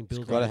we're having,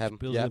 building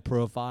the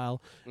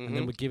profile, and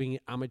then we're giving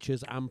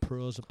amateurs and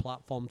pros a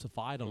platform to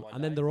fight on,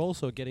 and then they're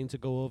also getting to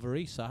go over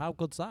east. So how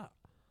good's that?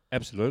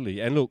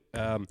 Absolutely. And look...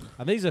 and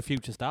these are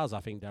future stars, I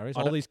think, Darius.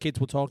 All these kids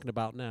we're talking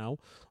about now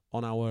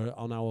on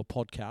our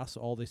podcast,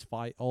 all this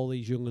fight, all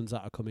these young ones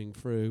that are coming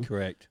through.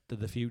 Correct. To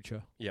the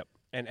future. Yep.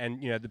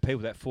 And the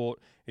people that fought,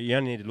 you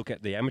only need to look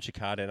at the amateur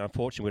card, and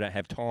unfortunately we don't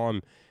have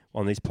time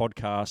on this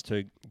podcast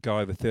to go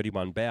over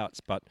 31 bouts.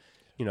 But,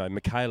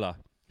 Michaela,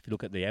 if you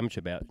look at the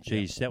amateur bout,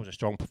 geez, that was a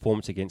strong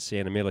performance against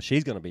Santa Miller.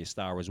 She's going to be a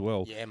star as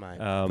well. Yeah, mate.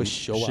 For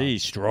sure.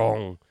 She's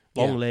strong.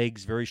 Long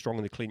legs, very strong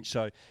in the clinch.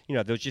 So,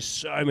 there was just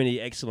so many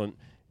excellent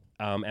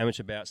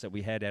amateur bouts that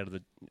we had out of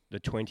the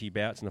 20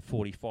 bouts and the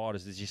 40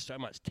 fighters. There's just so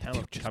much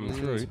talent coming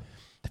through.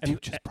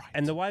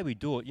 And the way we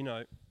do it,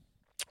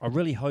 I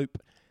really hope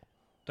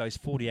those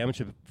 40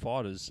 amateur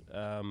fighters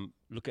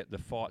look at the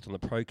fights on the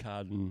pro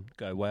card and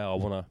go, wow, I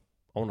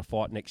want to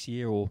fight next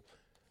year, or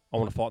I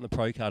want to fight in the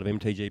pro card of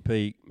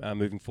MTGP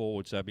moving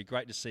forward. So it'd be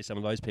great to see some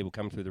of those people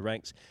come through the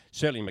ranks.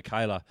 Certainly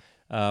Michaela.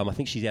 I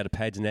think she's out of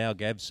pads now,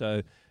 Gab.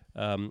 So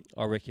I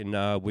reckon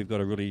we've got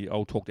to really.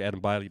 I'll talk to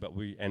Adam Bailey,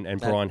 and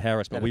Brian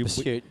Harris. But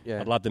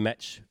I'd love to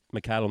match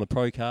Michaela on the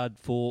pro card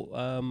for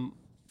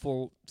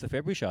the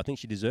February show. I think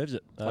she deserves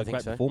it.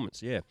 Great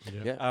performance, yeah.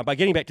 But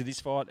getting back to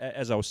this fight,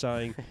 as I was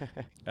saying,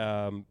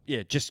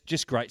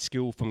 just great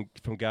skill from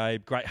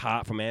Gabe, great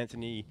heart from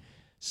Anthony,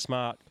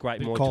 smart,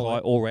 great Muay Thai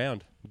all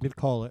round. You did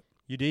call it.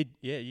 You did,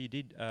 yeah, you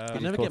did. I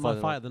never get my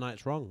fight of the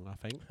nights wrong, I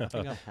think.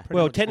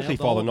 Well, technically,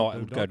 fight of the night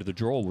would go to the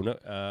draw, wouldn't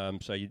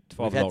it? So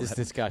we've had this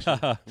discussion.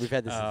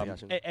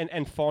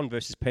 And Fon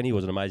versus Penny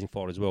was an amazing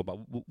fight as well, but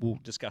we'll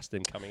discuss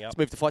them coming up. Let's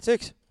move to fight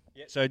 6.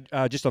 Yeah, so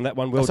just on that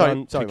one, well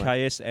done to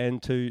KS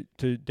and to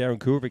Darren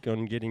Kulvik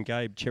on getting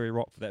Gabe cherry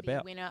ripe for that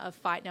bout. Winner of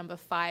fight number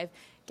 5,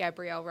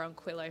 Gabrielle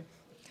Ronquillo.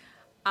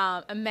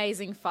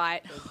 Amazing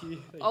fight. Thank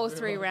you all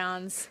 3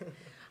 rounds.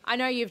 I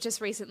know you've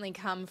just recently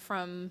come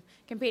from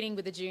competing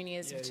with the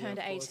juniors. You've turned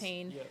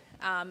 18,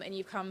 and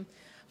you've come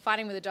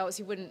fighting with adults.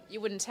 You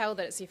wouldn't tell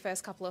that it's your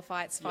first couple of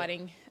fights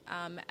fighting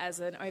as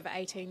an over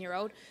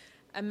 18-year-old.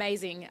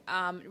 Amazing.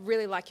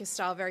 Really like your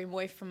style, very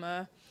Muay from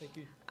a. Thank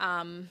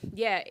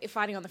you.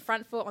 Fighting on the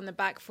front foot, on the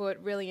back foot,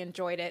 really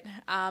enjoyed it.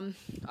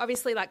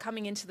 Obviously, like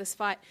coming into this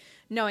fight,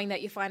 knowing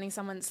that you're fighting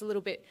someone that's a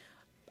little bit,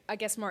 I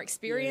guess, more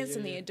experienced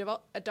in the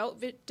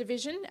adult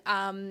division.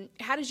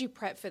 How did you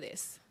prep for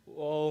this?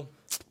 Well,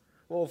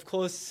 of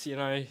course,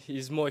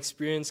 he's more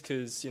experienced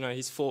because,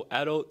 he's fought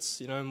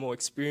adults, more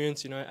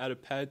experience, out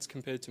of pads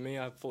compared to me.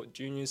 I've fought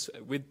juniors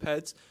with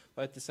pads,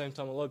 but at the same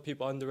time, a lot of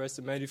people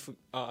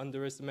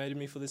underestimated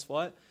me for this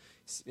fight,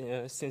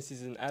 since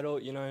he's an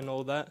adult, and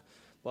all that.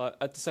 But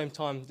at the same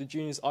time, the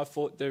juniors I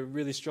fought, they're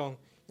really strong.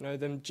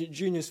 Them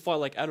juniors fight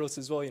like adults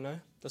as well,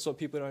 That's what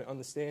people don't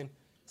understand.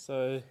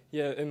 So,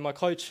 and my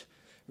coach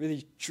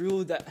really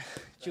drilled that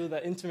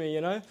into me,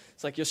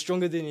 It's like, you're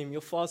stronger than him,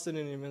 you're faster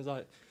than him. And it's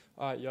like,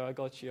 all right, I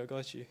got you.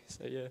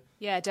 So, yeah.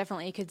 Yeah,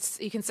 definitely.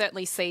 You can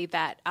certainly see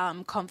that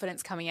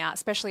confidence coming out,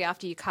 especially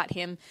after you cut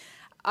him.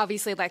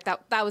 Obviously, like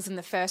that was in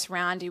the first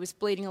round. He was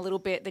bleeding a little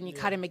bit. Then you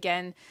cut him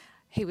again.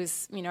 He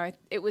was,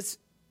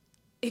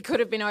 it could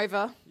have been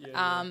over,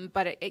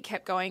 but it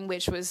kept going,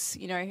 which was,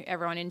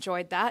 everyone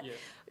enjoyed that. Yeah.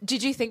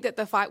 Did you think that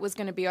the fight was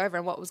going to be over,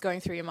 and what was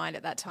going through your mind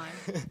at that time?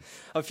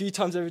 A few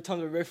times, every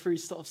time the referee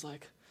stops,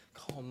 like,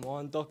 come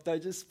on, doctor,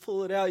 just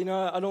pull it out,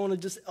 I don't want to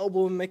just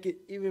elbow and make it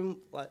even,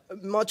 like, a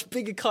much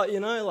bigger cut,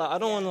 Like, I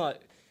don't want,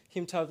 like,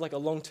 him to have, like, a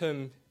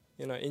long-term,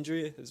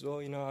 injury as well,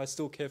 I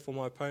still care for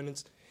my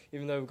opponents.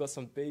 Even though we've got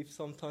some beef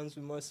sometimes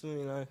with most of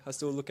them, I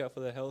still look out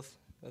for their health.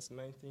 That's the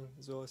main thing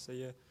as well, so,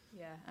 yeah.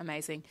 Yeah,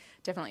 amazing.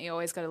 Definitely, you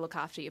always got to look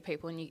after your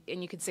people, and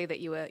you could see that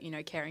you were,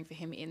 caring for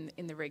him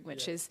in the ring,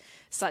 which is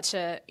such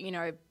a,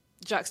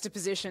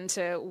 juxtaposition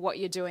to what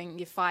you're doing.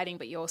 You're fighting,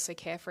 but you also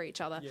care for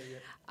each other,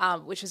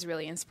 which is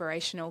really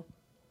inspirational.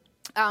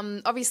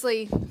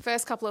 Obviously,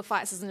 first couple of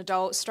fights as an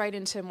adult, straight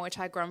into Muay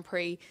Thai Grand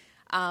Prix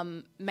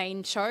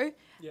main show.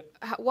 Yep.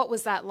 What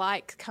was that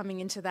like coming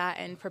into that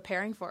and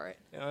preparing for it?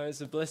 It's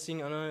a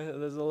blessing. I know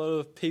there's a lot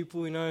of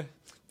people,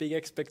 big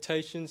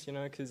expectations,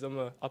 because I'm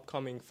an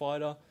upcoming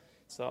fighter.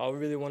 So I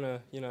really want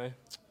to,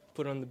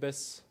 put on the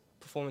best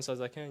performance as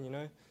I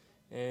can,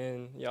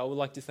 And, I would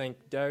like to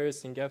thank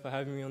Darius and Gav for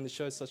having me on the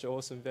show. It's such an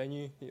awesome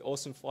venue,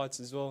 awesome fights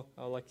as well.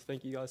 I would like to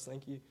thank you guys.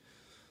 Thank you.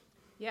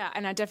 Yeah,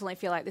 and I definitely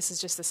feel like this is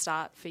just the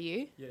start for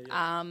you.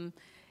 Yeah.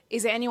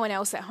 Is there anyone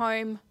else at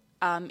home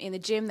in the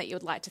gym that you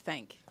would like to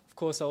thank? Of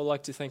course, I would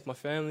like to thank my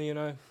family,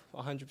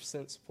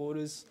 100%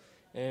 supporters,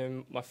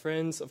 and my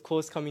friends, of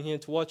course, coming here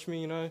to watch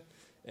me,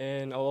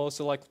 And I would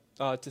also like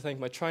to thank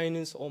my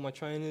trainers, all my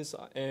trainers,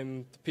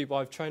 and the people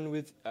I've trained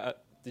with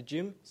at the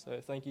gym. So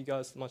thank you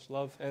guys, much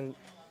love, and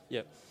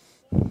yeah.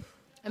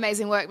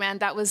 Amazing work, man.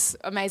 That was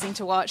amazing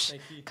to watch.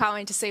 Thank you. Can't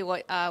wait to see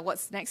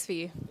what's next for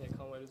you. Yeah,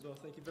 can't wait as well.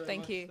 Thank you very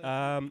much. Thank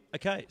you.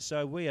 Okay,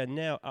 so we are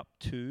now up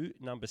to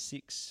number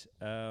 6,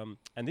 and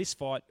this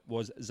fight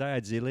was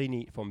Zayed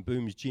Zellini from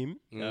Boom's Gym,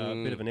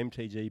 a bit of an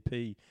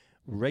MTGP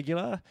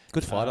regular.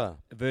 Good fighter.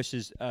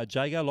 Versus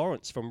Jago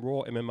Lawrence from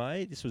Raw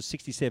MMA. This was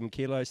 67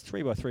 kilos,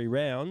 3x3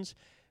 rounds,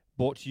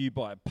 brought to you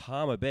by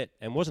Palmer Bet.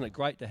 And wasn't it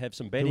great to have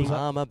some betting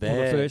for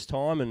the first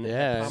time, and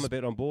Palmer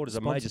Bet on board as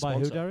a major sponsor.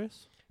 By who,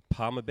 Darius?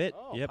 Palmer bet.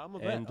 Oh, yep. Palmer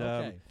bet. And,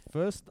 Okay.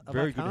 First of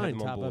very a good to have kind them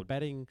to on have a board.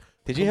 betting.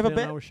 Did you have a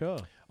company on bet? our show?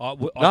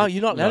 No,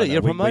 you're not allowed to. You're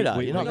a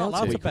promoter. You're not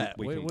allowed to. bet.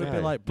 We'd be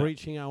like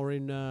breaching our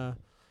in.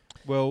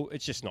 Well,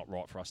 it's just not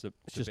right for us to.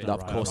 It's just bet.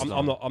 not Of course right.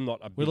 not. I'm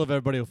not. We love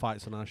everybody who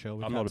fights on our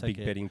show. I'm not a big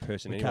betting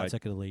person we anyway. can't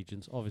take an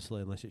allegiance,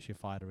 obviously, unless it's your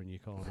fighter in your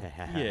corner.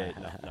 Yeah,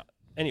 no.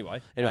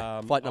 Anyway,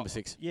 fight number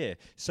 6. Yeah.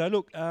 So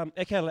look,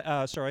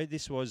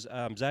 this was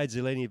Zaid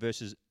Zeleny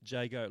versus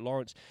Jago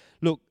Lawrence.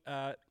 Look,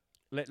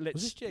 let's.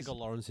 Was this Jago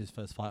Lawrence's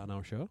first fight on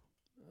our show?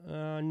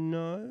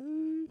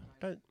 No.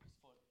 Don't.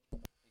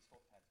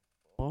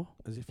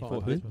 Has he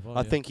fought who? Before?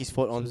 I think he's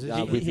fought on.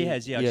 He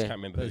has. Yeah, I just can't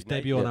remember. His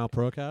debut on our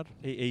pro card.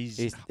 He's.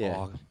 Geez,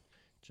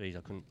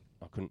 I can't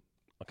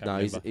no,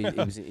 remember.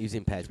 he was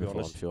in pads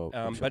before,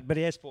 I'm sure. But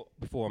he has fought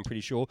before, I'm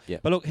pretty sure. Yeah.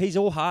 But look, he's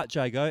all heart,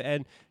 Jago,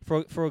 and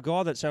for a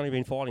guy that's only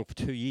been fighting for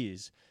 2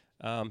 years,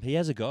 he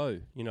has a go.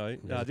 You know,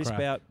 this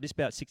about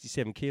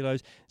 67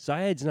 kilos.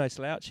 Zayed's no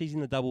slouch. He's in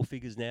the double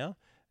figures now.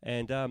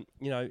 And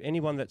you know,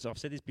 anyone I've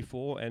said this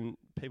before, and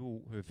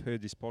people who've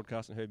heard this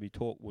podcast and heard me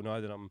talk will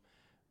know that I'm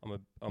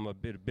a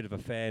bit of a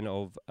fan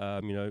of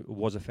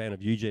was a fan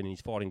of Eugene in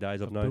his fighting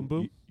days. I've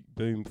known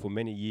Boom for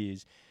many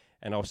years.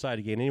 And I'll say it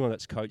again, anyone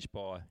that's coached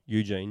by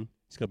Eugene,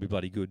 it's got to be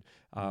bloody good.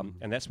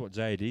 And that's what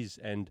Zayed is.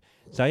 And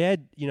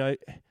Zayed, you know,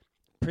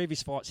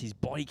 previous fights, his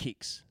body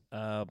kicks,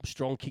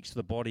 strong kicks to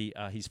the body,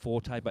 his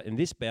forte. But in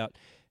this bout,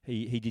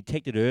 he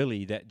detected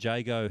early that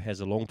Jago has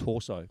a long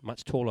torso,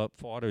 much taller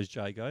fighter as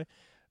Jago.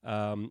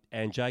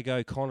 And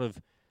Jago kind of,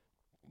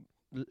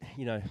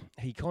 you know,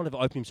 he kind of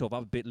opened himself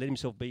up a bit, let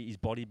himself his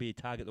body be a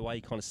target the way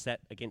he kind of sat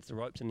against the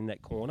ropes and in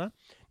that corner.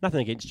 Nothing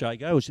against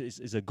Jago,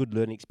 it's a good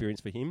learning experience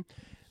for him.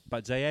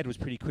 But Zayed was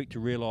pretty quick to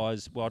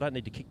realise, well, I don't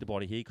need to kick the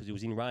body here because he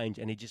was in range,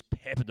 and he just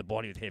peppered the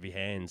body with heavy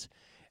hands.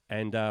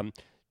 And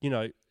you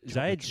know,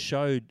 Zayed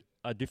showed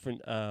a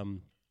different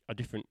game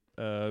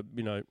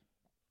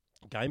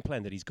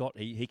plan that he's got.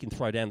 He can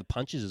throw down the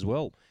punches as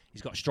well.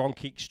 He's got strong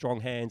kicks, strong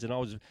hands, and I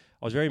was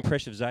very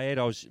impressed with Zayed.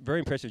 I was very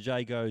impressed with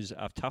Jago's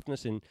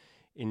toughness in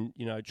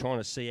you know, trying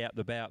to see out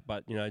the bout.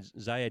 But you know,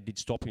 Zayed did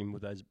stop him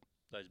with those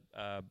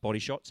body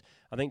shots.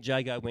 I think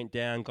Jago went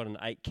down, got an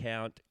 8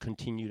 count,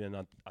 continued, and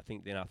I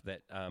think then after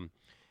that,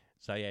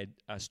 Zayed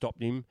stopped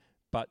him.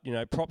 But you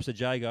know, props to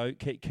Jago.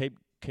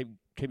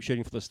 Keep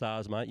shooting for the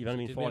stars, mate. You've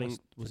only been fighting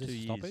for 2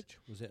 years. Stoppage?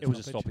 It was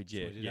a stoppage,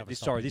 yeah.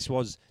 Sorry, this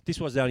was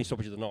the only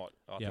stoppage of the night.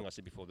 I think I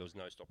said before there was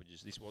no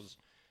stoppages. This was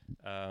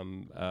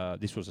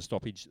a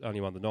stoppage,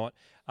 only one of the night.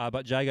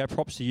 But Jago,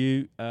 props to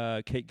you.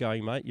 Keep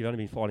going, mate. You've only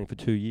been fighting for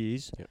 2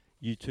 years. Yep.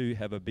 You two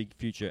have a big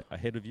future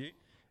ahead of you.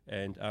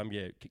 And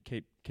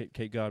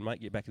keep going,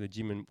 mate. Get back in the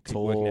gym and keep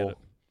working at it.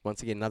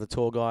 Once again, another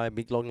tall guy,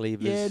 big long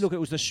levers. Yeah, look, it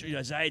was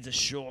Zayd's a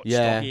short,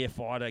 stockier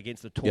fighter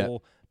against the taller,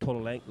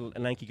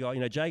 lanky guy.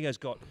 You know, Jago's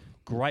got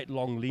great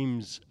long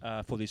limbs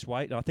for this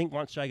weight. And I think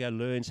once Jago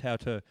learns how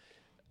to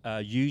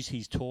use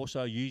his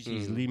torso, use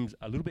his limbs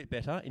a little bit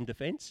better in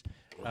defence,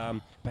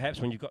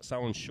 perhaps when you've got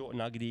someone short and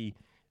nuggety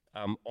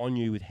on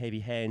you with heavy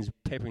hands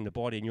peppering the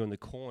body and you're in the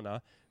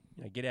corner,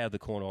 you know, get out of the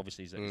corner,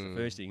 obviously, is the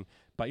first thing.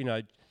 But, you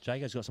know,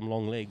 Jago's got some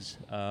long legs.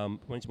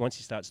 Once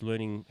he starts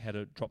learning how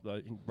to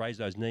raise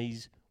those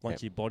knees,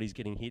 once your body's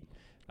getting hit,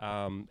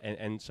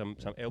 and some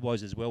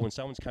elbows as well. When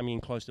someone's coming in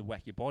close to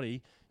whack your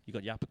body, you've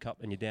got your uppercut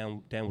and your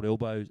downward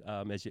elbows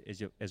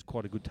as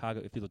quite a good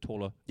target if you're the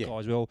taller guy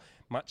as well.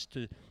 Much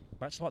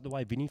like the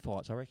way Vinny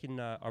fights. I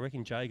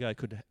reckon Jago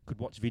could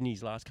watch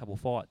Vinny's last couple of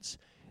fights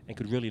and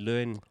could really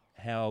learn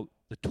how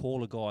the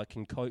taller guy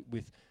can cope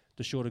with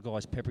the shorter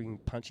guys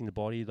punching the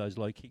body, those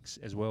low kicks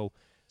as well.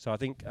 So I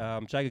think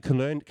Jago can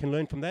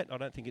learn from that. I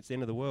don't think it's the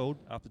end of the world.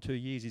 After 2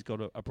 years, he's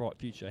got a bright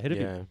future ahead of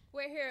him.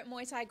 We're here at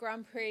Muay Thai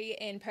Grand Prix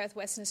in Perth,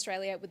 Western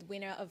Australia, with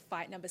winner of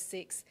fight number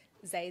 6,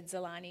 Zaid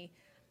Zeleny.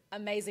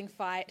 Amazing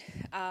fight.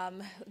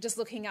 Just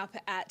looking up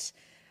at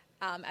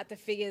the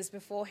figures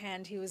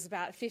beforehand, he was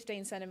about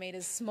 15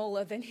 centimetres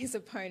smaller than his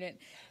opponent,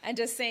 and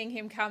just seeing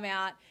him come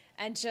out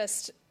and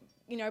just,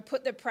 you know,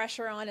 put the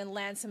pressure on and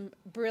land some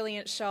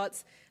brilliant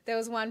shots. There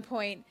was one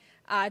point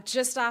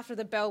just after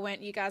the bell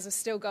went, you guys were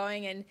still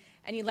going, and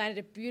he landed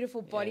a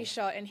beautiful body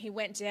shot, and he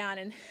went down,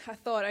 and I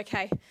thought,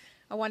 okay,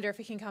 I wonder if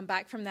he can come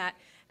back from that.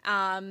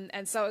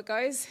 And so it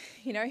goes.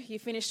 You know, you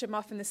finished him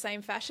off in the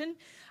same fashion.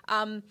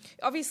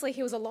 Obviously,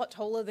 he was a lot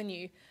taller than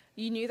you.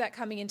 You knew that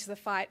coming into the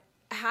fight.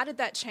 How did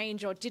that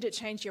change, or did it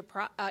change your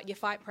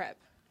fight prep?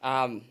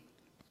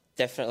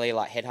 Definitely,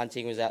 like,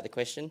 headhunting was out of the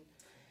question.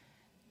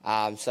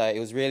 So it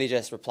was really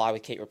just reply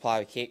with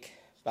kick.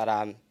 But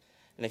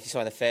and if you saw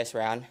in the first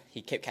round,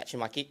 he kept catching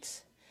my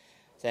kicks.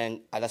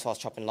 Then that's why I was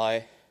chopping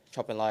low, to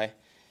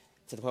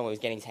the point where he was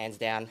getting his hands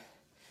down.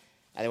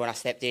 And then when I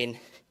stepped in,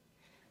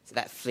 so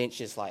that flinch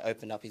just like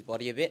opened up his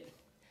body a bit.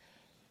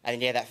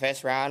 And then that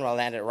first round, when I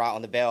landed it right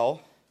on the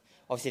bell,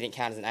 obviously didn't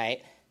count as an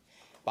 8,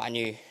 but I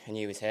knew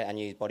he was hurt. I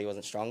knew his body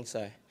wasn't strong,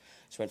 so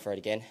just went for it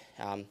again.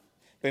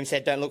 Boom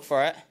said, "Don't look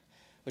for it,"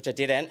 which I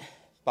didn't.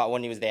 But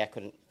when he was there, I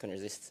couldn't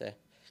resist. So,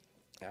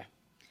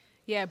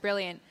 yeah,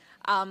 brilliant.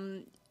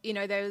 You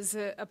know, there was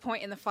a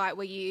point in the fight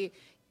where you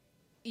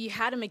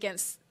had him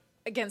against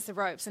against the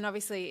ropes, and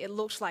obviously it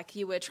looked like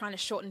you were trying to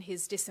shorten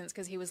his distance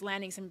because he was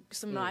landing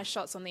some nice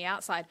shots on the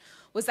outside.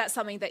 Was that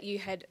something that you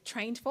had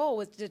trained for,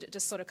 or did it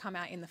just sort of come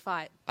out in the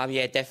fight?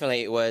 Yeah,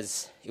 definitely. It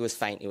was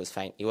feint. It was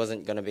feint. It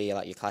wasn't going to be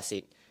like your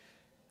classic,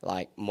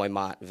 like Muay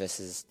Mat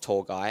versus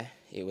tall guy.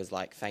 It was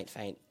like feint.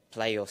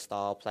 Play your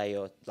style.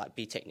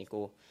 Be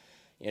technical.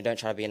 Don't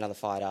try to be another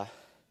fighter.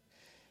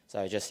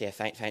 So just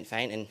feint,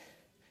 and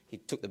he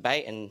took the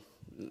bait and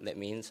let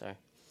me in. So,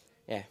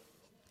 yeah.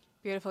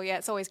 Beautiful. Yeah,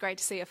 it's always great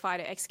to see a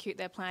fighter execute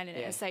their plan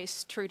and stay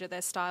true to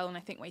their style, and I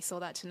think we saw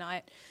that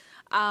tonight.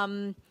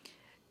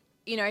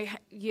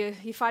 You're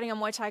fighting on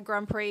Muay Thai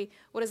Grand Prix.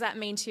 What does that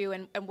mean to you,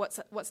 and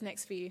what's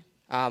next for you?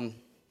 To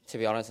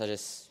be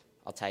honest,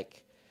 I'll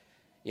take,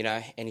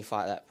 any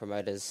fight that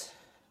promoters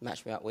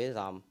match me up with.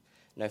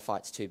 No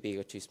fight's too big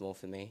or too small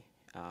for me.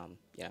 I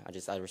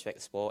respect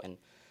the sport, and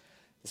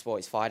the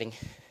sport is fighting,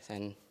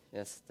 and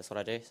that's what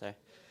I do. So,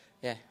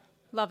 yeah.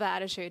 Love that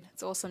attitude.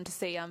 It's awesome to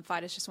see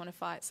fighters just want to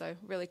fight, so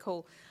really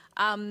cool.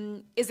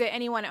 Is there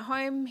anyone at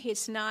home here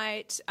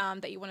tonight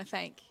that you want to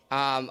thank?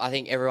 I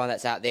think everyone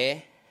that's out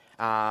there,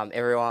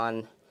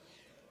 everyone,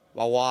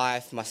 my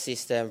wife, my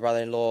sister, my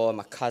brother-in-law,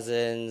 my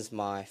cousins,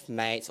 my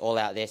mates, all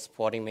out there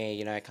supporting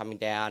me, coming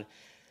down.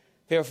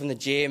 People from the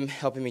gym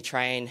helping me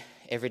train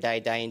every day,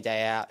 day in,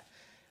 day out.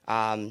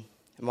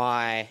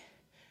 My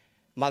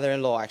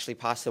mother-in-law actually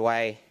passed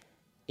away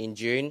in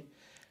June.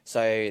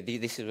 So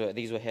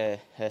these were her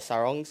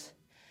sarongs.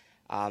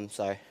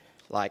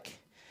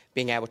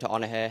 Being able to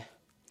honour her,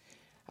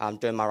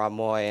 doing my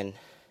Ramoy, and,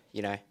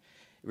 it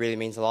really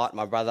means a lot.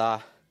 My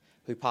brother,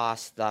 who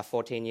passed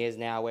 14 years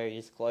now, wearing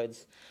his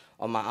clothes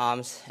on my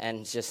arms,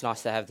 and it's just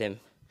nice to have them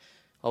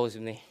always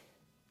with me.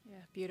 Yeah,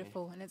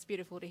 beautiful. And it's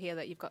beautiful to hear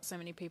that you've got so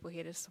many people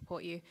here to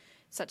support you.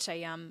 Such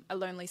a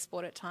lonely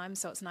sport at times,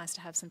 so it's nice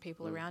to have some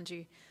people around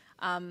you.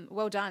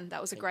 Well done.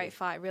 That was a great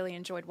fight. Really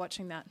enjoyed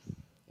watching that.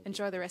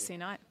 Enjoy the rest of your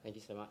night. Thank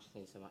you so much.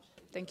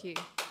 Thank you.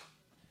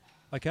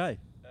 Okay,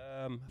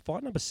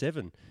 fight number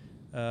 7.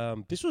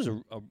 This was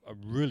a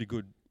really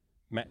good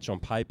match on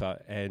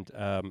paper, and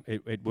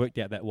it worked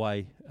out that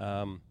way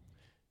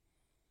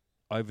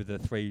over the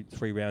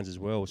three rounds as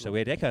well. So we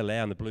had Echo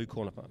Lau in the blue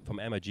corner from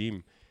Amma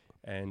Gym,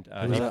 and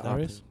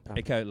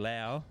Echo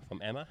Lau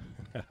from Amma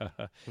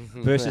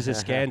versus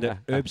Iskander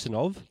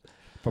Urbsanov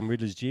from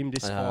Riddler's Gym.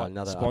 This fight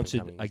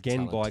sponsored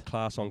again by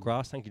Class on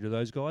Grass. Thank you to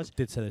those guys.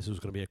 Did say this was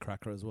going to be a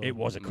cracker as well. It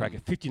was a cracker.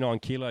 59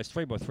 kilos,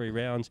 3x3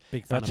 rounds.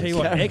 Big fan. I'll tell you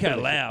what, Echo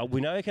Lau, we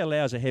know Echo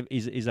Lau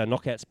is a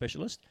knockout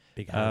specialist.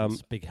 Big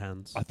hands. Big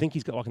hands. I think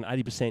he's got like an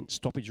 80%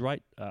 stoppage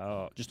rate,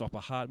 just off a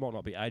heart. Might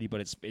not be 80,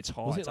 but it's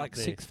high. Was it like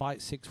 6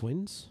 fights, 6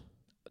 wins?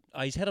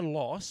 He's had a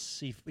loss.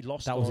 He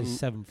lost. That was his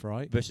 7th,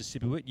 right? Versus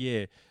Sibuit,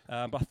 yeah.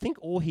 But I think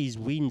all his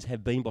wins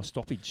have been by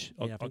stoppage.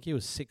 Yeah, I think he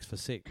was 6 for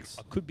 6.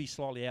 I could be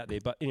slightly out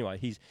there, but anyway,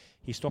 his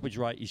stoppage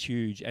rate is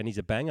huge, and he's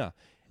a banger.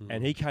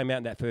 And he came out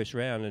in that first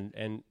round,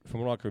 and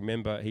from what I can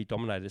remember, he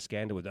dominated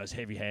Iskander with those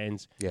heavy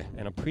hands. Yeah.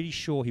 And I'm pretty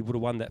sure he would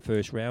have won that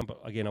first round, but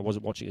again, I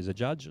wasn't watching it as a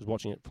judge. I was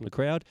watching it from the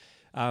crowd.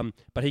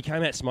 But he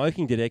came out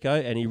smoking, did Echo,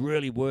 and he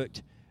really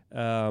worked.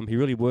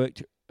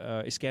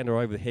 Iskander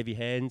over the heavy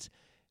hands.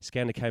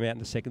 Iskander came out in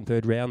the second,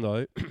 third round,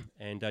 though,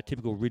 and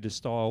typical Riddler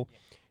style,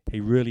 he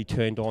really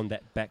turned on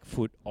that back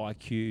foot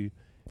IQ,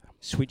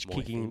 switch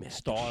kicking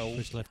style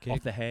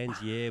off the hands,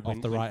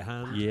 off the right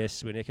hand.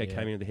 Yes, when Echo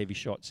came in with the heavy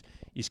shots,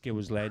 Iska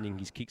was landing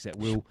his kicks at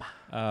will.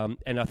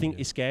 And I think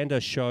Iskander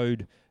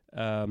showed,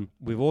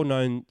 we've all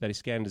known that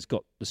Iskander's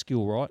got the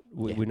skill, right?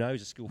 We know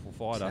he's a skillful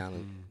fighter.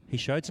 He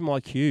showed some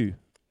IQ.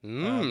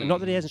 Not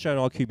that he hasn't shown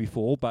IQ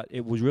before, but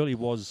it really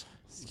was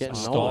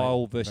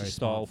style versus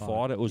style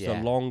fighter. It was a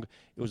longer,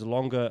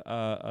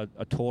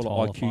 a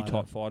taller IQ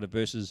type fighter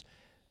versus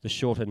the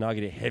shorter,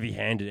 nugget,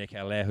 heavy-handed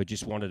Echo Lau who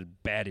just wanted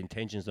bad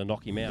intentions to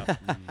knock him out.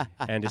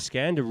 And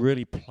Iskander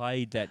really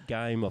played that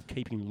game of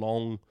keeping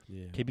long,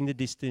 keeping the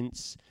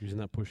distance, using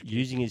that push,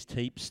 using his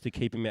teeps to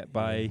keep him at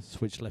bay.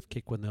 Switch left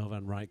kick when the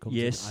overhand right comes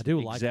in. I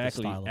do like the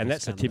style and of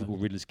that's Iskander. a typical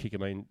Riddler's kick. I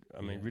mean,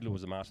 Riddler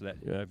was a master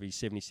of that over his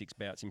 76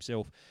 bouts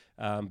himself.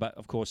 But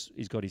of course,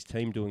 he's got his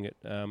team doing it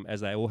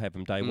as they all have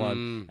from day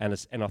one.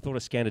 And I thought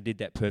Iskander did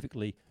that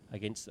perfectly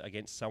against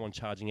someone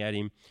charging at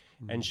him.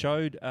 And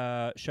showed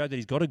that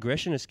he's got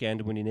aggression,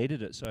 Iskander, when he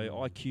needed it. So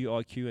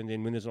IQ, and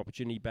then when there's an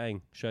opportunity,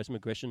 bang, show some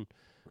aggression.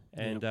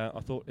 And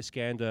I thought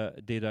Iskander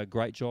did a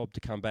great job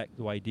to come back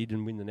the way he did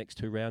and win the next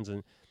 2 rounds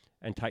and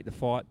take the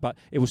fight. But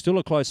it was still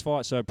a close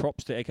fight, so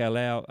props to Echo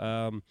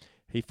Lau.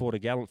 He fought a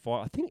gallant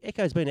fight. I think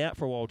Echo's been out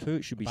for a while too,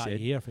 it should be said. About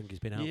a year, I think he's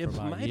been out for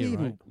about a year,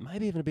 right?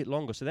 Maybe even a bit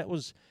longer. So that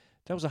was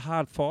a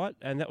hard fight,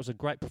 and that was a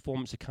great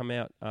performance to come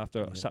out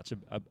after such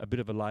a bit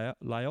of a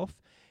layoff.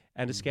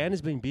 And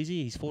Iskander's been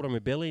busy. He's fought on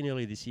Rebellion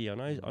earlier this year. I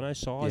know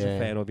Si's a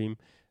fan of him.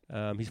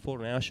 He's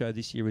fought on our show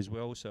this year as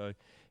well. So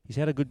he's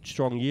had a good,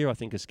 strong year, I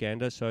think,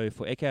 Iskander. So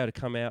for Echo to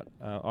come out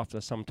after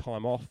some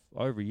time off,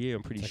 over a year,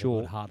 I'm pretty sure.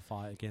 A good hard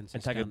fight against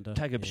and Iskander.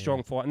 take a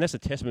strong fight. And that's a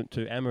testament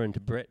to Amma and to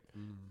Brett.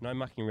 No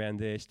mucking around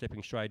there,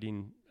 stepping straight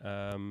in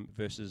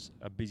versus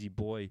a busy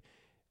boy.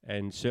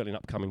 and certainly an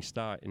upcoming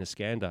star in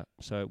Iskander.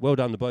 So well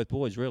done to both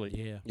boys,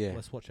 really. Yeah.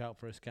 Let's watch out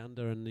for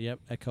Iskander, and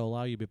Echo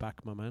Lau, you'll be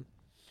back, my man.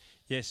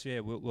 Yes,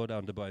 well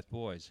done to both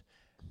boys.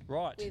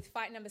 Right. With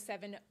fight number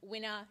 7,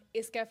 winner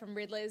Iska from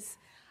Riddlers.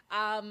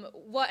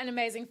 What an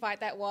amazing fight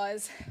that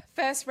was.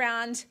 First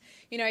round,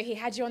 he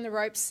had you on the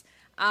ropes,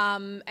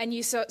 and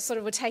you sort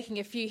of were taking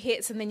a few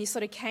hits, and then you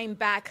sort of came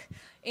back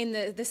in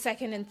the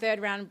second and third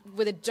round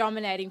with a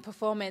dominating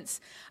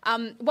performance.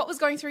 What was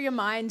going through your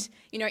mind,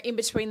 in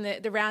between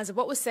the rounds, and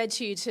what was said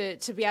to you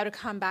to be able to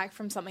come back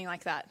from something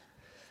like that?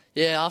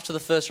 Yeah, after the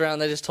first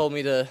round, they just told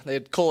me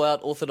they'd call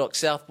out orthodox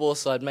southpaw,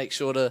 so I'd make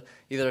sure to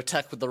either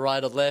attack with the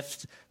right or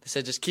left. They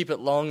said just keep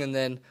it long and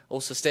then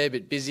also stay a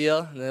bit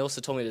busier. And they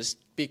also told me to just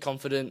be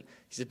confident.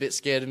 He's a bit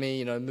scared of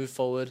me, move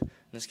forward. And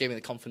just gave me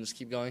the confidence to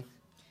keep going.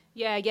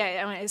 Yeah,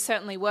 it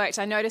certainly worked.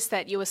 I noticed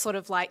that you were sort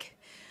of like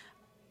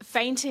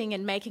feinting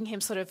and making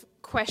him sort of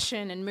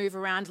question and move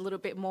around a little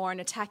bit more and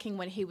attacking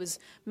when he was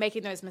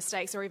making those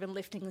mistakes, or even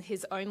lifting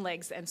his own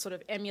legs and sort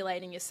of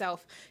emulating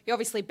yourself. You're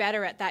obviously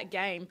better at that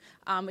game,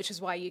 which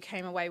is why you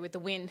came away with the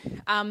win.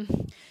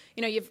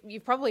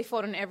 You've probably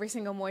fought on every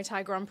single Muay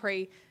Thai Grand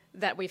Prix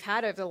that we've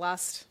had over the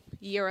last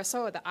year or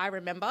so, or that I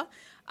remember.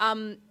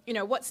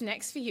 What's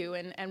next for you,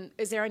 and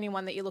is there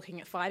anyone that you're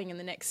looking at fighting in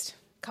the next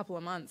couple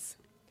of months?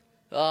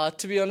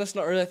 To be honest,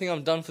 not really. I think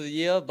I'm done for the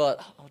year,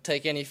 but I'll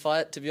take any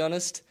fight, to be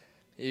honest.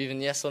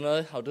 Even yes or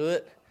no, I'll do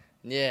it.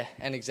 Yeah,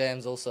 and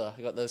exams also.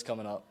 I got those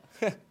coming up.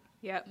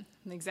 Yep,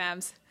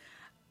 exams.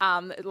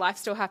 Life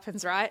still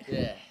happens, right?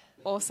 Yeah.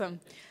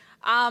 Awesome.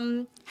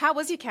 How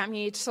was your camp? Can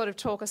you sort of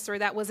talk us through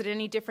that? Was it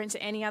any different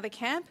to any other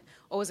camp,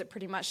 or was it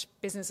pretty much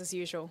business as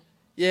usual?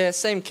 Yeah,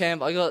 same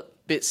camp. I got a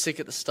bit sick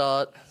at the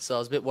start, so I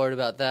was a bit worried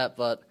about that,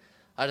 but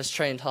I just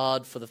trained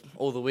hard for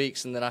all the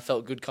weeks, and then I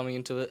felt good coming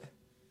into it.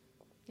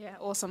 Yeah,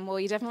 awesome. Well,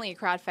 you're definitely a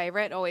crowd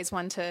favourite. Always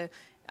one that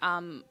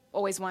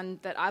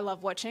I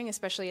love watching,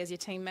 especially as your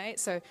teammate.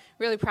 So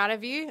really proud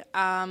of you.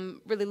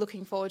 Really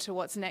looking forward to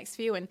what's next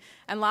for you. And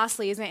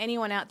lastly, is there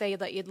anyone out there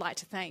that you'd like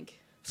to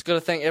thank? Just got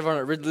to thank everyone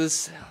at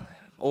Riddlers,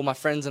 all my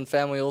friends and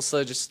family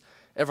also, just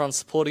everyone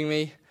supporting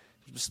me,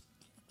 just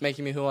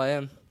making me who I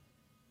am.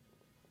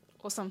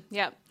 Awesome.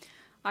 Yeah.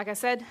 Like I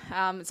said,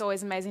 it's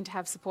always amazing to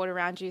have support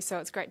around you, so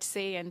it's great to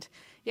see. And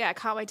yeah, I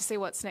can't wait to see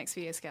what's next for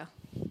you, Iska.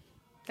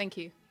 Thank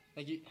you.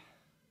 Thank you.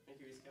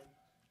 Iska.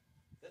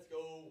 Let's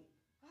go.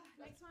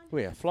 Next one.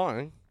 We are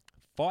flying.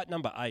 Fight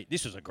number 8.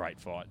 This was a great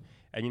fight.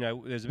 And,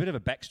 there's a bit of a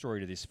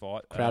backstory to this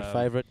fight. Crowd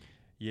favourite.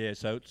 Yeah,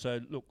 so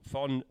look,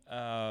 Fon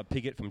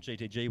Piggott from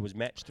GTG was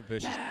matched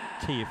versus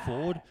Tia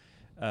Ford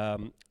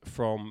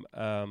from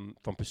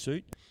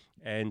Pursuit.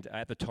 And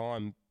at the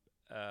time,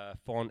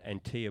 Fon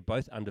and Tia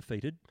both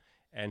undefeated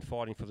and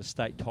fighting for the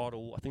state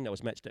title. I think that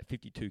was matched at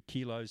 52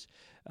 kilos.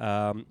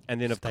 And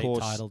then, of state course...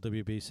 title,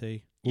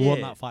 WBC. Yeah. We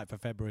want that fight for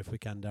February if we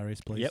can, Darius,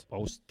 please. Yep,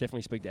 I'll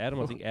definitely speak to Adam.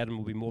 I think Adam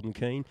will be more than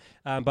keen.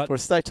 But for a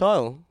state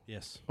title?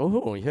 Yes.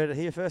 Oh, you heard it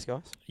here first,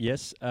 guys.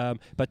 Yes.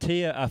 But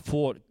Tia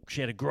fought...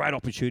 She had a great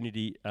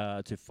opportunity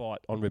to fight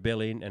on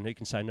Rebellion, and who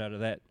can say no to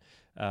that?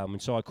 When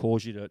Sai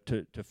calls you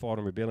to fight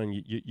on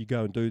Rebellion, you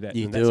go and do that.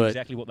 You and do that's it.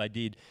 exactly what they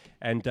did.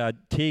 And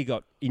Tia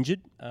got injured.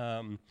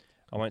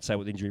 I won't say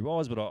what the injury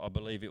was, but I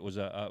believe it was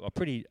a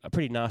pretty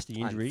nasty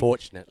injury.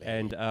 Unfortunately.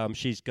 And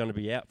she's going to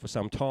be out for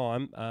some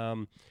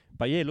time.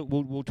 But yeah, look,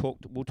 we'll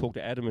talk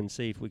to Adam and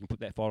see if we can put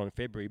that fight on in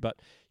February. But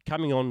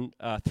coming on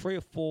 3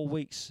 or 4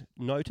 weeks'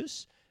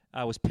 notice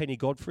was Penny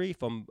Godfrey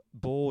from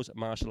Boars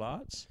Martial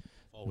Arts.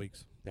 4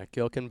 weeks. That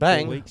girl can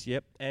bang. 4 weeks,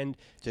 yep. And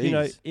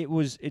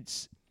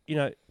Jeez.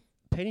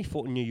 Penny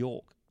fought in New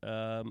York.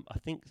 I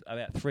think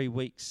about 3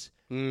 weeks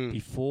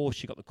before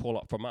she got the call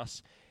up from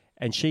us.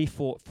 And she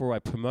fought for a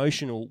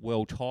promotional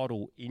world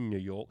title in New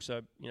York.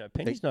 So,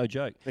 Penny's no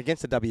joke.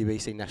 Against the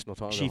WBC national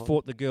title. She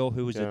fought the girl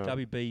who was a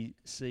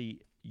WBC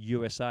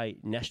USA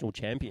national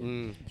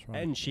champion.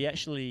 Right. And she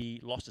actually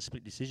lost a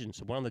split decision.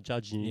 So one of the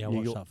judges in New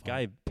watched York that fight.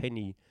 gave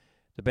Penny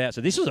the bout.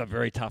 So this was a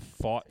very tough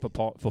fight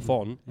for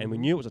Fon. And we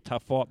knew it was a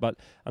tough fight. But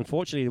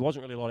unfortunately, there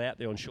wasn't really a lot out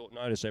there on short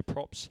notice. So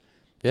props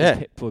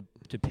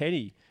to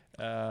Penny.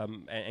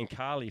 And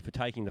Carly for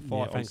taking the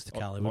fight. Yeah, thanks to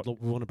Carly.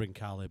 We want to bring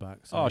Carly back.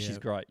 So she's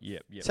great. Yeah.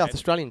 South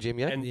Australian gym,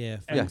 yeah?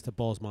 And thanks to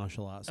Boars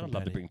Martial Arts. I'd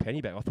love to bring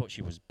Penny back. I thought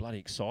she was bloody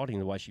exciting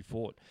the way she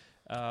fought.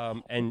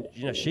 And,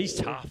 she's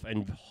tough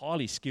and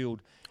highly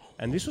skilled.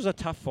 And this was a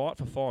tough fight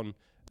for Fon.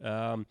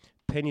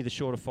 Penny, the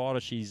shorter fighter,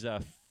 she's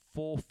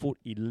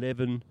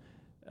 4'11",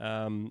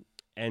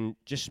 and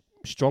just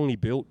strongly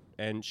built.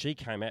 And she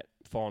came at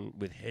Fon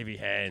with heavy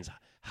hands,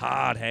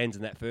 hard hands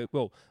in that first.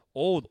 Well,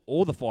 all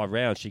the 5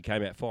 rounds she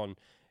came out Fon,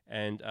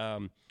 and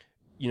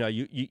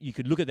you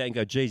could look at that and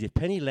go, geez, if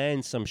Penny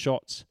lands some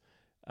shots,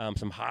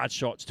 some hard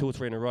shots, 2 or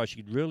 3 in a row,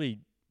 she could really,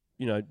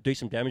 do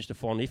some damage to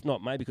Fon. If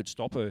not, maybe could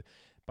stop her.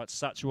 But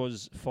such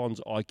was Fon's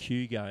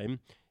IQ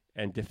game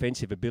and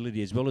defensive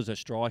ability as well as her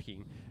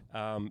striking.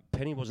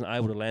 Penny wasn't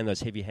able to land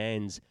those heavy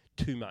hands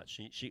too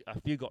much. She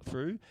a few got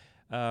through,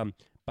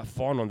 but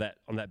Fon on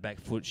that back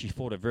foot, she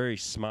fought a very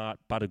smart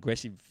but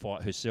aggressive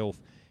fight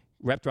herself.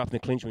 wrapped her up in the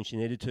clinch when she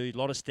needed to. A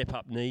lot of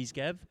step-up knees,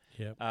 Gav.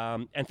 Yep.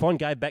 And Fon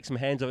gave back some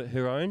hands of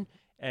her own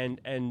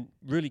and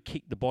really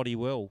kicked the body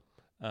well.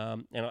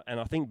 And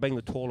I think being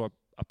the taller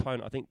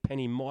opponent, I think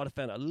Penny might have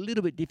found it a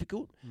little bit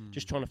difficult,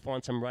 just trying to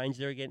find some range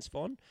there against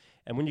Fon.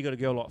 And when you got a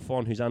girl like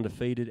Fon who's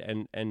undefeated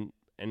and an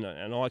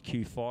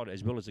IQ fighter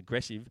as well as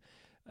aggressive,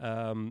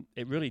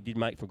 it really did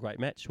make for a great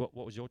match. What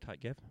was your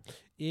take, Gav?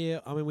 Yeah,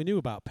 I mean, we knew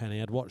about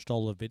Penny. I'd watched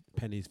all of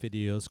Penny's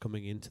videos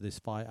coming into this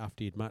fight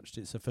after he'd matched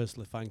it. So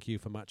firstly, thank you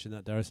for matching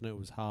that, Darius. I know it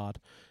was hard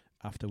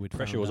after we'd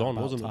pressure found was out on,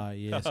 about wasn't Thai. it?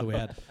 Yeah, so we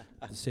had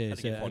to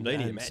get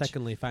Fondini a match.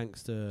 secondly,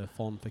 thanks to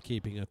Fon for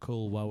keeping her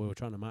cool while we were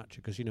trying to match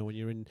her, because you know when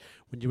you're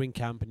in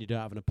camp and you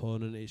don't have an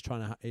opponent,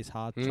 it's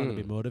hard trying to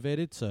be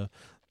motivated. So.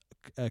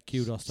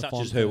 Kudos to Such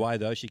Fon. is her way,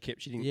 though. She kept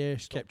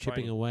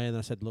chipping away, and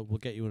I said, "Look, we'll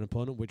get you an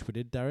opponent," which we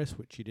did, Darius,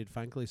 which she did,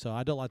 frankly. So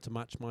I don't like to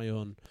match my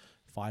own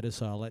fighters,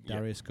 so I'll let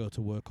Darius go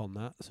to work on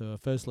that. So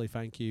firstly,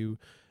 thank you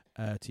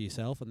to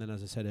yourself, and then,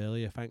 as I said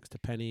earlier, thanks to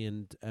Penny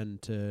and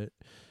to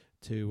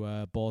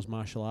Boars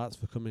Martial Arts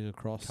for coming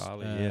across,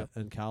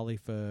 and Carly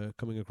for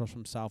coming across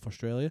from South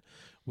Australia.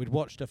 We'd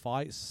watched her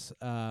fights.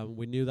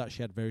 We knew that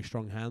she had very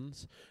strong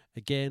hands.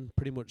 Again,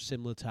 pretty much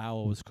similar to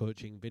how I was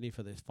coaching Vinny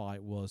for this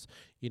fight was,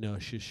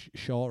 she's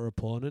shorter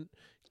opponent,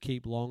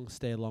 keep long,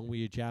 stay long with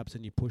your jabs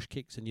and your push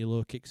kicks and your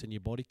low kicks and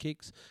your body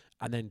kicks,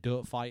 and then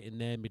don't fight in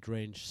there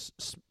mid-range,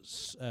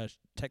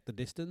 take the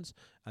distance,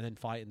 and then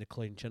fight in the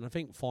clinch. And I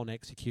think Fon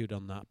executed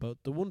on that.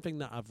 But the one thing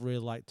that I've really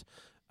liked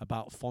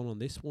about Fon on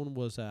this one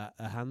was her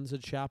hands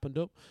had sharpened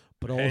up,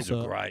 but hands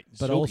also are great.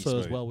 But Silky also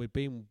smooth. as well, we've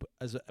been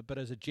as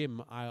a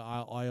gym.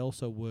 I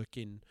also work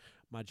in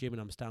my gym,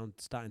 and I'm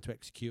starting to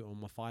execute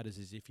on my fighters.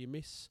 Is if you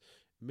miss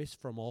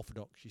from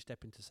orthodox, you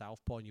step into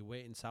southpaw and you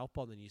wait in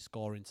southpaw, and then you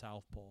score in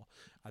southpaw,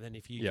 and then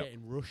if you're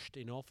getting rushed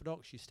in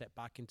orthodox, you step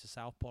back into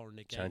southpaw and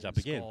again change up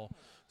score. again.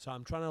 So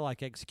I'm trying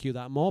to execute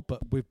that more.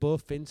 But with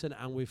both Vincent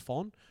and with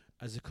Fon,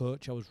 as a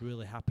coach, I was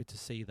really happy to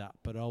see that.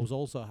 But I was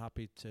also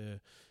happy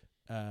to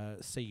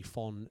see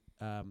Fon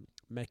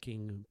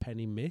making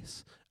Penny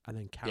miss and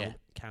then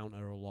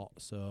counter a lot.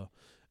 So,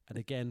 and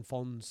again,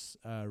 Fon's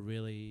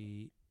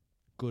really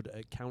good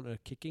at counter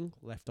kicking,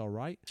 left or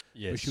right.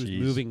 Yes, but she was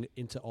moving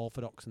into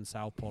orthodox and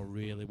southpaw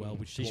really well.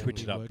 Which she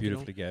switched it up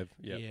beautifully, Gav.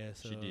 Yep. Yeah,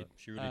 so, she did.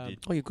 She really did.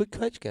 Oh, you're a good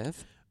coach,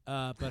 Gav.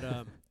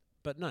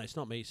 But no, it's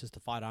not me. It's just a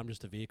fight. I'm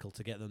just a vehicle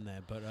to get them there.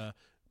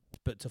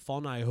 But to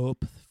Fon, I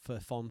hope for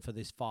Fon for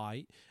this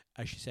fight,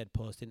 as she said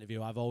post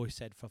interview, I've always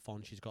said for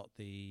Fon she's got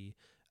the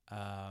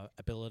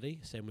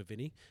ability. Same with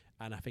Vinny,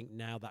 and I think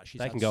now that she's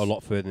they can go a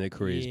lot further in their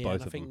careers, both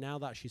and of I think them. now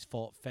that she's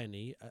fought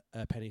Penny,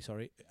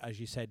 as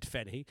you said,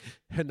 Fenny,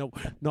 no,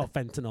 not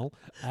fentanyl.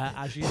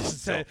 As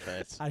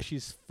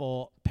she's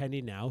fought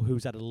Penny now,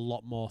 who's had a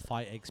lot more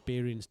fight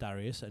experience,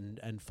 Darius,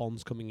 and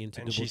Fon's coming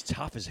into. And she's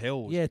tough as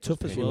hell. Yeah,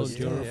 tough as well,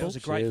 durable. It was a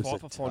great fight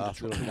for Fon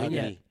to win.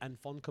 Yeah, and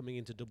Fon coming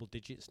into double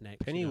digits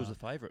next. Penny was the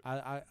favourite.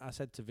 I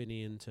said to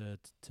Vinny and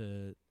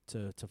to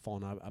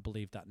Fon, I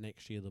believe that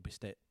next year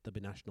they'll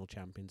be national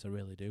champions. I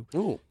really do.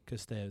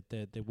 Because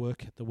the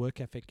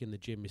work ethic in the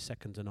gym is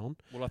second to none.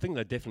 Well, I think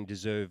they definitely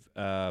deserve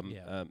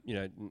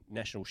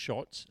national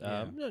shots.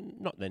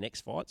 Not their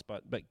next fights,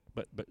 but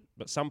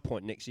some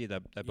point next year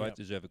they both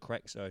deserve a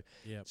crack. So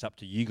it's up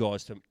to you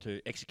guys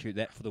to execute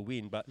that for the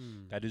win. But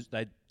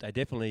they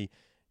definitely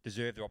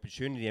deserve the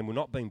opportunity, and we're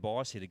not being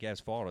biased here to Gav's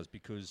fighters,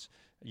 because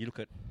you look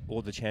at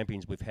all the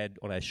champions we've had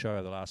on our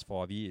show the last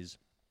 5 years.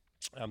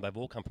 They've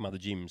all come from other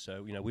gyms,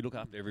 so we look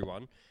after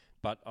everyone.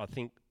 But I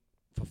think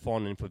for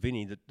Fon and for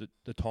Vinny,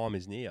 the time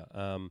is near.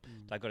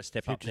 They've got to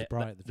step up.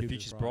 The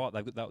future's bright.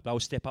 They'll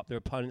step up their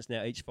opponents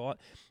now each fight.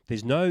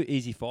 There's no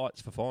easy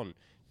fights for Fon.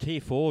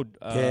 Tia Ford,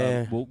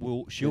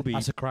 she'll be.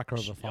 That's a cracker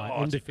of a fight.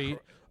 Undefeated.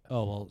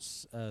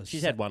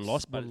 She's had one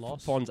loss, but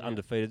Fon's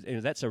undefeated.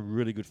 And that's a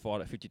really good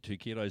fight at 52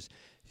 kilos.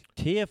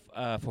 Tia,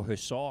 for her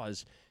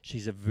size,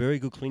 she's a very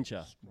good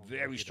clincher,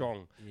 very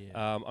strong.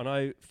 Yeah. I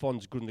know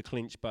Fon's good in the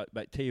clinch, but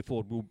Tia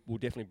Ford will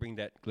definitely bring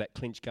that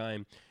clinch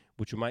game,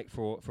 which will make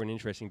for an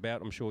interesting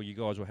bout. I'm sure you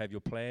guys will have your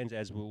plans,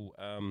 as will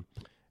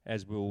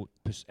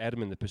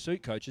Adam and the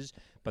pursuit coaches.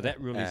 But that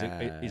really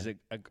is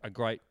a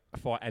great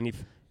fight. And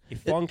if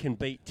Fon can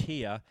beat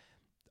Tia,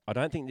 I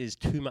don't think there's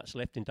too much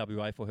left in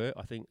WA for her.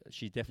 I think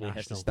she definitely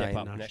has to step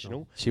up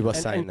national. She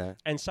was saying that.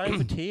 And same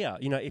for Tia.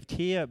 If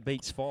Tia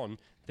beats Fon,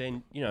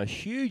 then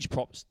huge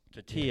props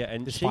to Tia.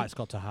 And this fight's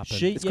got to happen.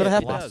 It's got to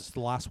happen. It's the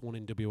last one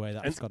in WA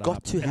that's got to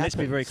happen. And let's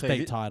be very clear.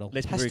 State title.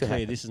 Let's be very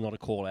clear. This is not a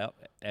call out.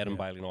 Adam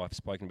Bailey and I have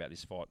spoken about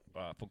this fight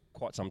for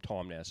quite some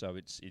time now. So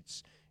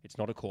it's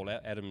not a call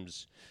out.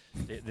 Adam's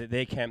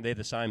their camp. They're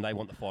the same. They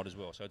want the fight as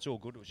well. So it's all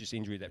good. It was just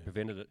injury that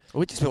prevented it.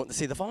 We just want to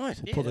see the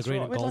fight. Yeah, put the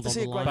green and gold on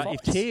the line. But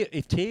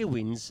if Tia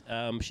wins,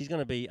 she's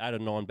going to be 8 or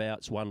 9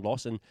 bouts, 1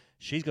 loss, and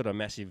she's got a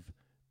massive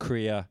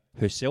career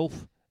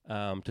herself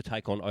to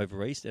take on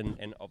over East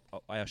and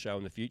our show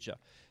in the future.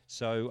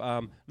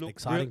 So look,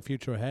 exciting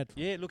future ahead.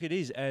 Yeah, look, it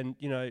is, and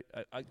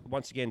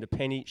once again to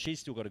Penny, she's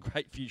still got a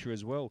great future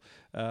as well.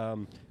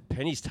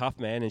 Penny's tough,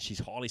 man, and she's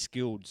highly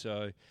skilled.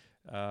 So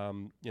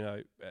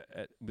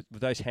with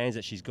those hands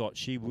that she's got,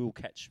 she will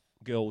catch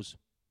girls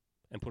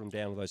and put them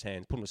down with those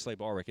hands, put them to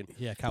sleep, I reckon.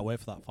 Yeah, can't wait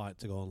for that fight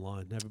to go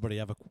online. Everybody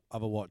have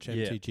a watch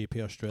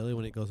MTGP Australia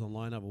when it goes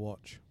online. Have a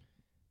watch.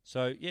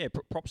 So yeah,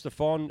 props to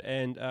Fon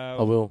and I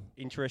will.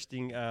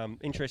 Interesting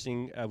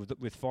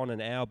with Fon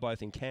and Al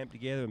both in camp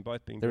together and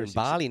both being. They're in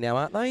Bali now,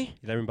 aren't they?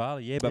 They're in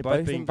Bali, yeah, but They're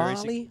both being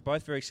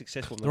both very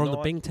successful. They're on the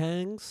night.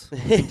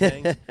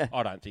 Bintangs.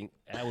 I don't think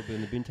Al would be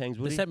in the Bintangs,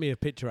 would They he? sent me a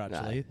picture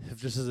actually,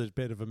 just as a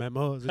bit of a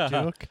memo, as a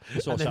joke.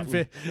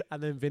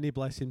 And then Vinny,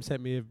 bless him,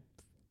 sent me a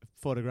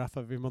photograph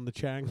of him on the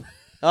Chang.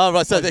 Oh,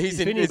 right, so he's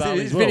in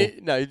Bali as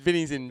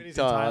Vinny's in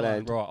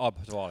Thailand.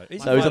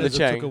 Right, so he's on the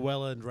Chang. Took a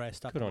well-earned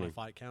rest after my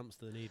fight camps.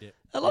 They need it.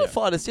 A lot of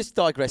fighters, just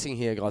digressing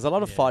here, guys. A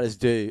lot of fighters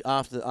do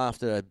after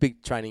a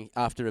big training,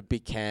 after a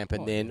big camp,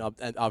 and then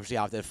and obviously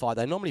after a fight,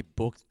 they normally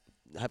book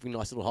having a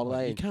nice little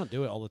holiday. You can't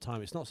do it all the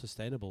time. It's not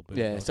sustainable.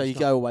 So you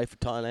go away for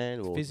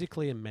Thailand, or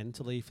physically and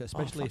mentally,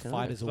 especially if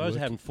fighters are those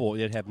haven't fought,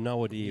 they'd have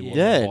no idea.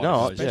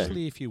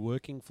 Especially if you're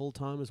working full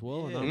time as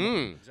well.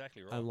 And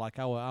exactly right. And like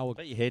our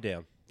let your hair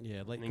down.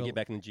 Yeah, and then get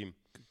back in the gym.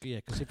 Yeah,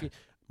 because if you,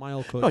 my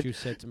old coach, who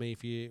said to me,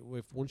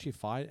 once you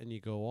fight and you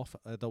go off,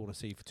 I don't want to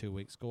see you for 2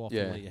 weeks. Go off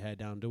and let your hair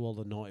down. Do all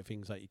the naughty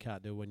things that you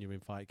can't do when you're in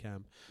fight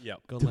camp. Yeah,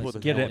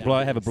 get it,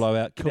 have a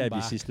blowout, get out of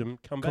your system,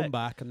 come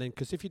back, and then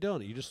because if you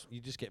don't, you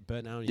just get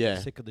burnt out. And you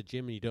get sick of the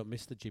gym, and you don't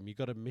miss the gym. You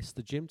got to miss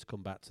the gym to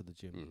come back to the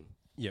gym.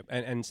 Yep,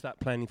 and start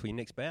planning for your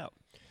next bout.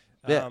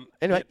 Yeah.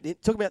 Anyway,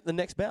 talk about the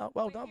next bout.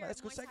 Well done, mate.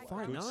 That's a good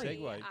segue. Good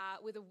segue.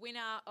 With a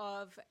winner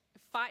of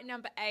fight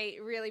number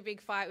 8, really big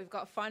fight. We've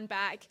got Fon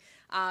back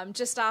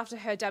just after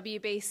her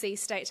WBC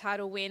state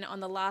title win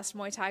on the last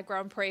Muay Thai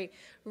Grand Prix.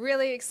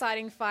 Really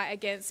exciting fight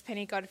against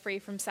Penny Godfrey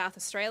from South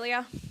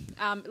Australia.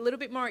 A little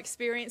bit more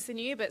experience than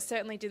you, but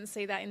certainly didn't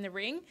see that in the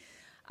ring.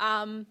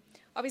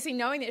 Obviously,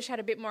 knowing that she had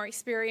a bit more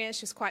experience,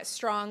 she's quite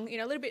strong,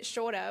 a little bit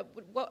shorter.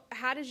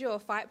 How did your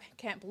fight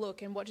camp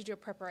look, and what did your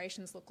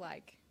preparations look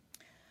like?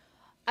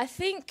 I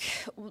think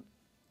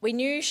we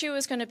knew she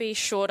was going to be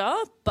shorter,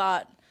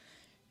 but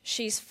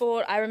she's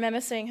fought. I remember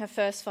seeing her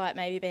first fight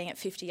maybe being at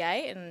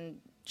 58,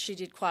 and she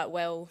did quite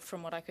well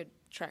from what I could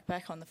track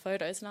back on the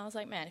photos. And I was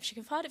like, man, if she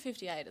can fight at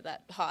 58 at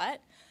that height,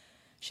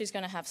 she's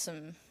going to have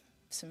some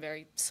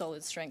very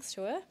solid strength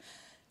to her.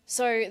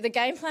 So the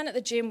game plan at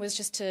the gym was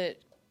just to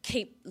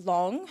keep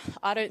long.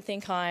 I don't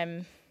think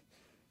I'm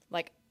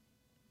like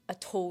a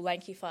tall,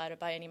 lanky fighter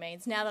by any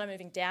means. Now that I'm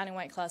moving down in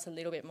weight class a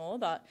little bit more,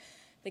 but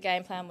the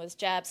game plan was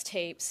jabs,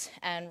 teeps,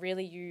 and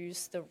really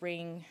use the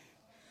ring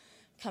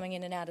coming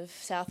in and out of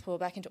southpaw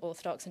back into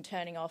orthodox and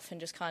turning off and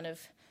just kind of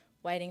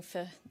waiting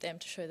for them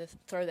to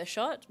throw their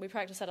shot. We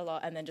practiced that a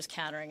lot, and then just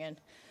countering,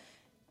 and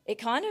it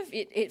kind of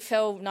it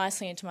fell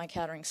nicely into my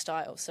countering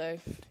style. So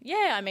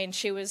yeah, I mean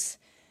she was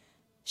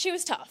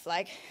tough.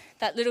 Like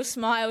that little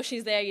smile,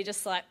 she's there. You're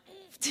just like,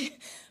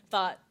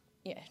 but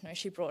yeah, no,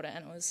 she brought it,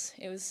 and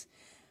it was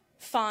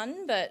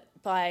fun, but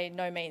by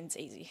no means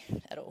easy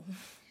at all.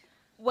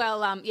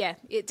 Well,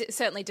 it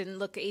certainly didn't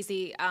look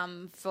easy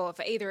for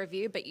either of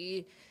you, but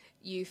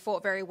you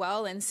fought very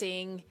well, and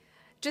seeing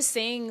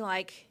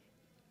like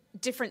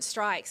different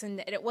strikes,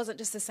 and it wasn't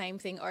just the same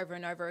thing over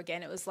and over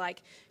again. It was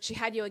like she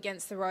had you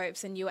against the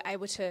ropes, and you were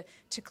able to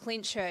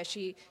clinch her.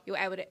 You were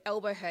able to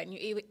elbow her, and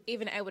you were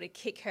even able to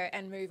kick her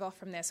and move off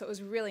from there. So it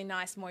was really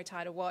nice Muay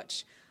Thai to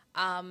watch.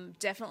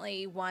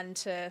 Definitely one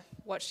to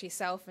watch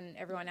yourself and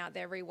everyone out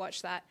there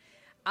rewatch that.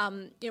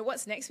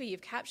 What's next for you?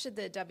 You've captured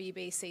the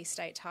WBC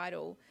state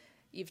title.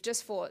 You've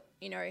just fought,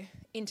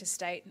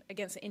 interstate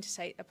against an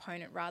interstate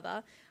opponent,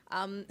 rather.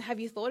 Have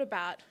you thought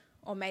about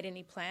or made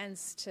any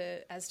plans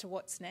as to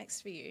what's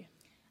next for you?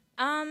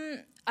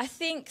 I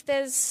think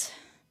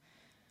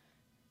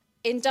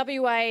in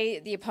WA,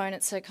 the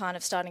opponents are kind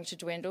of starting to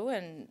dwindle,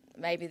 and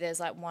maybe there's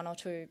like 1 or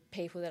 2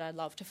 people that I'd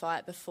love to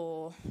fight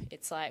before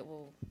it's like,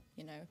 well,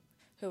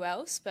 who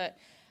else? But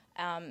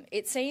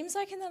it seems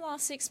like in the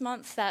last 6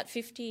 months that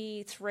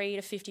 53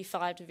 to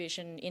 55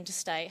 division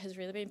interstate has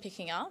really been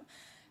picking up.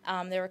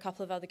 There were a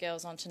couple of other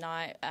girls on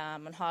tonight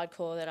on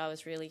hardcore that I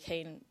was really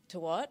keen to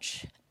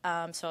watch.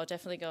 So I'll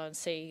definitely go and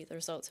see the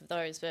results of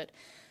those. But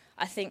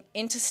I think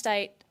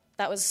interstate,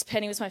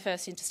 Penny was my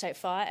first interstate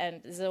fight,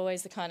 and there's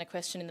always the kind of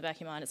question in the back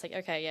of your mind. It's like,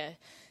 okay, yeah,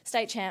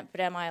 state champ,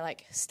 but am I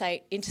like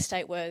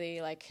interstate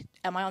worthy? Like,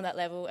 am I on that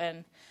level?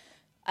 And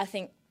I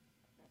think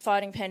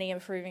fighting Penny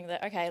and proving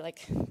that, okay,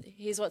 like,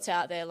 here's what's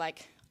out there.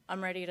 Like,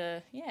 I'm ready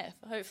to,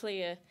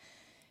 hopefully,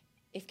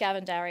 if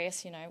Gavin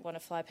Darius, want to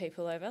fly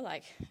people over,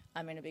 like,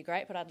 I mean, it'd be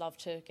great, but I'd love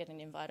to get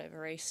an invite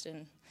over East.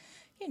 And,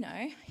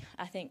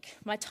 I think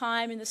my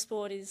time in the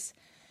sport is,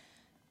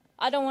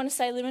 I don't want to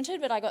say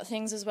limited, but I got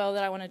things as well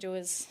that I want to do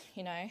as,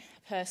 a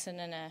person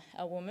and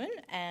a woman.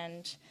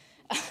 And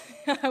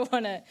I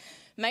want to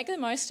make the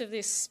most of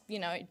this,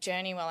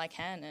 journey while I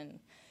can. And,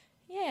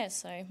 yeah,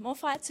 so more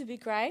fights would be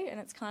great. And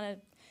it's kind of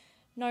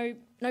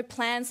no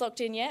plans locked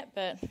in yet,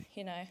 but,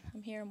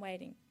 I'm here and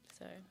waiting,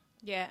 so...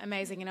 Yeah,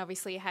 amazing. And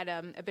obviously you had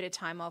a bit of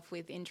time off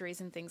with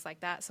injuries and things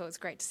like that, so it's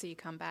great to see you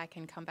come back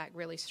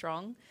really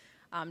strong.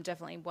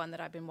 Definitely one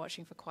that I've been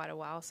watching for quite a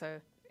while.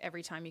 So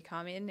every time you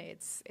come in,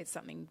 it's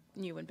something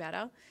new and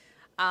better.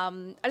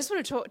 I just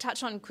want to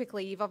touch on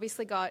quickly, you've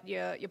obviously got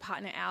your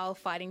partner Al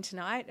fighting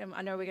tonight.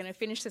 I know we're going to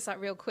finish this up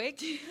real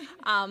quick.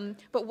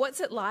 But what's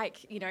it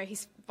like? You know,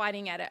 he's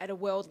fighting at a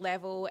world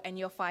level and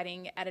you're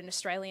fighting at an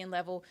Australian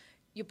level.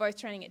 You're both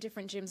training at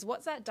different gyms.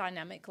 What's that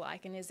dynamic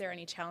like, and is there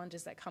any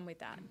challenges that come with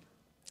that?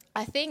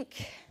 I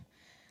think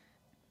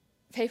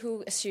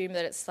people assume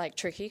that it's like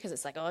tricky because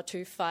it's like, oh,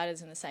 2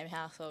 fighters in the same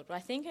household. But I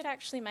think it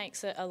actually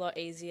makes it a lot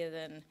easier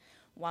than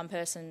one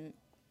person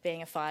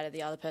being a fighter,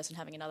 the other person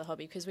having another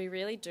hobby, because we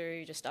really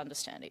do just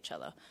understand each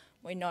other.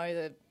 We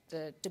know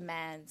the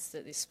demands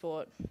that this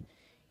sport,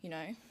 you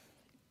know,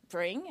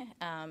 bring,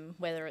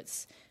 whether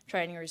it's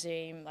training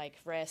regime, like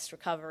rest,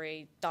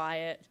 recovery,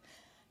 diet.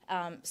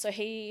 So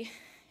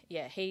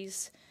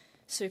he's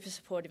super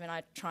supportive, and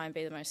I try and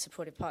be the most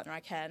supportive partner I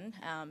can.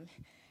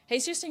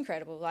 He's just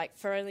incredible. Like,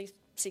 for only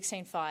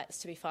 16 fights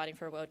to be fighting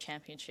for a world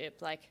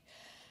championship, like,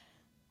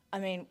 I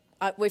mean,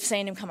 we've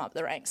seen him come up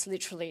the ranks,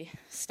 literally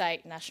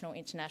state, national,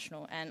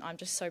 international, and I'm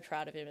just so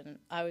proud of him. And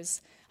I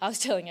was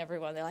telling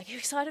everyone, they're like, "Are you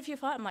excited for your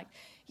fight?" I'm like,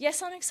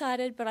 "Yes, I'm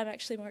excited, but I'm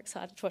actually more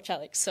excited to watch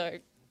Alex." So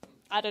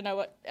I don't know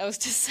what else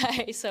to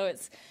say. So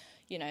it's,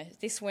 you know,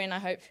 this win, I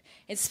hope,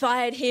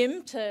 inspired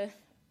him to,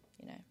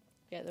 you know,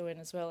 get the win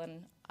as well.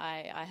 And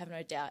I have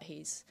no doubt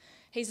he's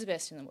the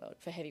best in the world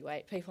for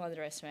heavyweight. People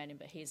underestimate him,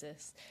 but he's a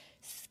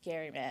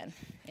scary man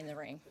in the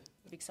ring.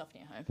 Big softy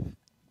at home.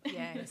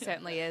 Yeah, it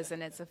certainly is,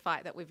 and it's a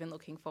fight that we've been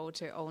looking forward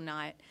to all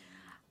night.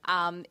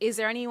 Is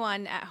there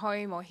anyone at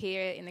home or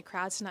here in the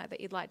crowd tonight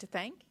that you'd like to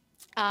thank?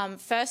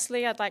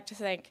 Firstly, I'd like to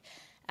thank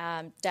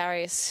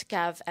Darius,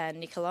 Gav and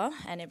Nicola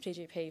and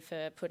MTGP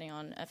for putting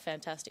on a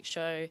fantastic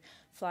show,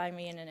 flying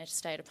me in an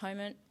interstate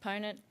opponent.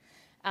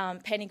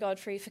 Penny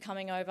Godfrey for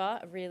coming over.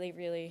 I really,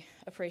 really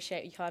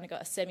appreciate you kind of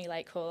got a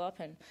semi-late call-up,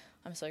 and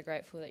I'm so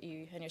grateful that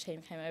you and your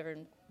team came over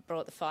and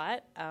brought the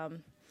fight.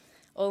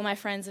 All my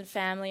friends and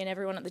family and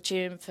everyone at the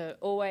gym for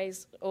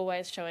always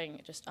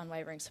showing just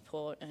unwavering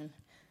support and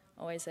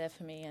always there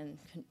for me and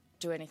can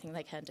do anything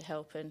they can to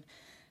help.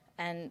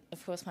 And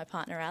of course my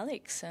partner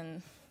Alex,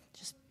 and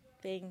just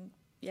being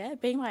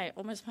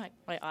almost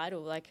my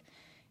idol. Like,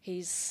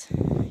 he's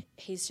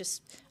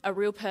just a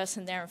real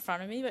person there in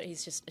front of me, but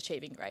he's just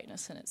achieving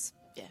greatness, and it's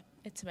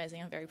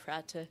amazing. I'm very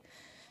proud to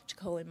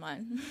call him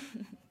mine.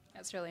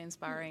 That's really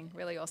inspiring.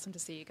 Really awesome to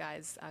see you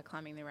guys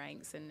climbing the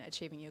ranks and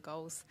achieving your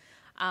goals.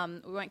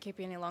 We won't keep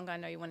you any longer. I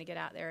know you want to get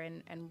out there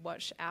and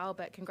watch Al,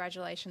 but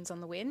congratulations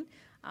on the win.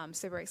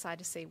 Super excited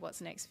to see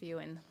what's next for you,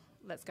 and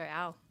let's go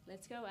Al.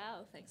 Let's go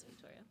Al. Thanks,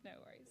 Victoria. No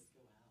worries.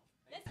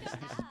 This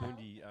is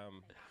Bundy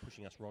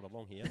pushing us right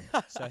along here.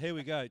 So here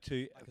we go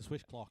to the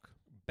switch clock.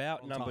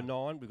 Bout number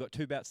 9. We've got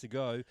 2 bouts to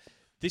go.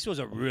 This was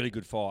a really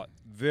good fight,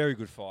 very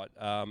good fight,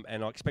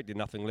 and I expected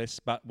nothing less.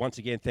 But once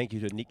again, thank you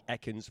to Nick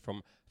Atkins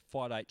from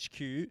Fight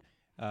HQ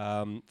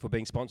for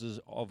being sponsors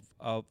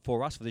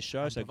for us for this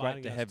show. So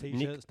great to have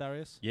Nick.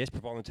 Darius. Yes,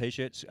 providing the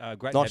t-shirts.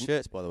 Great. Nice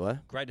shirts, by the way.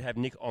 Great to have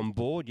Nick on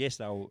board. Yes,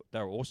 they were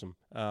awesome.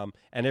 And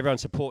everyone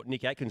support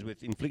Nick Atkins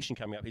with Infliction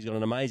coming up. He's got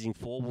an amazing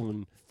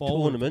four-woman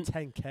tournament for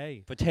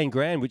 10K for 10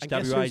 grand, which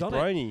WA's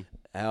Bryony.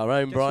 Our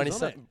own Bryony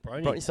Soden.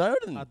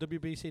 Our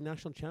WBC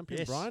national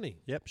champion, yes. Bryony.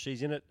 Yep,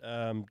 she's in it.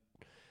 A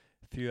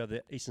few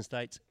other Eastern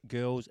States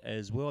girls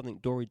as well. I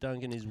think Dory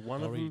Duncan is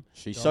one of them.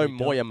 She's so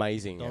more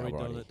amazing.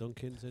 Dory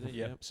Duncan's in it.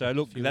 Yep. So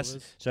look,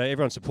 so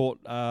everyone support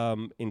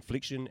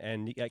Infliction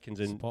and Nick Atkins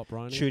and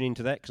tune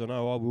into that, because I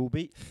know I will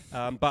be.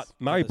 But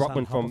Murray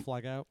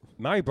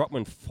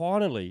Brockman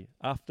finally,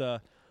 after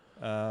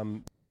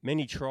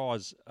many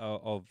tries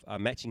of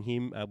matching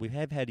him, we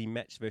have had him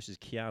matched versus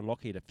Keane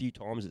Lockheed a few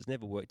times. It's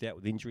never worked out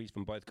with injuries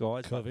from both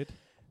guys. COVID,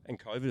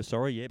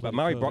 but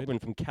Murray Brockman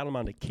from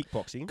Kalamunda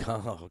Kickboxing.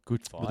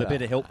 Good fighter. With a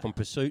bit of help from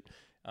Pursuit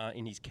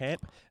in his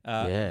camp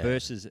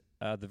versus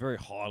the very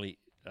highly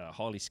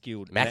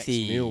skilled Max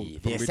Milne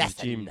from Ridge's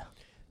Gym.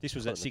 This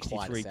was at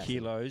 63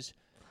 kilos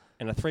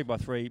and a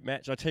 3x3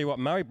 match. I tell you what,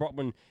 Murray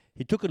Brockman,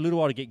 he took a little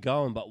while to get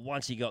going, but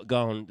once he got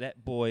going,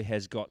 that boy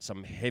has got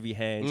some heavy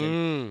hands,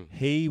 and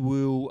he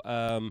will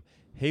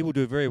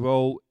do very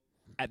well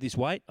at this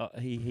weight.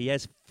 He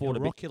has fought a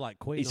bit. Like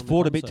Queen. He's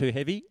fought a bit too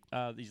heavy.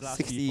 These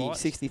last few fights.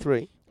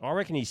 63. I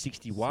reckon he's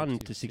 61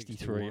 to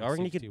 63. I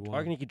reckon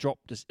he could drop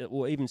to,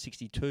 or even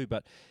 62.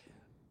 But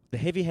the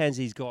heavy hands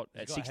he's got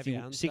at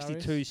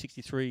 62,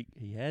 63.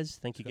 He has.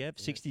 Thank you, Gav.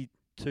 62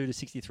 to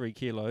 63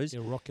 kilos.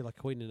 He'll rock you like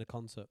Queen in a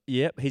concert.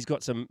 Yep, he's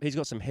got some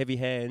heavy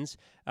hands.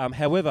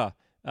 However,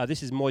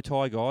 this is Muay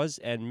Thai, guys,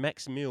 and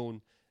Max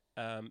Milne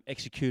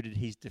executed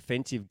his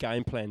defensive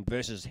game plan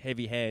versus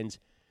heavy hands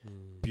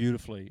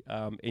beautifully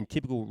in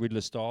typical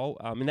Riddler style.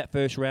 In that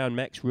first round,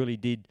 Max really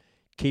did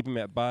keep him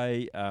at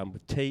bay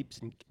with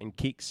teeps and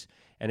kicks.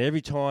 And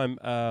every time,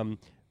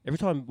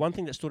 one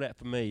thing that stood out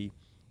for me,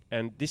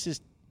 and this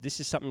is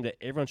something that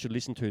everyone should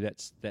listen to.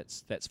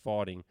 That's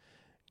fighting.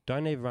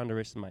 Don't ever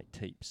underestimate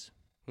teeps.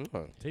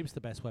 Teep's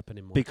the best weapon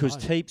in Muay because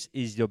Thai. Teeps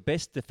is your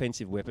best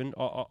defensive weapon.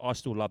 I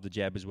still love the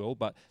jab as well,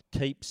 but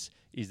Teeps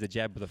is the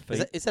jab with the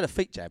feet. Is that a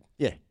feet jab?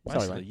 Yeah.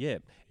 Basically, yeah.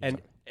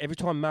 And every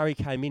time Murray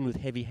came in with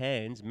heavy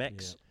hands,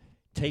 Max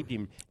teeped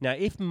him. Now,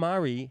 if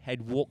Murray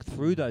had walked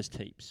through those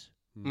teeps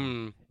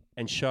and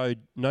showed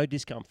no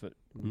discomfort,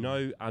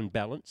 no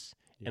unbalance,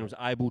 and was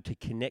able to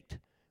connect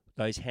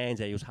those hands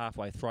that he was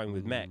halfway throwing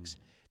with Max,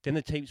 then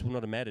the teeps would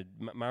not have mattered.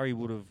 Murray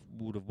would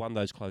have won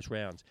those close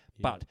rounds.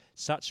 But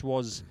such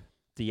was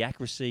the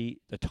accuracy,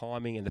 the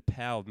timing, and the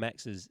power of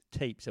Max's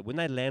teeps that when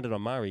they landed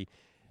on Murray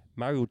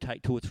would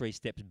take 2 or 3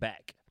 steps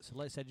back. So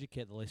let's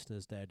educate the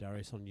listeners there,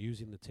 Darius, on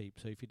using the teep.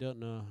 So if you don't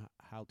know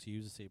how to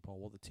use a teep or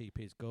what the teep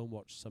is, go and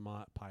watch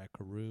Samart Paya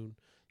Karoon.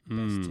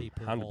 Best teep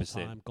of all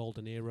time,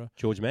 golden era.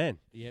 George Mann.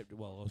 Yeah,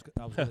 well,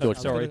 I was George,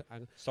 sorry.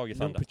 Stole your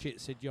thunder. Numpachit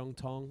Sid Yong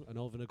Tong, and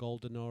Ovina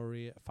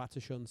Goldenori,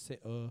 Fatashun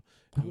Sito,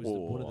 who was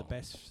one of the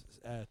best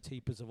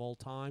teepers of all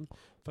time.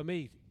 For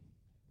me,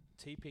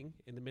 teeping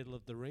in the middle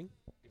of the ring.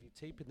 If you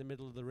teep in the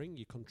middle of the ring,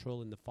 you're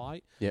controlling the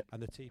fight,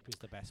 and the teep is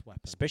the best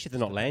weapon. Especially if they're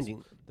not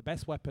landing. The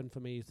best weapon for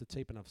me is the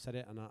teep, and I've said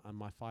it, and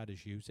my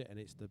fighters use it, and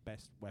it's the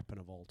best weapon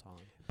of all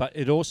time. But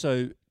it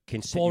also can...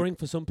 It's boring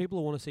for some people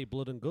who want to see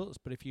blood and guts,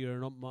 but if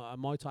you're a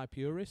Muay Thai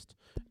purist,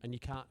 and you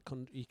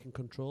can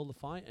control the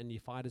fight, and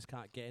your fighters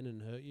can't get in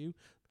and hurt you,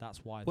 that's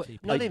why the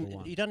teep is number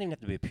one. You don't even have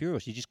to be a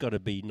purist. You just got to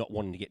be not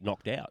wanting to get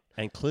knocked out.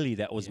 And clearly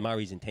that was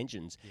Murray's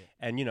intentions. Yeah.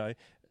 And,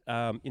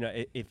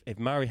 if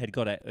Murray had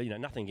got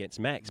nothing against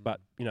Max,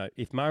 but,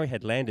 if Murray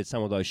had landed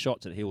some of those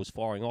shots that he was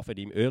firing off at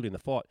him early in the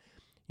fight,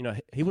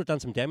 he would have done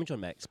some damage on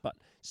Max. But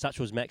such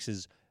was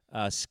Max's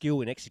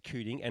skill in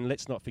executing. And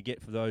let's not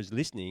forget, for those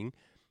listening,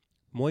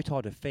 Muay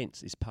Thai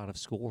defense is part of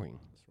scoring.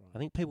 Right. I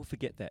think people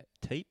forget that.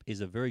 Teep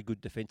is a very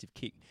good defensive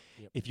kick.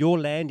 Yep. If you're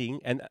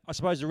landing, and I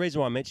suppose the reason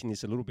why I'm mentioning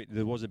this a little bit,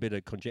 there was a bit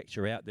of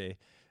conjecture out there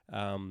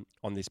on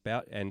this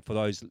bout. And for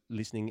those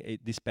listening,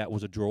 this bout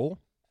was a draw.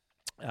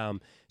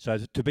 So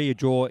to be a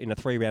draw in a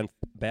 3-round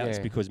bout is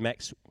because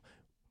Max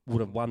would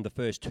have won the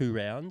first 2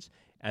 rounds,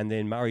 and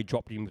then Murray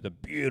dropped him with a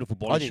beautiful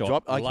body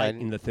shot late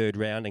in the 3rd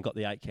round and got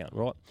the 8 count,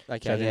 right?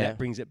 Okay, so then that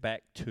brings it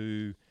back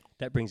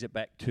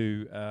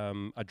to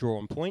a draw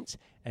on points,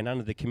 and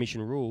under the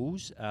commission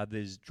rules,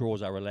 there's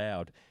draws are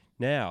allowed.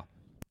 Now,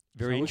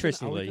 very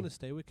interestingly, are we going to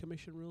stay with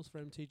commission rules for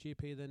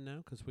MTGP then now?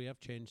 Because we have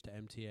changed to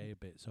MTA a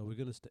bit. So we're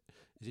going to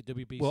is it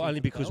WBC? Well, only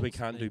because we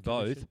can't do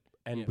both,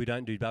 and we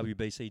don't do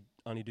WBC.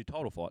 Only do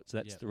title fights.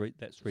 That's the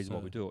reason why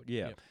we do it.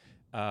 Yeah,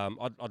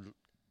 I'd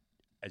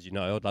as you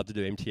know, I'd love to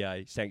do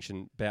MTA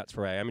sanctioned bouts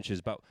for our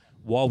amateurs, but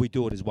while we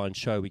do it as one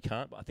show, we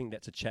can't. But I think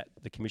that's a chat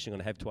the commission are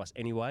going to have to us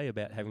anyway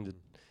about having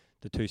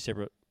the 2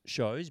 separate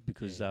shows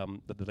because the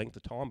length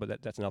of time.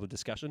 But that's another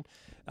discussion.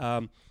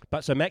 But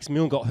so Max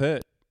Milne got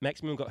hurt.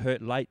 Max Milne got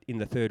hurt late in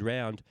the 3rd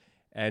round,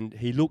 and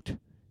he looked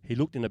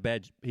in a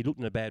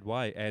bad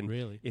way. And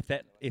really, if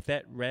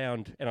that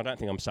round, and I don't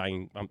think I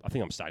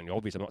think I'm saying the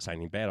obvious. I'm not saying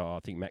anything bad. I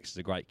think Max is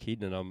a great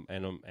kid, and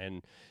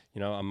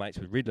I'm mates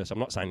with Riddler, so I'm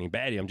not saying anything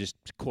bad. I'm just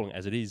calling it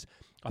as it is.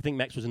 I think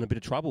Max was in a bit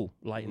of trouble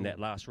late in that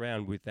last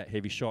round with that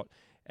heavy shot,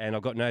 and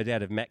I've got no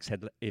doubt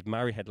if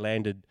Murray had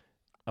landed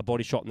a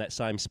body shot in that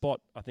same spot,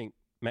 I think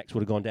Max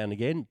would have gone down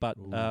again. But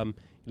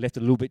left it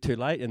a little bit too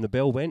late, and the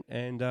bell went,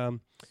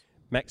 and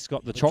Max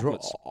got the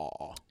chocolates.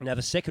 Now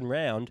the 2nd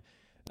round,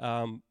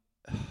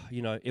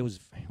 it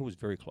was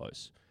very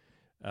close.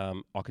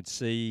 I could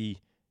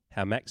see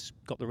how Max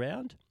got the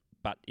round,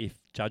 but if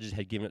judges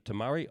had given it to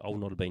Murray, I would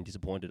not have been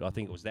disappointed. I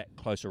think it was that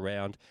close a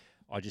round.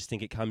 I just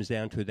think it comes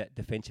down to that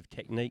defensive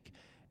technique.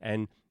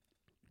 And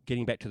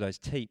getting back to those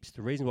teeps,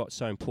 the reason why it's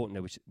so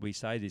important that we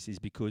say this is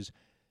because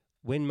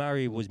when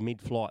Murray was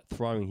mid-flight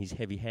throwing his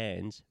heavy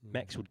hands,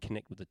 Max would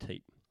connect with the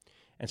teep.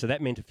 And so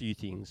that meant a few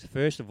things.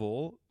 First of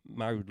all,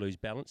 Murray would lose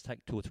balance,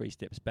 take 2 or 3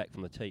 steps back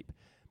from the teep.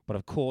 But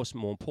of course,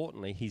 more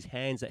importantly, his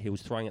hands that he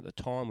was throwing at the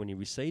time when he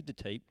received the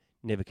teep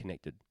never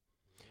connected.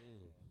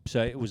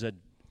 So it was a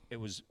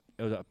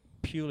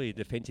purely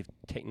defensive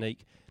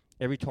technique.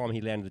 Every time he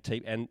landed the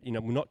teep, and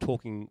we're not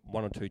talking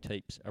 1 or 2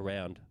 teeps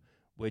around.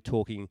 We're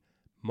talking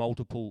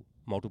multiple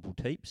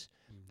teeps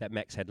that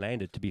Max had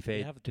landed. To be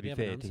fair, to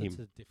him,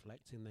 to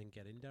deflect and then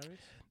get in, Darius?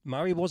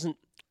 Murray wasn't.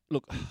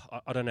 Look,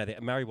 I don't know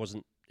that Murray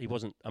wasn't. He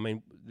wasn't. I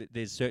mean,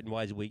 there's certain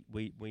ways we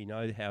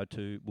know how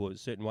to. Well,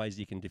 certain ways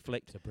you can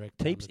deflect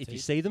teeps if you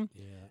see them.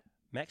 Yeah.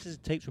 Max's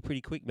teeps were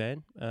pretty quick,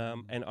 man.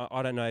 And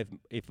I don't know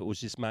if it was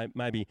just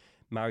maybe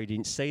Murray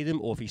didn't see them,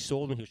 or if he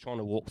saw them, he was trying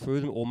to walk through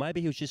them, or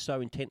maybe he was just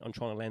so intent on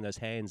trying to land those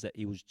hands that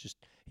he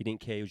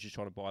didn't care. He was just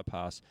trying to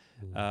bypass.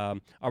 I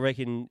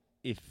reckon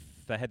if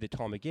they had their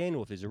time again,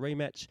 or if there's a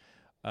rematch.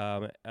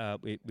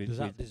 Does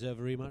that deserve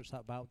a rematch,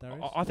 that bout,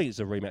 Darius? I think it's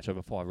a rematch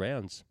over 5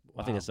 rounds.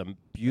 Wow. I think it's a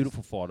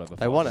beautiful fight over 5 rounds.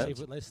 They want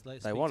it. Let's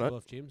they want it.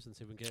 Both gyms and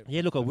see if we can get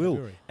yeah, look, I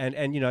will. And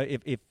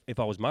if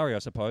I was Murray, I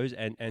suppose,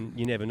 and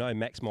you never know,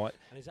 Max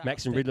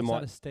and Riddler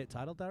might. Is that a state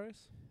title,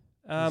 Darius?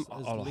 Has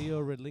Leo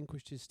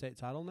relinquished his state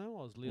title now?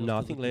 Or is Leo no,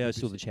 I think Leo's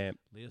still the champ.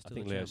 I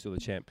think Leo's still the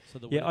champ. So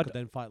the winner could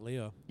then fight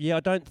Leo. Yeah, I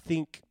don't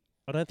think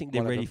I don't think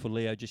they're ready for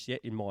Leo just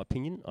yet, in my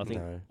opinion.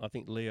 I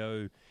think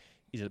Leo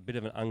is a bit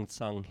of an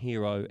unsung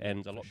hero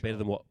and a lot better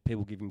than what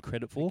people give him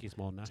credit for. He's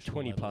more national.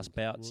 20 plus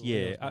bouts,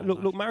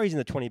 look, Murray's in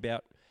the 20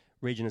 bout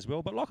region as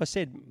well. But like I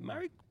said,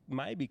 Murray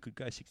maybe could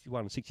go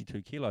 61 or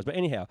 62 kilos. But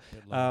anyhow,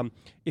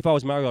 if I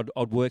was Murray,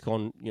 I'd work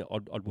on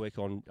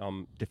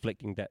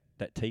deflecting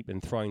that teep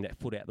and throwing that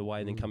foot out the way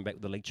and then come back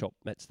with the leg chop.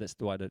 That's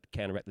the way to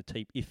counteract the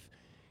teep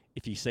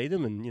if you see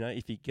them and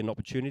if you get an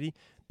opportunity.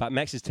 But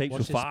Max's teeps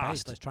were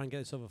fast. Let's try and get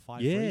us over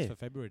 5 frees for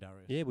February,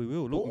 Darius. Yeah, we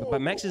will. Look, but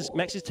Max's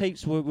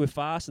teeps were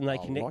fast and they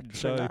connected.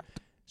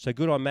 So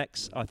good on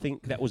Max. I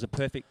think that was a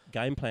perfect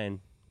game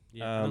plan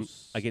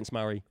against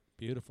Murray.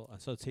 Beautiful. And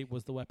so teep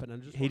was the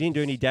weapon. He didn't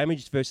do any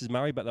damage versus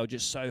Murray, but they were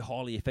just so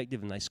highly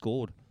effective and they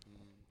scored.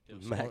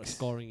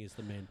 Scoring is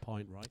the main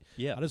point, right?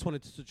 Yeah. I just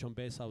wanted to touch on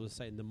base. I was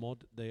saying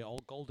the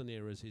old golden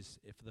eras is,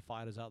 if the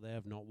fighters out there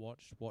have not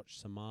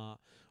watched Samar,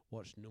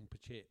 watched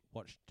Numpachit,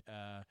 watched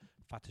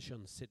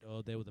Fatashun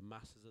Sito, they were the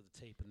masters of the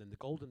teep. And then the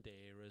golden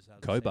day eras,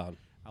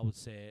 I would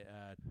say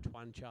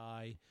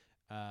Twanchai,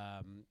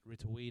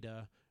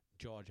 Ritawida,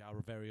 George,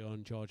 our very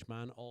own George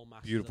Mann, all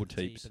masters beautiful of the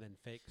teeps. Teep, and then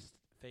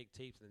fake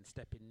teeps, and then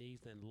stepping knees,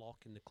 then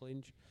lock in the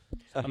clinch.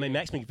 I mean,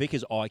 Max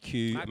McVicker's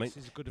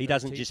IQ, he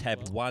doesn't just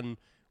have one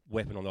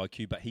weapon on the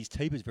IQ, but his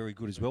teep is very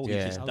good as well. Yeah.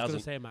 He just I was going to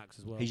say Max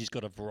as well. He's just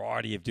got a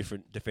variety of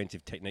different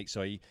defensive techniques,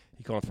 so he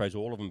kind of throws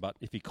all of them. But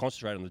if he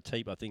concentrated on the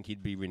teep, I think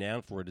he'd be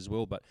renowned for it as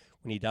well. But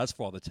when he does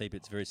fly the teep,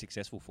 it's very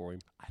successful for him.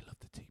 I love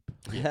the teep.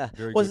 Yeah.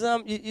 Very Was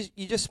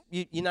good.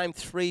 you named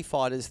 3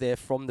 fighters there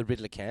from the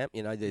Riddler camp.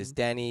 There's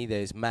Dani,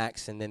 there's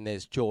Max, and then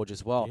there's George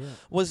as well. Yeah.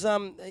 Was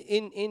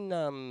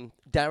in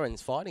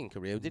Darren's fighting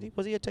career,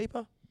 was he a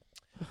teeper?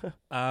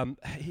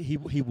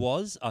 He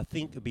was. I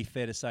think it'd be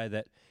fair to say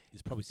that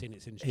he's probably seen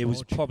it since he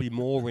was probably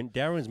more.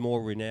 Darren's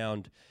more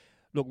renowned.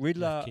 Look,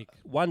 Riddler.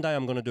 One day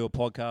I'm going to do a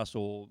podcast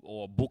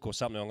or a book or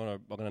something. I'm going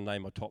to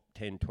name my top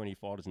 10, 20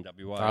 fighters in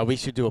WA. We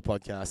should do a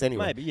podcast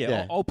anyway. Maybe,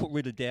 yeah. I'll put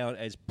Riddler down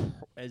as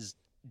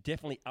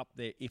definitely up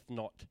there, if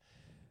not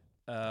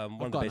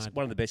one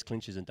of the best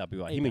clinchers in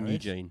WA. Hey, him and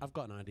Eugene. I've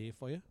got an idea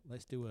for you.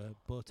 Let's do a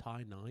bow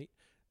tie night.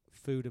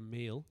 Food and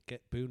meal,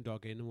 get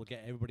Boondog in, and we'll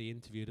get everybody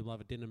interviewed, and we'll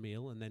have a dinner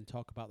meal, and then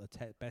talk about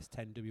the best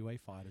 10 WA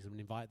fighters and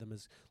invite them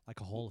as like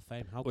a Hall of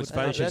Fame. How it's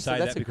funny you should say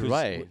that because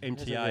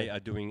MTA are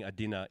doing a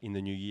dinner in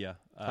the new year.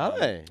 Are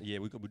they? Yeah,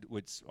 I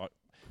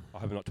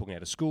hope we're not talking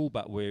out of school,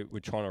 but we're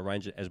trying to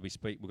arrange it as we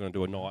speak. We're going to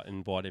do a night and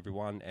invite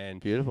everyone. And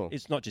beautiful.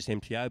 It's not just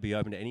MTA; it'll be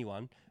open to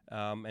anyone.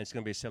 And it's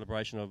going to be a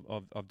celebration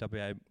of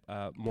WA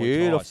Muay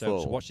beautiful. Thai.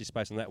 So watch this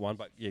space on that one.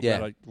 But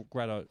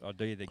great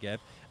idea there, Gav.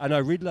 I know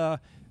Riddler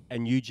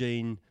and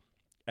Eugene.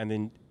 And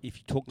then if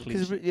you talk...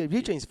 Because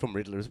Eugene's from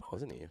Riddler as well,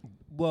 isn't he?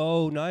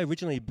 Well, no.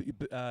 Originally,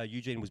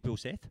 Eugene was Bill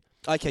Seth.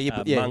 Okay,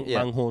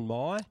 Munghorn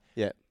Muay.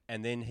 Yeah.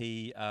 And then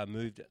he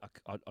moved...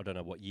 I don't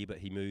know what year, but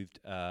he moved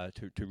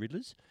to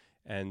Riddler's.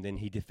 And then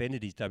he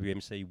defended his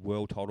WMC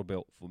world title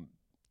belt for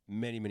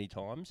many, many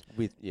times.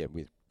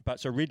 But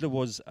so Riddler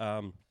was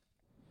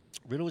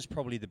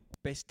probably the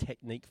best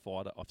technique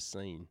fighter I've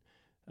seen.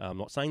 I'm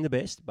not saying the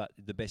best, but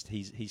the best.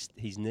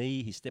 His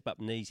knee, his step-up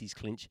knees, his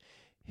clinch...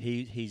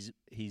 His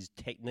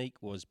technique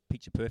was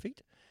picture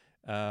perfect.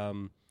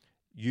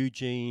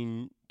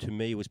 Eugene, to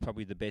me, was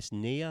probably the best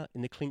near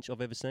in the clinch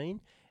I've ever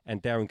seen.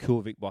 And Darren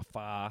Kurovic by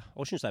far,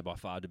 I shouldn't say by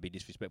far to be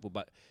disrespectful,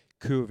 but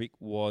Kurovic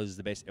was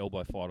the best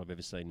elbow fight I've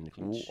ever seen in the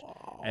clinch.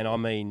 Wow. And I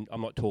mean,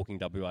 I'm not talking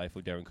WA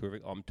for Darren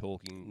Kurovic, I'm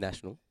talking...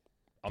 National.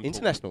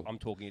 International. I'm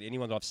talking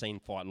anyone that I've seen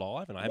fight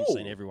live, and I haven't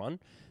seen everyone,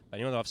 but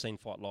anyone that I've seen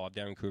fight live,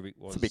 Darren Kurovic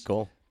was... It's a big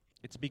call.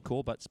 It's a big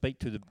call, but speak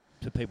to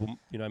people,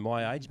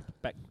 my age,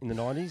 back in the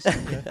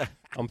 90s.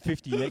 I'm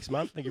 50 next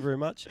month, thank you very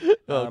much.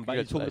 But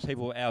you talk to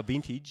people our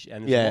vintage,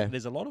 and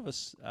there's a lot of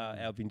us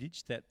our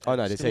vintage that still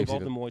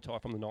involved in Muay Thai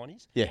from the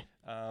 90s. Yeah.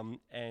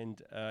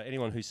 And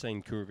anyone who's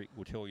seen Kurovic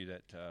will tell you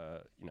that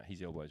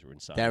his elbows were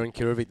insane. Darren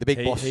Kurovic, the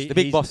big boss, the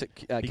big boss at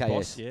big KS.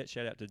 Boss, yeah,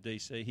 shout out to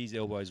DC. His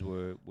elbows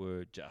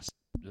were just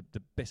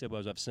the best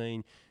elbows I've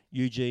seen.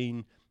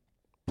 Eugene...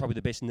 probably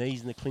the best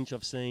knees in the clinch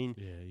I've seen,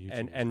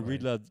 and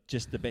Riddler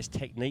just the best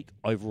technique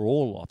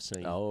overall I've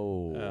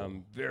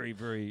seen. Very,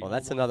 very. Well,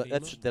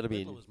 that'll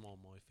be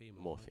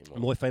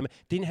more female.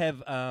 Didn't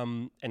have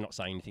and not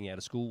saying anything out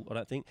of school. I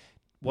don't think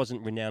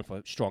wasn't renowned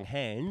for strong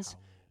hands,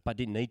 but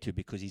didn't need to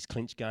because his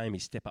clinch game,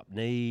 his step up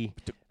knee,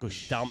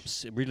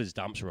 dumps. Riddler's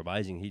dumps are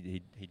amazing.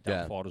 He'd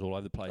dump fighters all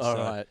over the place.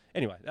 Right.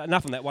 Anyway,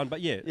 enough on that one.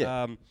 But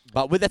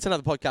but that's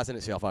another podcast in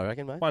itself, I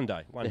reckon, mate. One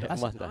day.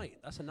 That's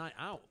a night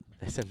out.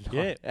 That's a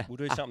night. Yeah, we'll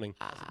do something.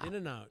 That's a dinner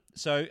night.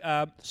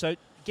 So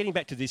getting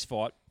back to this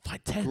fight,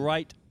 fight 10.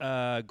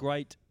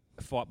 Great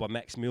fight by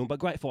Max Milne, but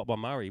great fight by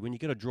Murray. When you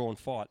get a drawn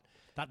fight.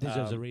 That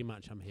deserves a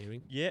rematch, I'm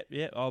hearing. Yeah.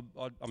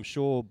 I'm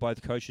sure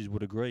both coaches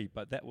would agree,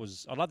 but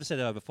I'd love to see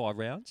that over 5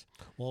 rounds.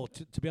 Well,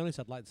 to be honest,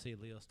 I'd like to see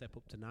Leo step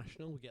up to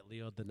national. We get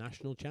Leo the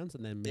national chance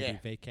and then maybe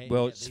vacate.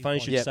 Well, it's funny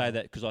you should say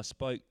that because I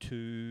spoke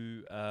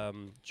to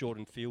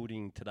Jordan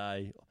Fielding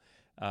today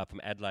from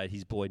Adelaide.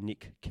 His boy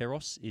Nick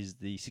Keros is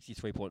the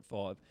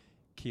 63.5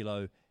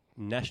 kilo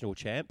national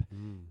champ.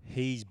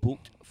 He's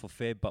booked for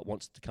Feb, but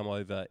wants to come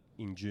over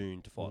in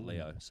June to fight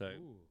Leo. So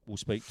we'll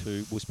speak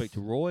to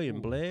Roy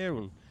and Blair,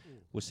 and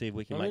we'll see if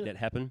we can make that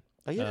happen.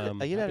 Are you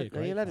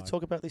allowed to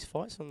talk about these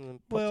fights on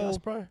the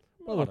podcast, bro?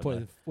 Well,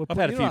 I've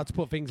had a few. To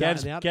put things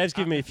out. Gav's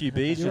given me a few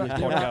beers in this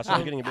podcast, so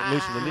I'm getting a bit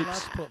loose with the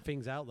lips. To put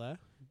things out there.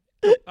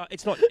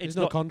 It's not. There's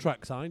no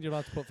contract signed. You're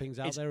allowed to put things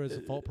out there as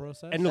a thought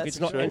process. And look, it's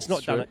not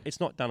done. It's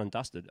not done and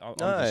dusted.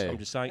 I'm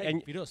just saying. Hey,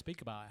 and if you don't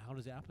speak about it, how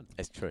does it happen?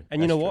 It's true.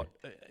 And you know what?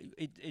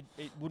 It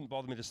wouldn't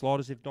bother me the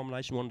slightest if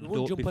Domination wanted to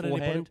do it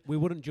beforehand. We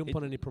wouldn't jump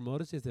on any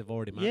promoters if they've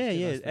already matched.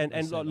 Yeah.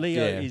 And like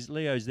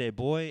Leo's their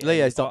boy.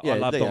 Leo's I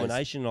love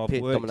Domination. I'm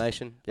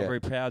very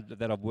proud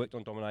that I've worked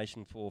on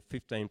Domination for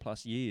 15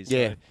 plus years.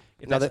 Yeah.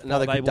 So if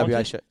another good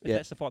WA show. If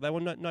that's the fight they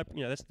want,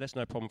 that's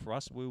no problem for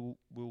us. We'll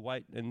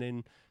wait and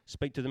then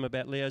speak to them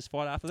about Leo's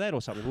fight after that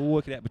or something. We'll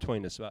work it out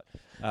between us. But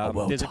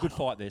there's a good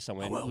fight there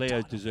somewhere.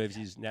 Leo deserves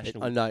his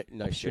national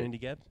opportunity,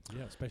 Gab.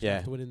 Yeah, especially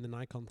after winning the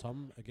Nikon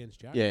Tom against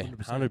Jack. Yeah,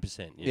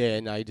 100%. Yeah,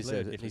 no, he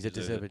deserves it. He's a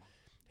deserved.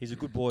 He's a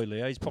good boy,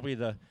 Leo. He's probably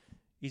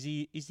is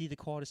he the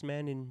quietest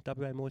man in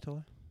WA Muay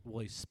Thai?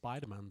 Well, he's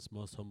Spider-Man's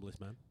most humblest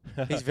man.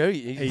 He's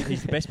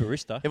the best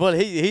barista. Well,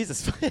 he's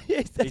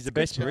the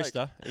best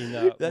barista in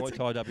Muay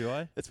Thai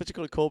WA. That's what you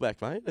call a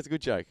callback, mate. That's a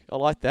good joke. I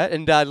like that.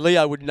 And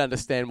Leo wouldn't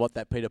understand what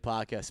that Peter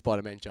Parker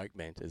Spider-Man joke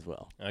meant as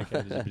well.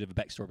 Okay, there's a bit of a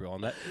backstory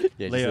behind that.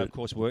 Yeah, Leo, of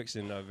course, works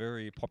in a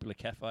very popular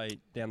cafe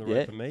down the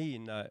road from me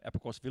in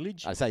Applecross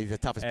Village. I say he's the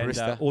toughest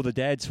barista. All the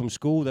dads from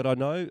school that I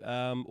know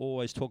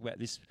always talk about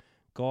this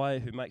guy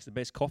who makes the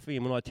best coffee,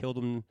 and when I tell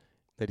them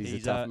that he's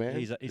a tough man.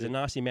 He's a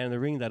nasty man in the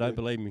ring. They don't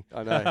believe me.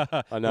 I know.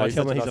 When I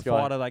tell them he's a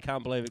fighter, they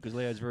can't believe it because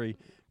Leo's very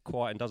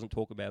quiet and doesn't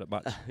talk about it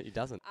much. He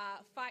doesn't.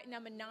 Fight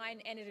number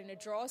 9 ended in a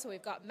draw, so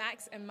we've got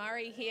Max and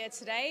Murray here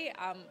today.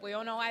 We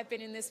all know I've been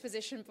in this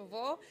position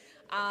before.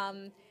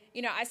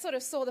 I sort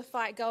of saw the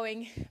fight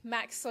going.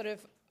 Max sort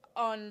of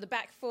on the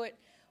back foot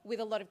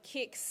with a lot of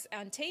kicks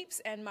and teeps,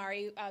 and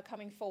Murray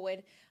coming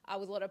forward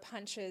with a lot of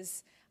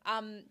punches.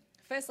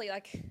 Firstly,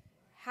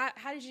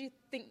 how did you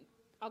think?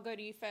 I'll go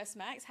to you first,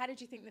 Max. How did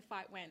you think the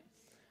fight went?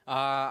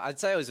 I'd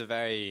say it was a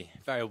very,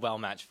 very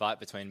well-matched fight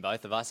between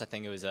both of us. I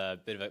think it was a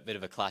bit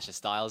of a clash of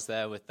styles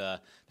there with the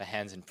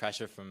hands and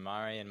pressure from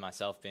Murray and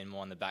myself being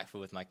more on the back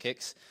foot with my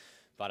kicks.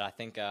 But I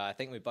think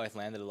we both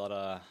landed a lot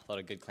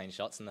of good clean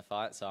shots in the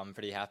fight, so I'm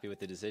pretty happy with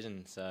the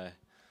decision. So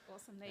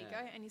awesome. There you go.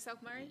 And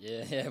yourself, Murray?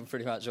 Yeah,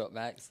 pretty much what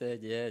Max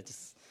said. Yeah,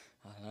 just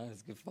I don't know,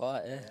 it's a good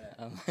fight.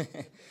 Yeah.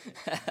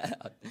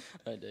 I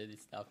don't do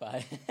this stuff,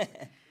 eh?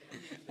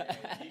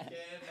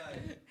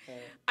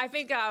 I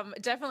think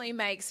definitely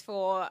makes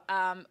for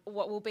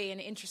what will be an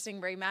interesting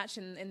rematch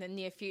in the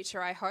near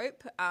future, I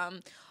hope.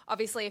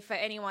 Obviously, for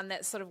anyone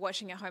that's sort of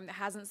watching at home that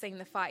hasn't seen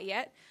the fight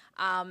yet,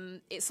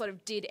 it sort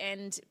of did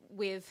end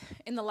with,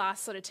 in the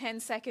last sort of 10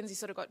 seconds, you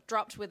sort of got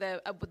dropped with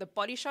a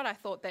body shot. I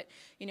thought that,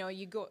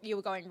 you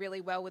were going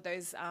really well with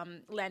those,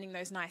 landing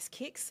those nice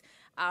kicks.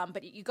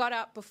 But you got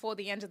up before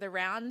the end of the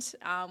round,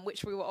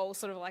 which we were all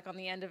sort of like on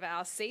the end of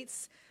our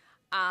seats.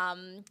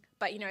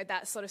 But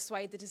that sort of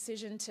swayed the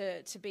decision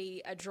to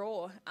be a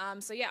draw.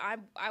 So yeah,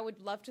 I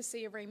would love to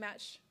see a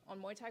rematch on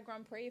Muay Thai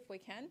Grand Prix if we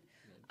can.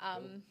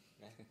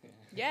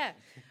 Yeah.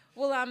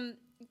 Well,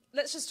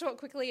 let's just talk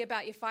quickly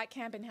about your fight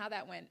camp and how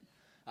that went.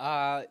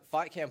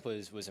 Fight camp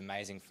was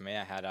amazing for me.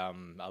 I had a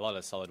lot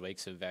of solid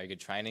weeks of very good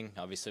training.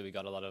 Obviously, we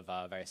got a lot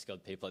of very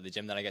skilled people at the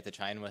gym that I get to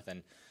train with,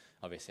 and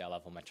obviously I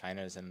love all my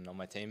trainers and all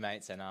my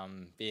teammates, and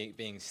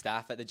being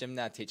staff at the gym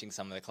now, teaching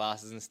some of the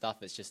classes and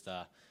stuff, it's just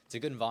it's a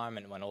good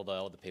environment when all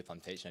the people I'm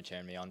teaching are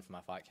cheering me on for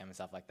my fight camp and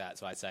stuff like that.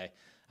 So I'd say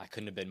I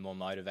couldn't have been more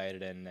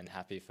motivated and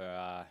happy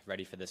for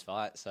ready for this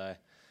fight. So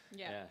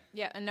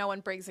yeah, and no one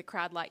brings a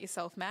crowd like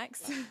yourself,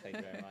 Max. Thank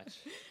you very much.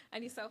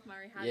 And yourself,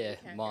 Murray? How did your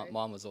camp go?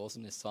 Mine was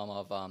awesome this time.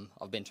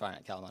 I've been training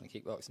at Kalamata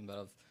Kickboxing, but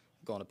I've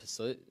gone to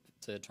Pursuit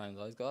to train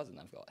with those guys, and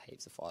they've got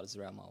heaps of fighters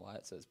around my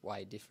weight, so it's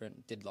way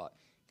different. Did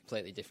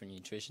completely different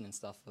nutrition and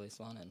stuff for this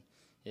one, and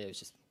yeah, it was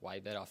just way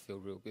better. I feel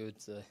real good,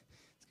 so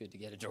it's good to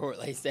get a draw at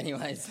least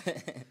anyways.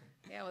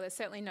 Yeah, well, there's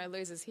certainly no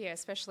losers here,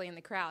 especially in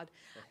the crowd.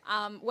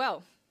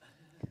 Well,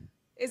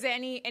 is there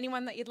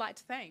anyone that you'd like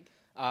to thank?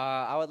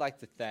 I would like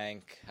to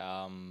thank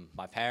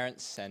my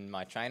parents and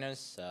my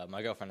trainers,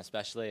 my girlfriend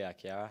especially,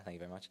 Kiara, thank you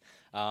very much.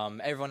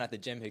 Everyone at the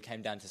gym who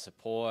came down to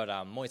support,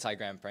 Muay Thai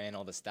Grand Prix and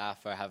all the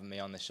staff for having me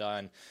on the show,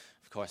 and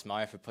of course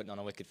Murray for putting on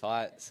a wicked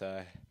fight.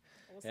 So,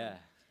 awesome. Yeah.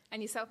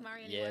 And yourself,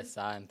 Murray? Yeah,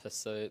 same.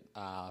 Pursuit,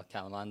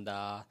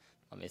 Kalamunda,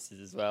 my missus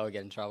as well. We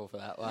get in trouble for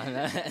that one.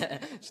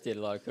 She did a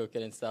lot of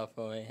cooking and stuff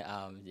for me.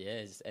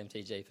 Yeah, just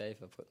MTGP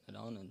for putting it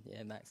on, and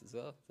yeah, Max as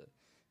well. So,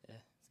 yeah,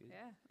 it's good.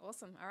 Yeah,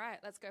 awesome. All right,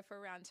 let's go for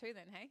round 2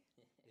 then, hey?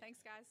 Thanks,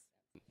 guys.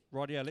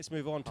 Rightio, let's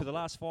move on to the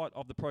last fight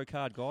of the pro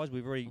card, guys.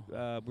 We've already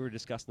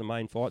discussed the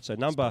main fight. So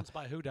sponsored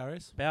by who,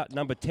 Darius? Bout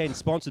number 10,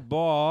 sponsored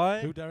by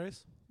who,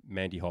 Darius?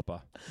 Mandy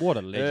Hopper. What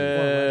a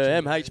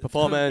legend. MH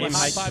performance. We're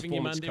high-fiving you,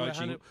 performance Mandy.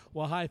 coaching.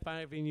 We're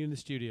high-fiving you in the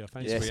studio.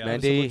 Thanks Yes, so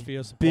Mandy. much for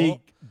your support.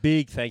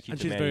 Big thank you And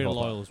to she's Mandy very Hopper.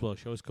 loyal as well.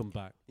 She always comes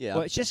back. Yeah.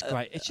 Well, it's just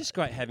great. It's just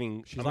great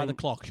having. She's I like the mean,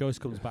 clock. She always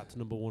comes back to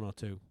number 1 or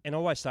 2. and I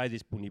always say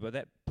this, Bundy, but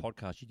that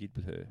podcast you did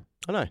with her,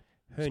 I know. her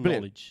It's brilliant.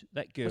 knowledge,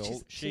 that girl,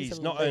 Well, she's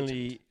a not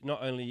legend.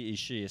 only is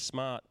she a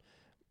smart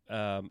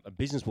a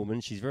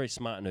businesswoman, she's very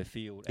smart in her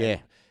field. Yeah.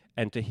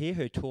 And to hear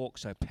her talk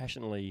so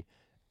passionately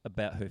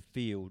about her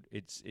field,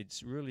 it's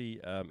really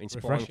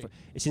inspiring. Refreshing.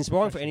 It's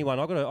inspiring for anyone.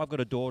 I've got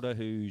a daughter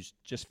who's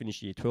just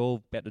finished year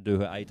 12, about to do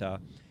her ATAR.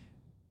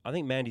 I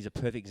think Mandy's a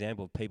perfect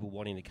example of people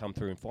wanting to come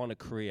through and find a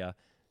career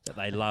that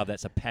they love,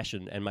 that's a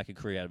passion, and make a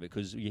career out of it.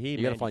 Because you hear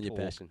You got to Mandy find your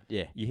talk, passion.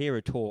 Yeah. you hear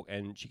her talk,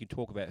 and she can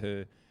talk about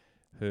her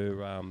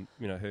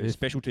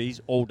specialties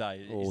all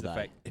day. All is the day.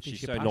 fact If she's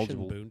it's your so passion,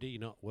 knowledgeable. Bundy,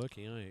 you're not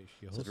working, are you? It's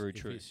your That's very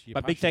true. If it's your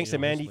But big passion, thanks to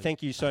you're Mandy. hustling.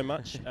 Thank you so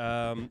much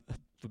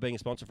for being a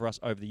sponsor for us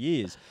over the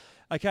years.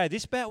 Okay,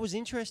 this bout was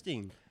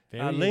interesting.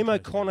 Very Liam interesting.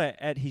 O'Connor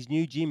at his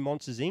new gym,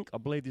 Monsters Inc. I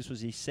believe this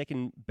was his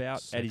second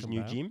bout at his Second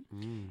new bout. gym.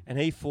 Mm. And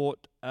he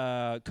fought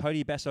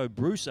Cody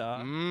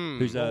Basso-Brucer,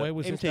 who's What a weight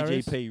was this,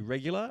 MTGP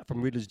regular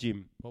from Riddler's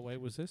Gym. What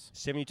weight was this?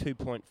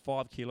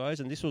 72.5 kilos,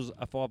 and this was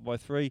a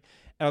 5x3.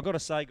 And I've got to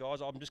say,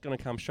 guys, I'm just going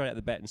to come straight out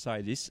the bat and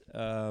say this.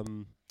 I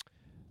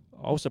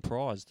was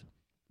surprised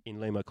in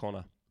Liam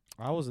O'Connor.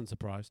 I wasn't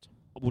surprised.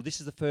 Well, this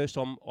is the first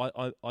time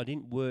I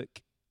didn't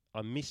work.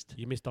 I missed.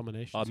 You missed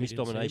domination. I so you missed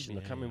didn't see him? domination. I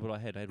Yeah, can't remember what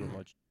I had. I had one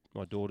of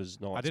my daughter's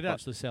nights. I did but-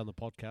 actually say on the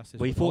podcast. This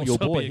Well, he would fought your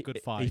also boy. be a good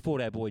fight. He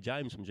fought our boy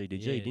James from GDG,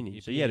 Yeah, didn't he?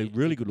 he So you had a beat-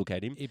 really good look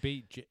at him. He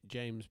beat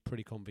James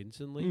pretty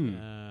convincingly.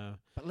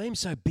 But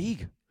Liam's so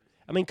big.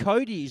 I mean,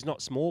 Cody is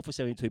not small for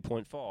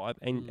 72.5,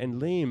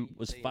 and Liam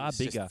was far He's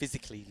just bigger.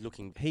 physically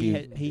looking He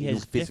big. he He has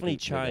looks physically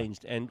definitely bigger.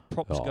 changed, and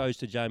props Oh. goes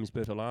to James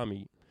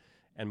Bertolami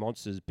and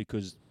Monsters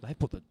because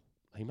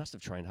he must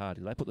have trained hard.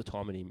 They put the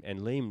time in him, and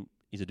Liam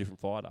is a different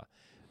fighter.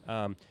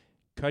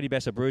 Cody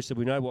Basso-Brucer,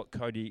 we know what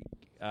Cody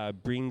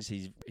brings.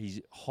 He's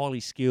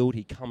highly skilled.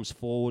 He comes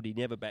forward. He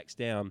never backs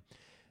down.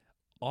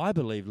 I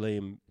believe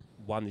Liam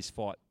won this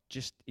fight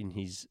just in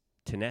his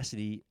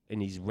tenacity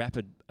and his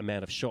rapid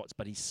amount of shots,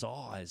 but his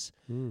size.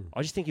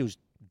 I just think he was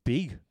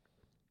big,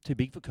 too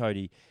big for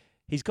Cody.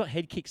 He's got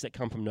head kicks that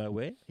come from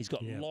nowhere. He's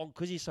got long,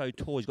 because he's so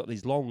tall, he's got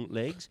these long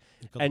legs.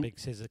 He's got and big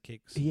scissor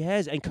kicks. He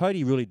has, and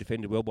Cody really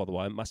defended well, by the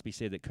way. It must be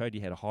said that Cody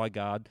had a high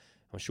guard.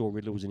 I'm sure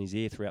Riddler was in his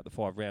ear throughout the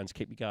 5 rounds.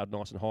 Keep your guard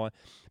nice and high,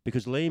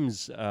 because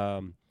Liam's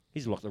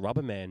he's like the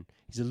rubber man.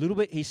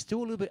 He's still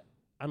a little bit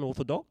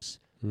unorthodox.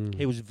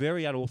 He was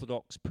very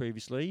unorthodox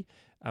previously.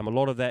 A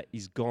lot of that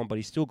is gone, but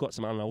he's still got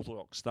some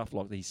unorthodox stuff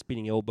like these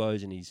spinning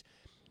elbows, and he's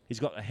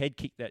got a head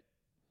kick that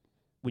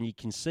when you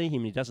can see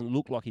him, he doesn't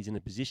look like he's in a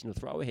position to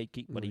throw a head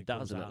kick, but he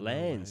does, and it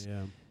lands.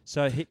 Yeah.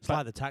 So It's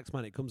like the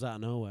taxman; it comes out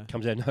of nowhere.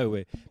 Comes out of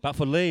nowhere. But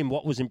for Liam,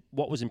 what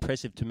was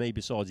impressive to me,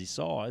 besides his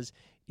size,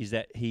 is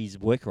that his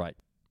work rate.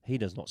 He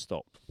does not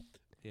stop.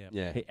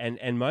 Yeah.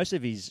 And most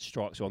of his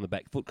strikes were on the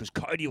back foot because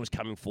Cody was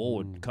coming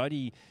forward.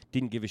 Cody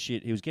didn't give a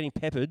shit. He was getting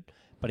peppered,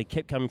 but he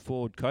kept coming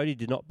forward. Cody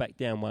did not back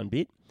down one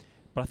bit.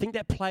 But I think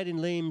that played in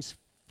Liam's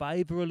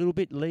favour a little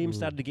bit. Liam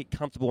started to get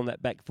comfortable on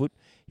that back foot.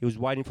 He was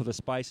waiting for the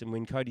space, and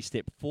when Cody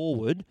stepped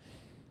forward,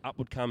 up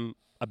would come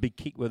a big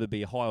kick, whether it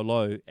be a high or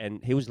low,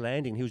 and he was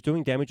landing. He was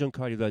doing damage on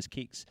Cody with those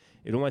kicks.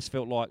 It almost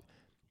felt like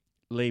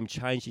Liam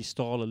changed his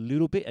style a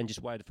little bit and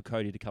just waited for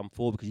Cody to come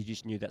forward because he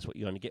just knew that's what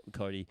you're going to get with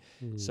Cody.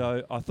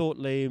 So I thought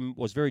Liam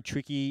was very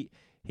tricky.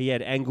 He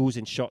had angles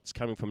and shots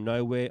coming from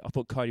nowhere. I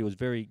thought Cody was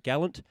very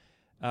gallant.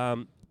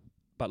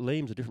 But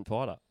Liam's a different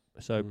fighter.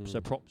 So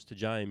props to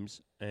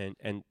James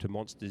and to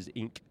Monsters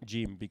Inc.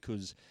 Gym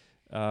because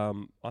I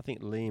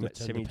think Liam at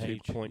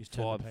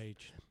 72.5.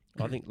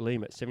 I think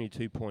Liam at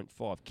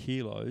 72.5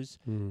 kilos.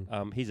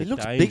 He's he a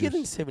looks dangerous, bigger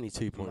than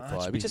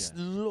 72.5. He just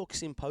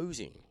looks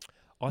imposing.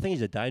 I think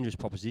he's a dangerous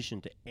proposition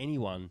to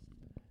anyone.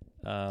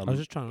 I was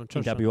just trying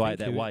in WA at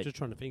that weight. Just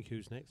trying to think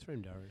who's next for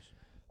him, Darius.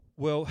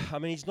 Well, I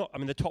mean, he's not. I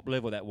mean, the top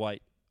level of that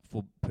weight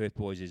for Perth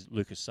boys is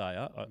Lucas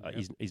Sayer.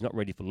 He's not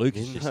ready for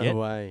Lucas just yet.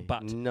 Way.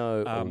 But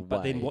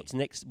But then what's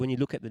next? When you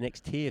look at the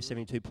next tier,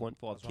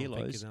 72.5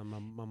 kilos,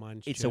 my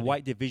mind's it's churning. a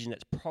weight division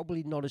that's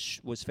probably not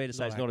as was fair to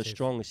say Not it's not as active.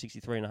 strong as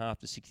 63.5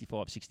 to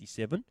 65,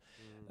 67.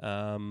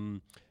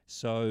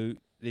 So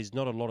there's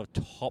not a lot of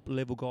top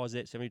level guys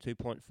there at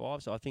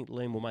 72.5. So I think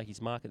Liam will make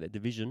his mark at that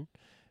division.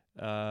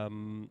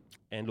 And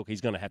look,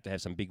 he's going to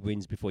have some big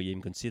wins before you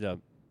even consider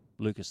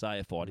Lucas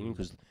Sayer fighting him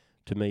because.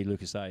 To me,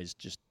 Lucas Sayer is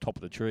just top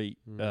of the tree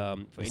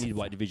for any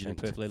weight division in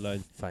Perth, let alone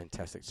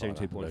fantastic.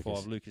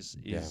 72.5. Lucas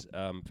is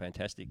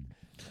fantastic.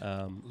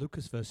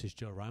 Lucas versus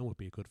Joe Ryan would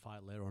be a good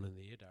fight later on in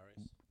the year,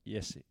 Darius.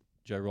 Yes,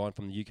 Joe Ryan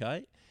from the UK.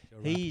 Ryan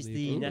He's from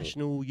the UK.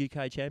 national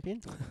UK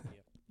champion.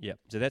 Yeah,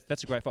 so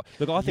that's a great fight.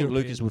 Look, I think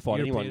Lucas would fight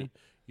anyone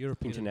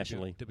European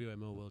internationally.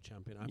 WMO world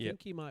champion. I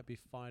think he might be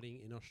fighting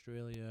in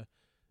Australia.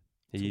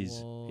 He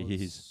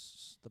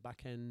is. The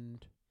back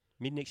end.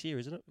 Mid next year,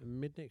 isn't it?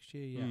 Mid next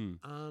year, yeah.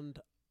 And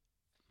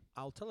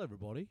I'll tell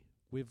everybody,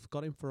 we've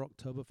got him for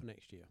October for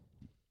next year.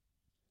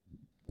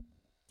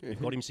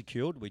 We've got him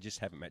secured. We just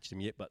haven't matched him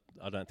yet, but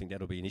I don't think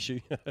that'll be an issue.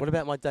 What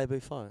about my debut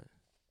fight?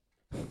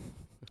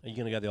 Are you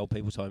going to go to the old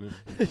people's home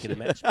and get a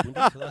match?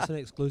 So that's an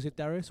exclusive,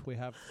 Darius. We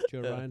have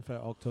Joe Ryan for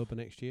October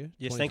next year.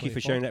 Yes, thank you for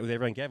sharing that with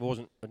everyone, Gav.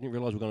 I didn't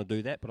realise we were going to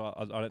do that, but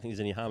I don't think there's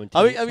any harm in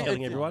telling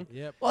everyone.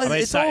 Yep. Well,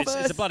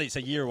 it's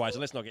a year away, so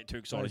let's not get too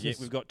excited yet.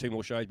 We've got 2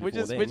 more shows before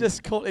then. We're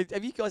just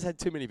have you guys had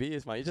too many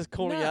beers, mate? You're just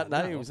calling out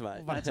names,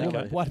 mate. That's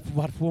okay.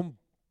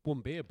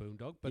 One beer,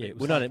 Boondog. But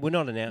we're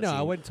not announcing. No,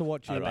 I went to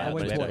watch him. I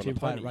went to watch him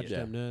fight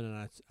Rushton, yeah. and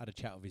I had a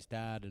chat with his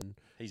dad, and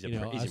he's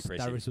impressive.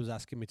 Darius was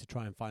asking me to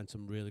try and find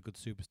some really good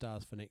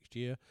superstars for next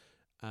year.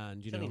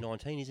 And he's only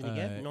 19, isn't he,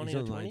 Gav? 19 he's or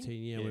only 20?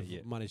 19, yeah.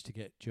 We've managed to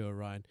get Joe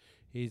Ryan.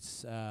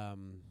 He's,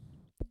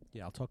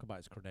 I'll talk about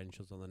his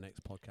credentials on the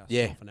next podcast.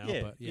 For now,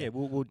 but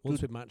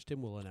once we've matched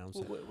him, we'll announce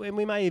it.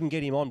 We may even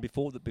get him on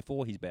before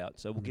his bout,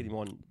 so we'll get him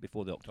on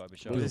before the October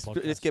show.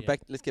 Let's get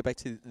back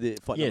to the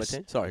fight number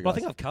 10. Sorry, guys. I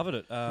think I've covered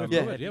it.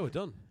 We're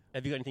done.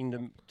 Have you got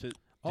anything to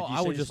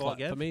I would just like,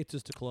 for me,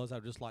 just to close, I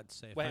would just like to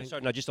say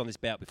just on this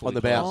bout before on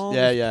the bout.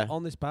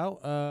 On this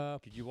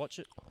bout. Did you watch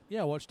it?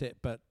 Yeah, I watched it,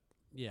 but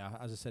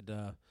as I said,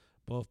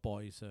 both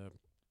boys are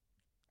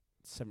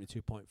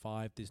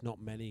 72.5. There's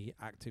not many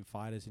active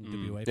fighters in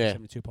WA for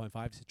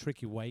 72.5. It's a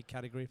tricky weight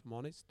category, if I'm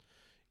honest.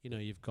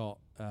 You've got,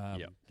 I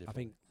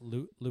think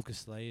Lucas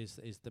Slay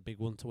is the big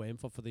one to aim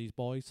for these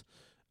boys.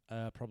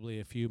 Probably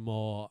a few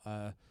more.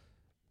 I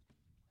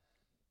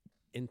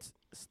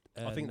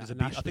think there's a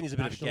bit of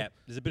a gap.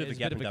 There's a bit of a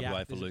gap in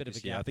WA for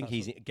Lucas. Yeah, I think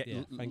he's.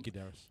 Thank you,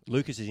 Darius.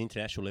 Lucas is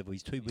international level.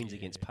 His 2 wins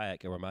against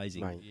Payak are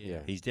amazing.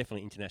 Mate, he's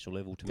definitely international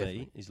level to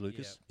me. Is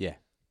Lucas? Yeah.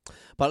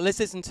 But let's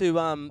listen to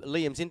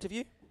Liam's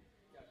interview.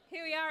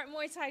 Here we are at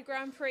Muay Thai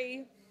Grand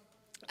Prix.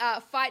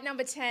 Fight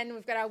number 10.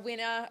 We've got our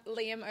winner,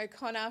 Liam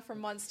O'Connor from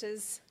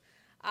Monsters.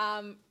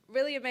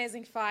 Really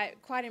amazing fight.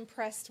 Quite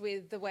impressed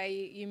with the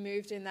way you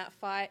moved in that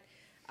fight.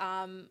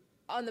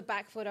 On the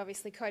back foot,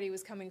 obviously, Cody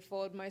was coming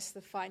forward most of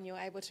the fight, and you were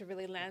able to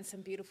really land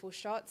some beautiful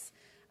shots.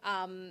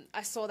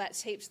 I saw that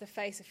teep to the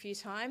face a few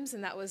times,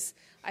 and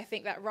I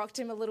think that rocked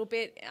him a little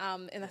bit,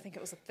 and I think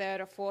it was the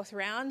 3rd or 4th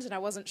round, and I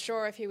wasn't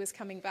sure if he was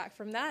coming back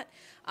from that,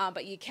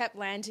 but you kept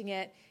landing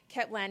it,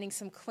 kept landing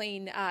some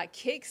clean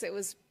kicks. It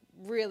was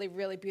really,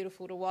 really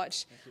beautiful to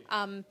watch.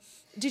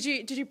 Did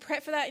you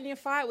prep for that in your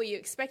fight? Were you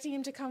expecting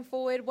him to come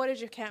forward? What did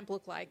your camp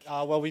look like?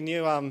 Well, we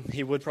knew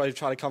he would probably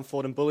try to come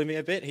forward and bully me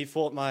a bit. He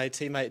fought my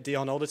teammate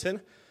Dion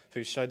Alderton,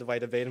 who showed the way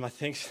to beat him, I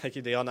think. Thank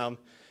you, Dion.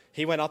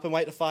 He went up and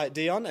weight to fight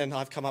Dion, and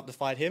I've come up to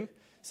fight him.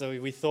 So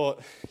we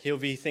thought he'll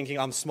be thinking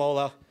I'm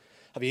smaller,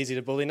 I'll be easy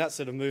to bully in that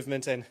sort of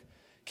movement, and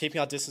keeping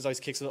our distance, those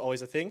kicks are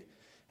always a thing.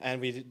 And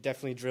we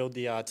definitely drilled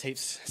the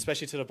teeps,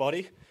 especially to the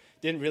body.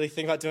 Didn't really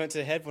think about doing it to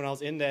the head. When I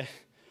was in there,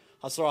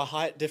 I saw our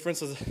height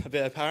difference was a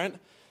bit apparent,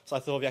 so I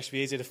thought it would actually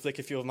be easier to flick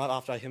a few of them out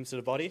after I hit him to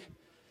the body.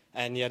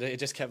 And it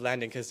just kept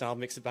landing because I'll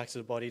mix it back to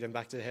the body, then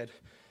back to the head.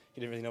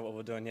 You didn't really know what we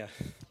were doing,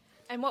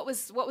 And what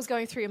was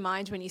going through your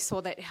mind when you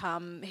saw that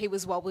he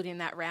was wobbled in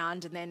that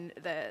round, and then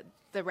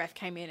the ref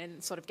came in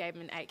and sort of gave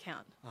him an 8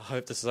 count? I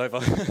hope this is over.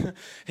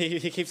 he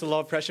keeps a lot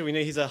of pressure. We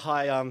knew he's a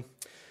high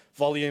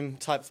volume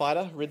type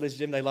fighter. Ridley's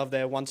gym, they love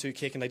their 1-2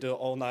 kick, and they do it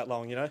all night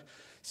long,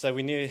 So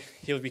we knew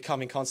he would be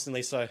coming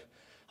constantly. So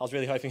I was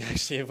really hoping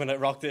actually when it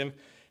rocked him,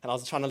 and I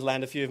was trying to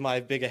land a few of my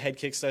bigger head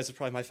kicks. Those are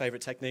probably my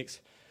favourite techniques.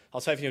 I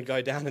was hoping he would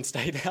go down and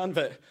stay down,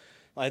 but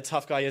like a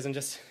tough guy he is, and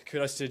just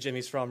kudos to the gym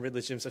he's from.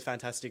 Ridley's gym's a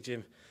fantastic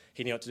gym.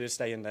 He knew what to do to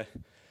stay in there.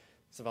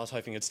 So I was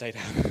hoping he'd stay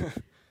down.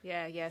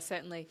 Yeah,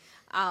 certainly.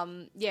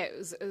 It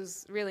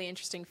was a really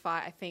interesting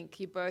fight. I think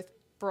you both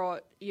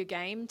brought your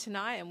game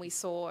tonight, and we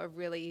saw a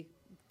really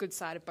good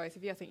side of both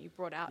of you. I think you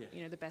brought out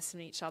the best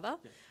in each other.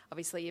 Yeah.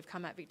 Obviously, you've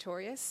come out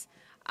victorious.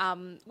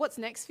 What's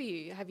next for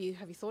you? Have you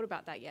thought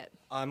about that yet?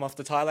 I'm off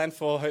to Thailand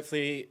for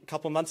hopefully a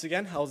couple of months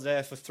again. I was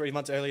there for 3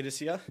 months earlier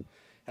this year,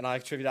 and I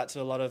attribute that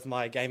to a lot of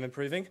my game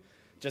improving,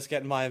 just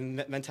getting my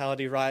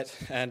mentality right,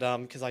 and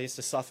because I used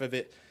to suffer a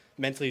bit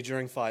mentally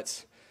during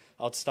fights.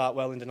 I'll start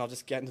well, and then I'll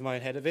just get into my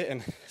own head a bit,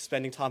 and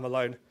spending time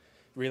alone,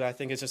 really, I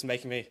think it's just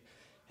making me...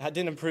 It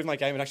didn't improve my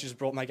game, it actually just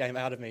brought my game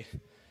out of me.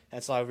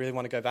 And so I really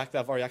want to go back there.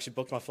 I've already actually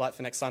booked my flight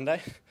for next Sunday.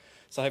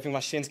 So hoping my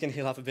shins can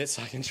heal up a bit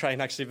so I can train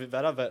actually a bit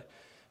better, but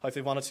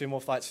hopefully 1 or 2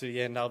 more fights for the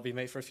year, and that'll be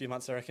me for a few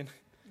months, I reckon.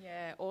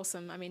 Yeah,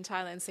 awesome. I mean,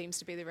 Thailand seems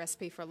to be the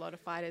recipe for a lot of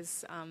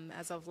fighters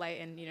as of late,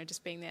 and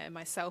just being there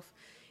myself,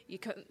 you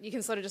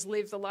can sort of just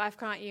live the life,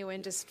 can't you,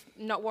 and just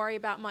not worry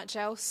about much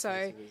else.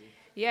 So,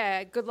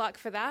 yeah, good luck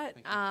for that.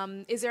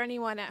 Is there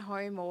anyone at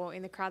home or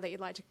in the crowd that you'd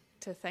like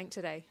to thank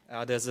today?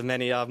 There's the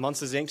many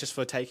Monsters Inc. just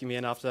for taking me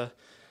in after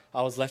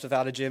I was left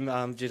without a gym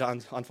due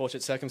to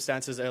unfortunate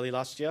circumstances early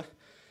last year,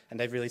 and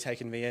they've really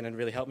taken me in and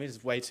really helped me.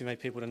 There's way too many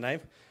people to name.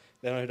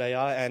 They know who they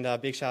are, and a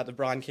big shout out to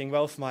Brian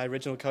Kingwell, my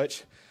original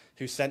coach,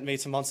 who sent me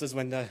to Monsters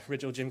when the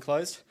original gym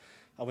closed.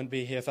 I wouldn't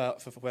be here if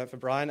it weren't for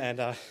Brian,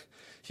 and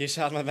huge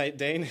shout out to my mate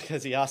Dean,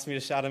 because he asked me to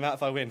shout him out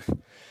if I win.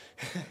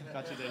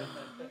 Gotcha, Dean.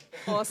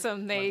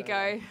 Awesome, there you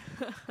go.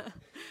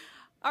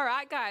 All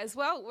right, guys.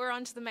 Well, we're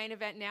on to the main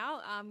event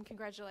now.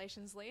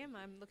 Congratulations, Liam.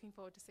 I'm looking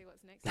forward to see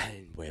what's next.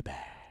 And we're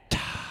back.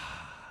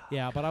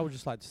 Yeah, but I would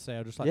just like to say,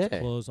 I'd just like to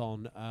close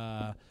on,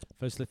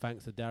 firstly,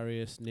 thanks to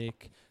Darius,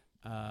 Nick,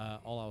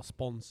 all our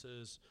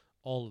sponsors,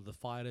 all of the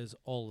fighters,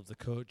 all of the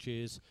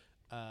coaches.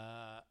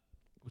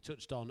 We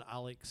touched on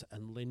Alex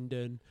and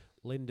Lyndon.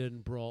 Lyndon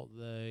brought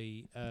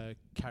the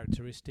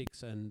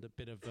characteristics and a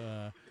bit of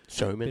a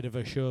showman to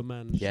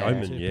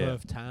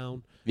Perth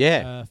Town.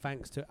 Yeah.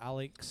 Thanks to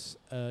Alex,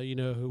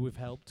 who we've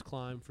helped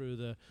climb through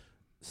the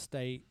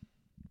state,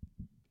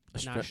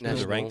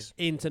 national, ranks,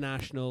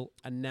 international,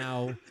 and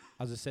now,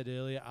 as I said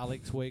earlier,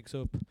 Alex wakes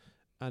up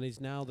and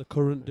is now the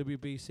current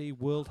WBC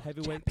World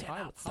Heavyweight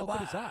title. How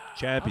good is that?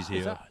 Champ is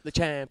here. The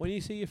champ. When you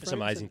see your friends, it's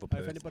amazing for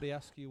Perth. If anybody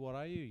asks you, what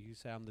are you? You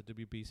say, I'm the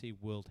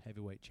WBC World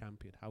Heavyweight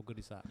Champion. How good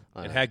is that?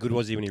 And how good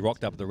was he when he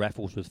rocked up at the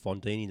raffles with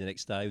Fondini the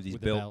next day with his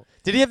belt?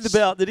 Did he have the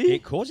belt? Did he? Yeah,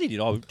 of course he did.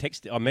 I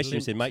messaged him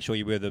and said, make sure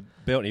you wear the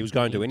belt. And he was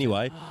going to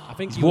anyway. I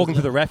think he's walking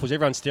through the raffles.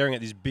 Everyone's staring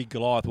at this big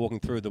Goliath walking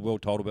through the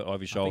world title belt over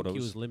his shoulder. I think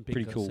he was limping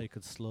pretty cool. So he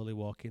could slowly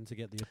walk in to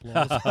get the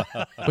applause.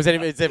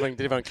 Did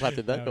everyone clap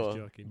at that?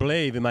 No,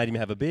 Blair even made him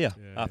have a beer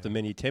after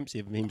many attempts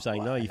of him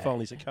saying no. He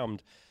finally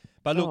succumbed.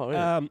 But look,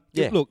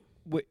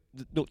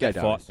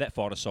 that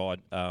fight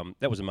aside,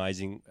 that was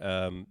amazing.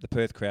 The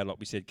Perth crowd, like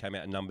we said, came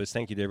out in numbers.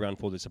 Thank you to everyone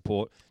for the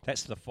support.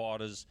 That's for the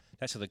fighters.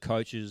 That's for the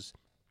coaches.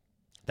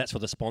 That's for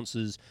the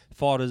sponsors.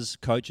 Fighters,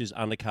 coaches,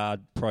 undercard,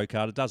 pro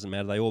card. It doesn't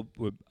matter. They all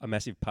were a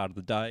massive part of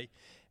the day.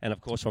 And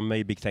of course, from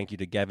me, big thank you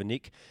to Gav and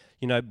Nick.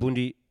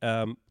 Bundy,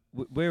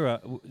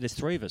 there's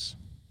three of us.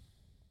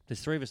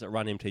 There's three of us that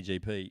run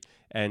MTGP,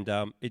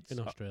 and it's in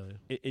Australia.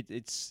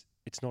 It's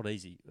not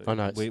easy. I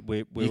know.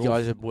 You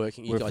guys are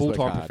working. We're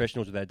full-time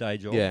professionals with our day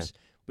jobs. Yeah.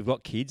 We've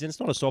got kids, and it's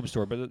not a sob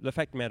story, but the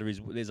fact of the matter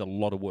is there's a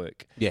lot of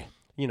work. Yeah.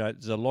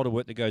 There's a lot of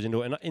work that goes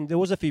into it. And there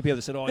was a few people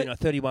that said,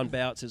 31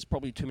 bouts, it's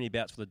probably too many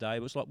bouts for the day.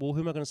 It was like, well, who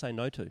am I going to say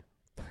no to?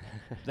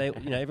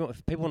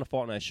 If people want to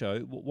fight on our show,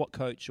 what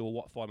coach or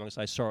what fight am I going to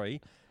say,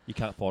 sorry, you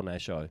can't fight on our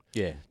show?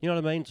 Yeah. You know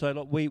what I mean?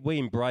 So we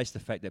embrace the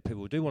fact that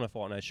people do want to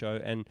fight on our show,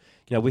 and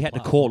we had to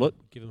call it.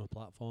 Give them a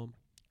platform.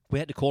 We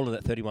had to call it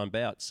at 31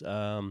 bouts.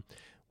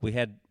 We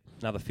had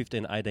another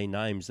 15, 18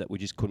 names that we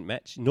just couldn't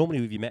match.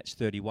 Normally, if you match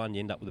 31, you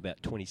end up with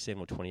about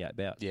 27 or 28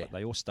 bouts. Yeah. But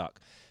they all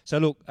stuck. So,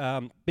 look,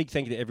 big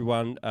thank you to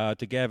everyone,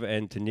 to Gav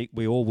and to Nick.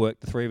 We all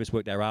worked, the three of us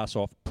worked our ass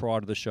off prior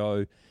to the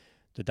show,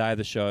 the day of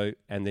the show,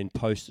 and then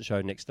post the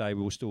show next day.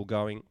 We were still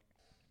going.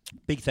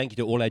 Big thank you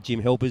to all our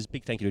gym helpers.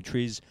 Big thank you to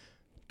Triz.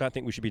 Don't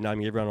think we should be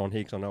naming everyone on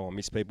here because I know I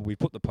miss people. We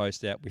put the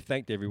post out. We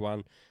thanked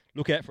everyone.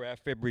 Look out for our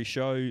February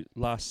show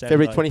last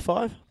Saturday. February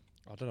 25?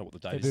 I don't know what the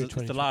date is. It's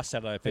the last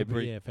Saturday of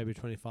February. Yeah, February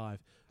 25.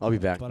 I'll be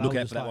back. Look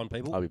out for that one,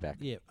 people. I'll be back.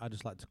 Yeah, I'd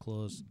just like to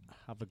close.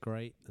 Have a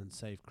great and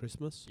safe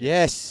Christmas.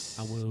 Yes.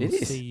 And we'll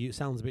see you. It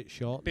sounds a bit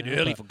short. Bit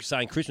early for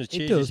saying Christmas. It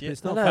Cheers. does, but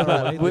it's not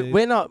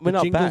we're not the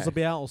jingles back. will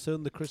be out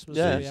soon. The Christmas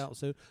will be out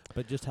soon.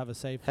 But just have a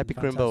safe Happy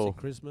and fantastic Crimble.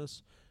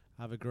 Christmas.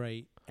 Have a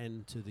great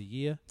end to the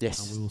year.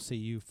 Yes. And we will see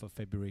you for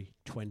February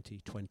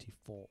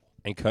 2024.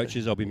 And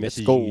coaches, I'll be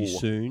messaging you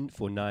soon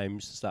for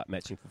names to start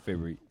matching for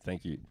February.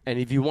 Thank you. And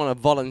if you want to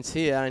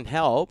volunteer and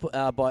help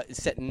by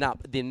setting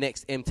up the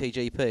next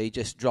MTGP,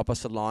 just drop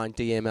us a line,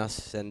 DM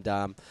us, and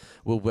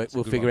we'll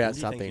figure out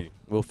something.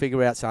 We'll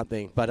figure out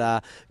something.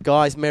 But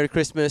guys, Merry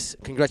Christmas!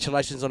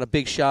 Congratulations on a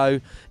big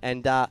show,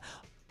 and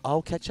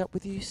I'll catch up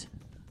with you.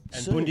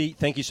 And Bundy,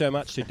 thank you so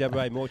much to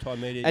WA MuayThai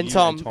Media and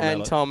Tom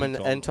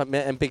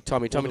and Big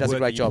Tommy. Tommy does a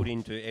great job. Put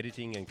into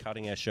editing and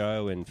cutting our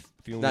show and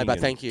filming. No, but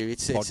thank you.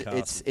 It's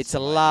a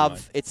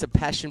love. It's a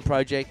passion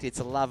project. It's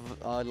a love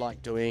I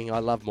like doing. I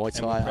love Muay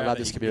Thai. I love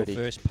this community.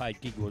 Your first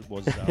paid gig was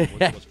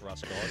for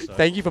us guys. So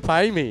thank you for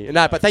paying me.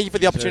 No, but thank you for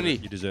the opportunity.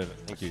 You deserve it.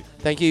 Thank you.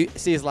 Thank you.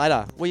 See you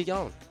later. Where are you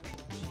going?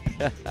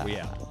 We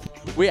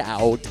out. We're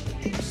out.